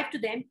gives life to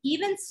them,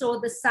 even so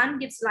the Son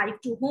gives life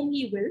to whom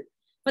he will.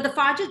 For the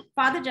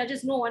Father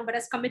judges no one, but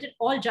has committed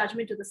all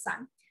judgment to the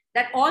Son,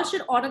 that all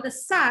should honor the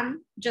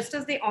Son just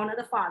as they honor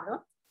the Father.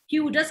 He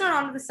who does not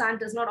honor the Son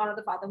does not honor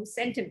the Father who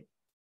sent him.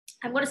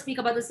 I'm going to speak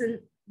about this in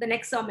the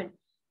next sermon.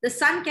 The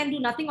Son can do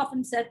nothing of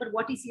himself, but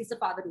what he sees the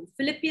Father do.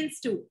 Philippians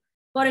 2.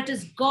 For it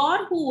is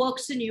God who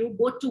works in you,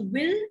 both to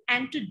will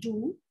and to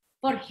do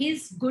for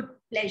his good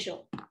pleasure.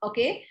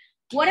 Okay.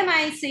 What am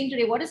I saying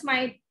today? What is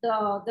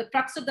the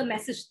crux of the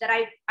message that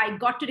I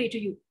got today to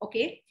you?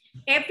 Okay.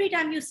 Every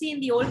time you see in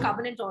the Old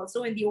Covenant,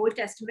 also in the Old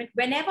Testament,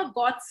 whenever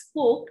God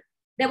spoke,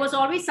 there was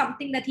always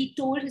something that he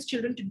told his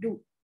children to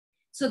do.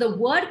 So the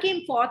word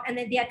came forth, and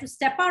then they had to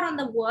step out on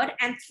the word,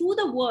 and through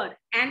the word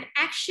and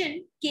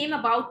action came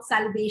about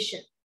salvation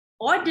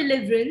or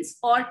deliverance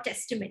or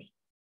testimony.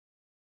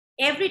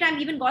 Every time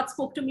even God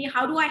spoke to me,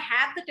 how do I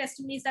have the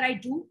testimonies that I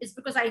do? Is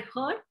because I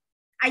heard,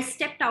 I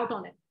stepped out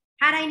on it.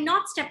 Had I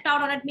not stepped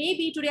out on it,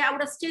 maybe today I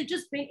would have still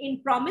just been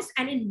in promise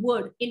and in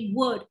word,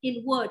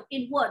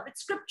 with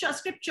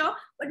scripture,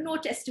 but no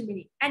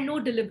testimony and no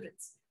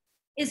deliverance.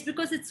 It's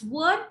because it's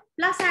word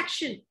plus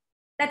action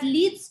that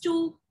leads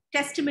to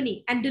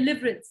testimony and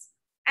deliverance.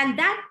 And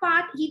that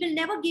part, he will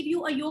never give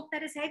you a yoke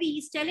that is heavy.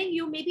 He's telling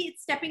you, maybe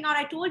it's stepping out.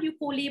 I told you,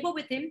 co-labor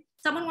with him.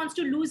 Someone wants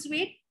to lose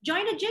weight,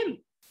 join a gym.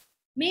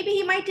 Maybe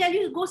he might tell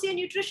you, go see a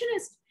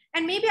nutritionist.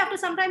 And maybe after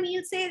some time,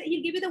 he'll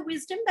give you the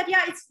wisdom that,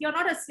 yeah, you're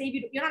not a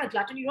slave, you're not a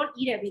glutton, you don't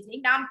eat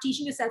everything. Now I'm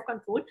teaching you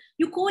self-control.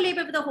 You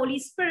co-labor with the Holy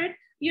Spirit.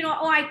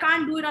 Oh, I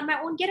can't do it on my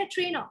own. Get a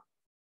trainer.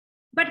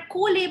 But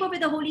co-labor with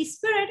the Holy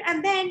Spirit,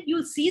 and then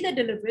you'll see the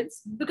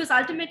deliverance, because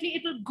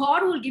ultimately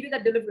God who will give you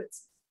that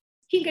deliverance.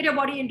 He'll get your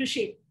body into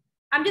shape.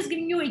 I'm just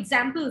giving you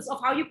examples of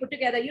how you put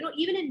together,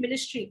 even in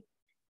ministry,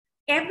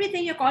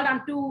 everything you're called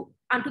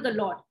unto the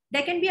Lord.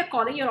 There can be a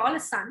calling, you're all a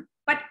son,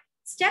 but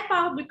step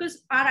out,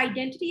 because our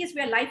identity is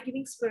we're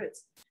life-giving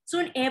spirits. So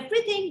in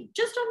everything,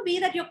 just don't be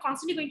that you're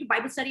constantly going to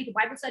Bible study,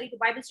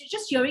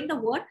 just hearing the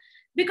word,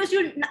 because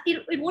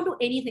it won't do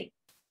anything.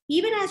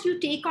 Even as you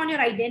take on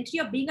your identity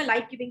of being a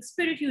life-giving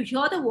spirit, you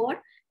hear the word.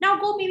 Now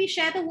go maybe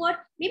share the word,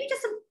 maybe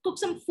just cook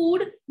some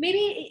food.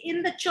 Maybe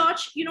in the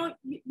church, you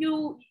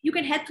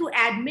can help through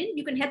admin,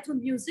 you can help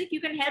through music, you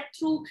can help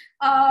through,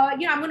 I'm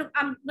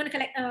gonna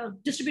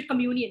collect, distribute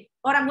communion,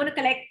 or I'm gonna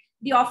collect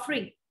the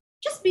offering.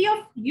 Just be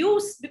of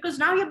use, because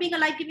now you're being a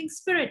life-giving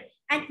spirit.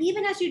 And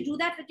even as you do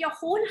that with your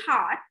whole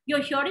heart,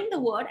 you're hearing the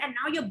word, and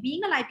now you're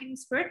being a life-giving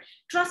spirit.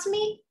 Trust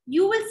me,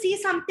 you will see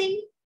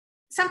something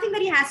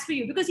that he has for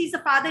you, because he's the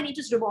Father and he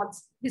just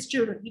rewards his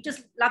children. He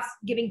just loves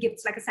giving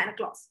gifts like a Santa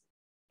Claus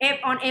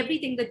on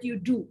everything that you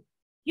do.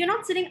 You're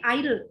not sitting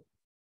idle.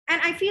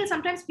 And I feel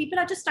sometimes people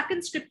are just stuck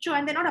in scripture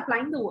and they're not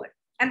applying the word.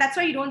 And that's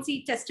why you don't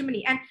see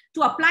testimony. And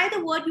to apply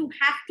the word, you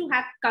have to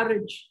have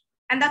courage.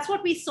 And that's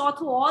what we saw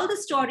through all the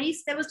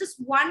stories. There was just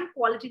one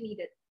quality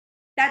needed,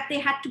 that they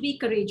had to be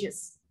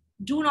courageous.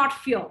 Do not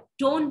fear.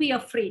 Don't be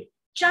afraid.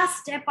 Just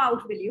step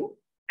out, will you?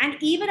 And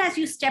even as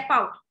you step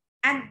out,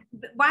 and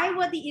why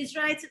were the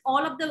Israelites and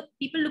all of the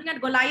people looking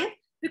at Goliath?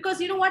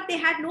 Because you know what? They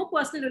had no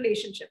personal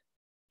relationship.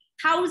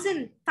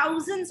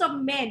 Thousands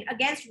of men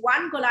against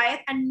one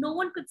Goliath, and no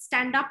one could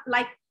stand up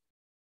like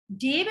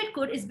David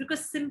could, is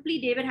because simply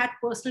David had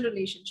personal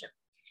relationship.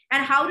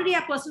 And how did he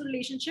have personal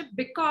relationship?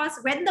 Because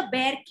when the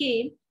bear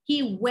came,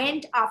 he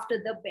went after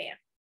the bear.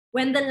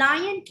 When the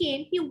lion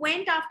came, he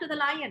went after the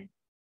lion.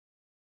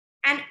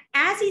 And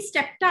as he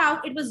stepped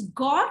out, it was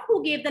God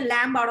who gave the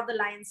lamb out of the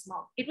lion's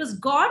mouth. It was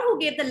God who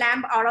gave the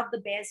lamb out of the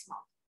bear's mouth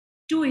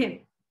to him.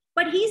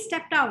 But he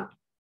stepped out.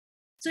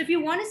 So if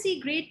you want to see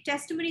great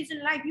testimonies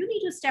in life, you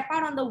need to step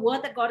out on the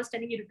word that God is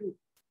telling you to do.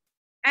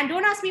 And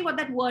don't ask me what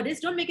that word is.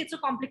 Don't make it so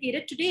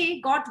complicated.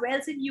 Today, God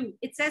dwells in you.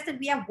 It says that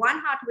we have one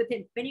heart with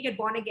him when you get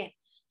born again.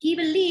 He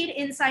will lead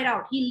inside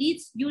out. He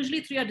leads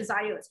usually through your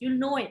desires. You'll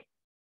know it.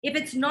 If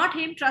it's not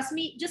him, trust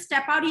me, just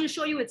step out. He'll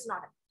show you it's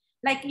not him.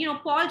 Like,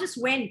 Paul just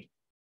went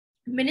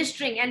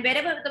ministering, and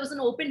wherever there was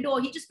an open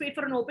door, he just prayed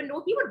for an open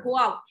door. He would go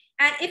out.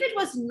 And if it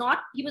was not,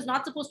 he was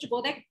not supposed to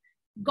go there,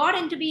 God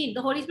intervened.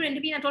 The Holy Spirit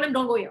intervened and told him,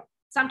 don't go here.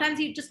 Sometimes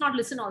he'd just not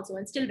listen also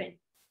and still went.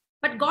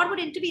 But God would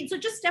intervene. So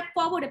just step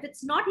forward. If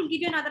it's not, he'll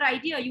give you another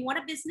idea. You want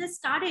a business,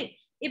 start it.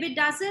 If it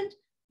doesn't,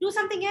 do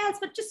something else,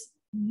 but just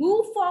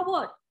move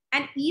forward.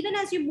 And even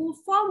as you move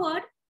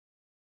forward,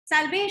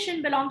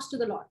 salvation belongs to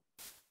the Lord.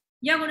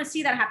 You're going to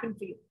see that happen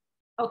for you.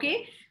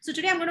 Okay. So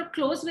today I'm going to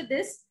close with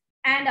this,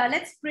 and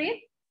let's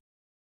pray.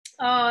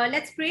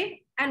 Let's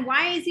pray. And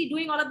why is he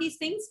doing all of these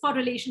things? For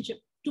relationship,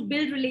 to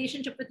build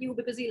relationship with you,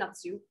 because he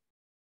loves you.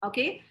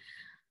 Okay.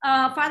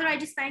 Father, I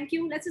just thank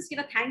you. Let's just give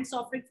a thanks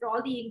offering for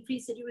all the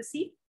increase that you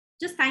receive.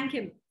 Just thank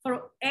him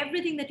for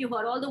everything that you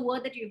heard, all the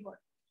word that you heard.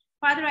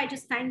 Father, I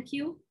just thank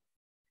you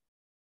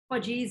for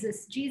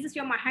Jesus. Jesus,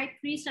 you're my high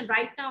priest. And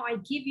right now I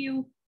give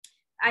you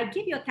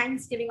a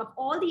thanksgiving of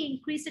all the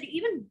increase that you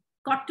even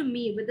got to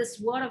me with this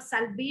word of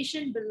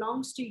salvation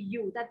belongs to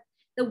you, that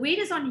the weight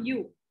is on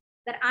you.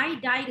 that I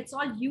died. It's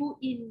all you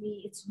in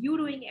me. It's you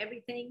doing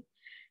everything.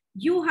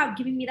 You have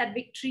given me that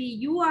victory.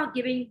 You are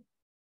giving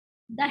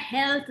the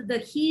health, the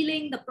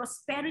healing, the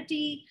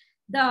prosperity,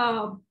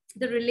 the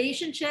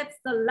relationships,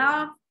 the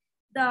love,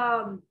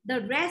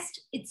 the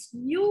rest. It's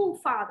you,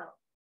 Father,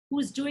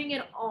 who's doing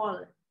it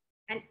all.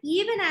 And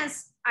even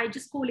as I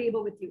just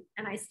co-labor with you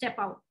and I step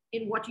out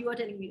in what you are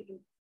telling me to do,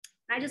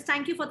 I just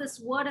thank you for this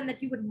word and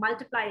that you would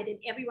multiply it in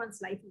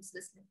everyone's life who's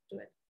listening to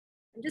it.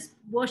 And just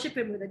worship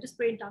him with it. Just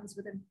pray in tongues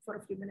with him for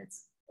a few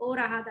minutes. Holy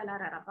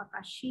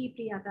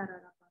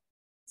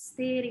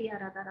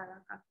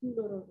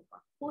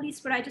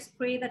Spirit, I just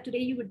pray that today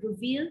you would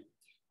reveal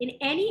in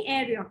any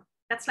area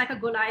that's like a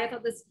Goliath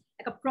or this,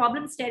 like a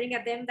problem staring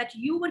at them, that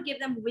you would give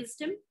them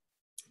wisdom,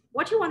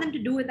 what you want them to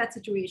do in that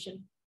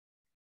situation,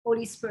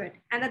 Holy Spirit,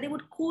 and that they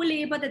would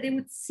co-labor, that they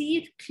would see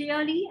it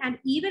clearly. And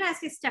even as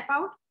they step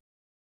out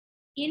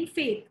in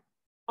faith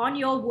on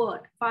your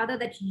word, Father,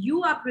 that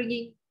you are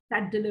bringing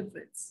that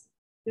deliverance,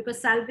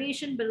 because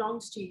salvation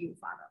belongs to you,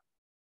 Father,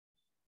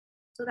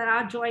 so that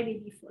our joy may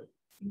be full.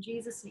 In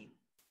Jesus' name,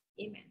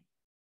 amen.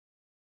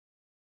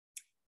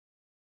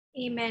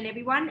 Amen,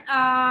 everyone.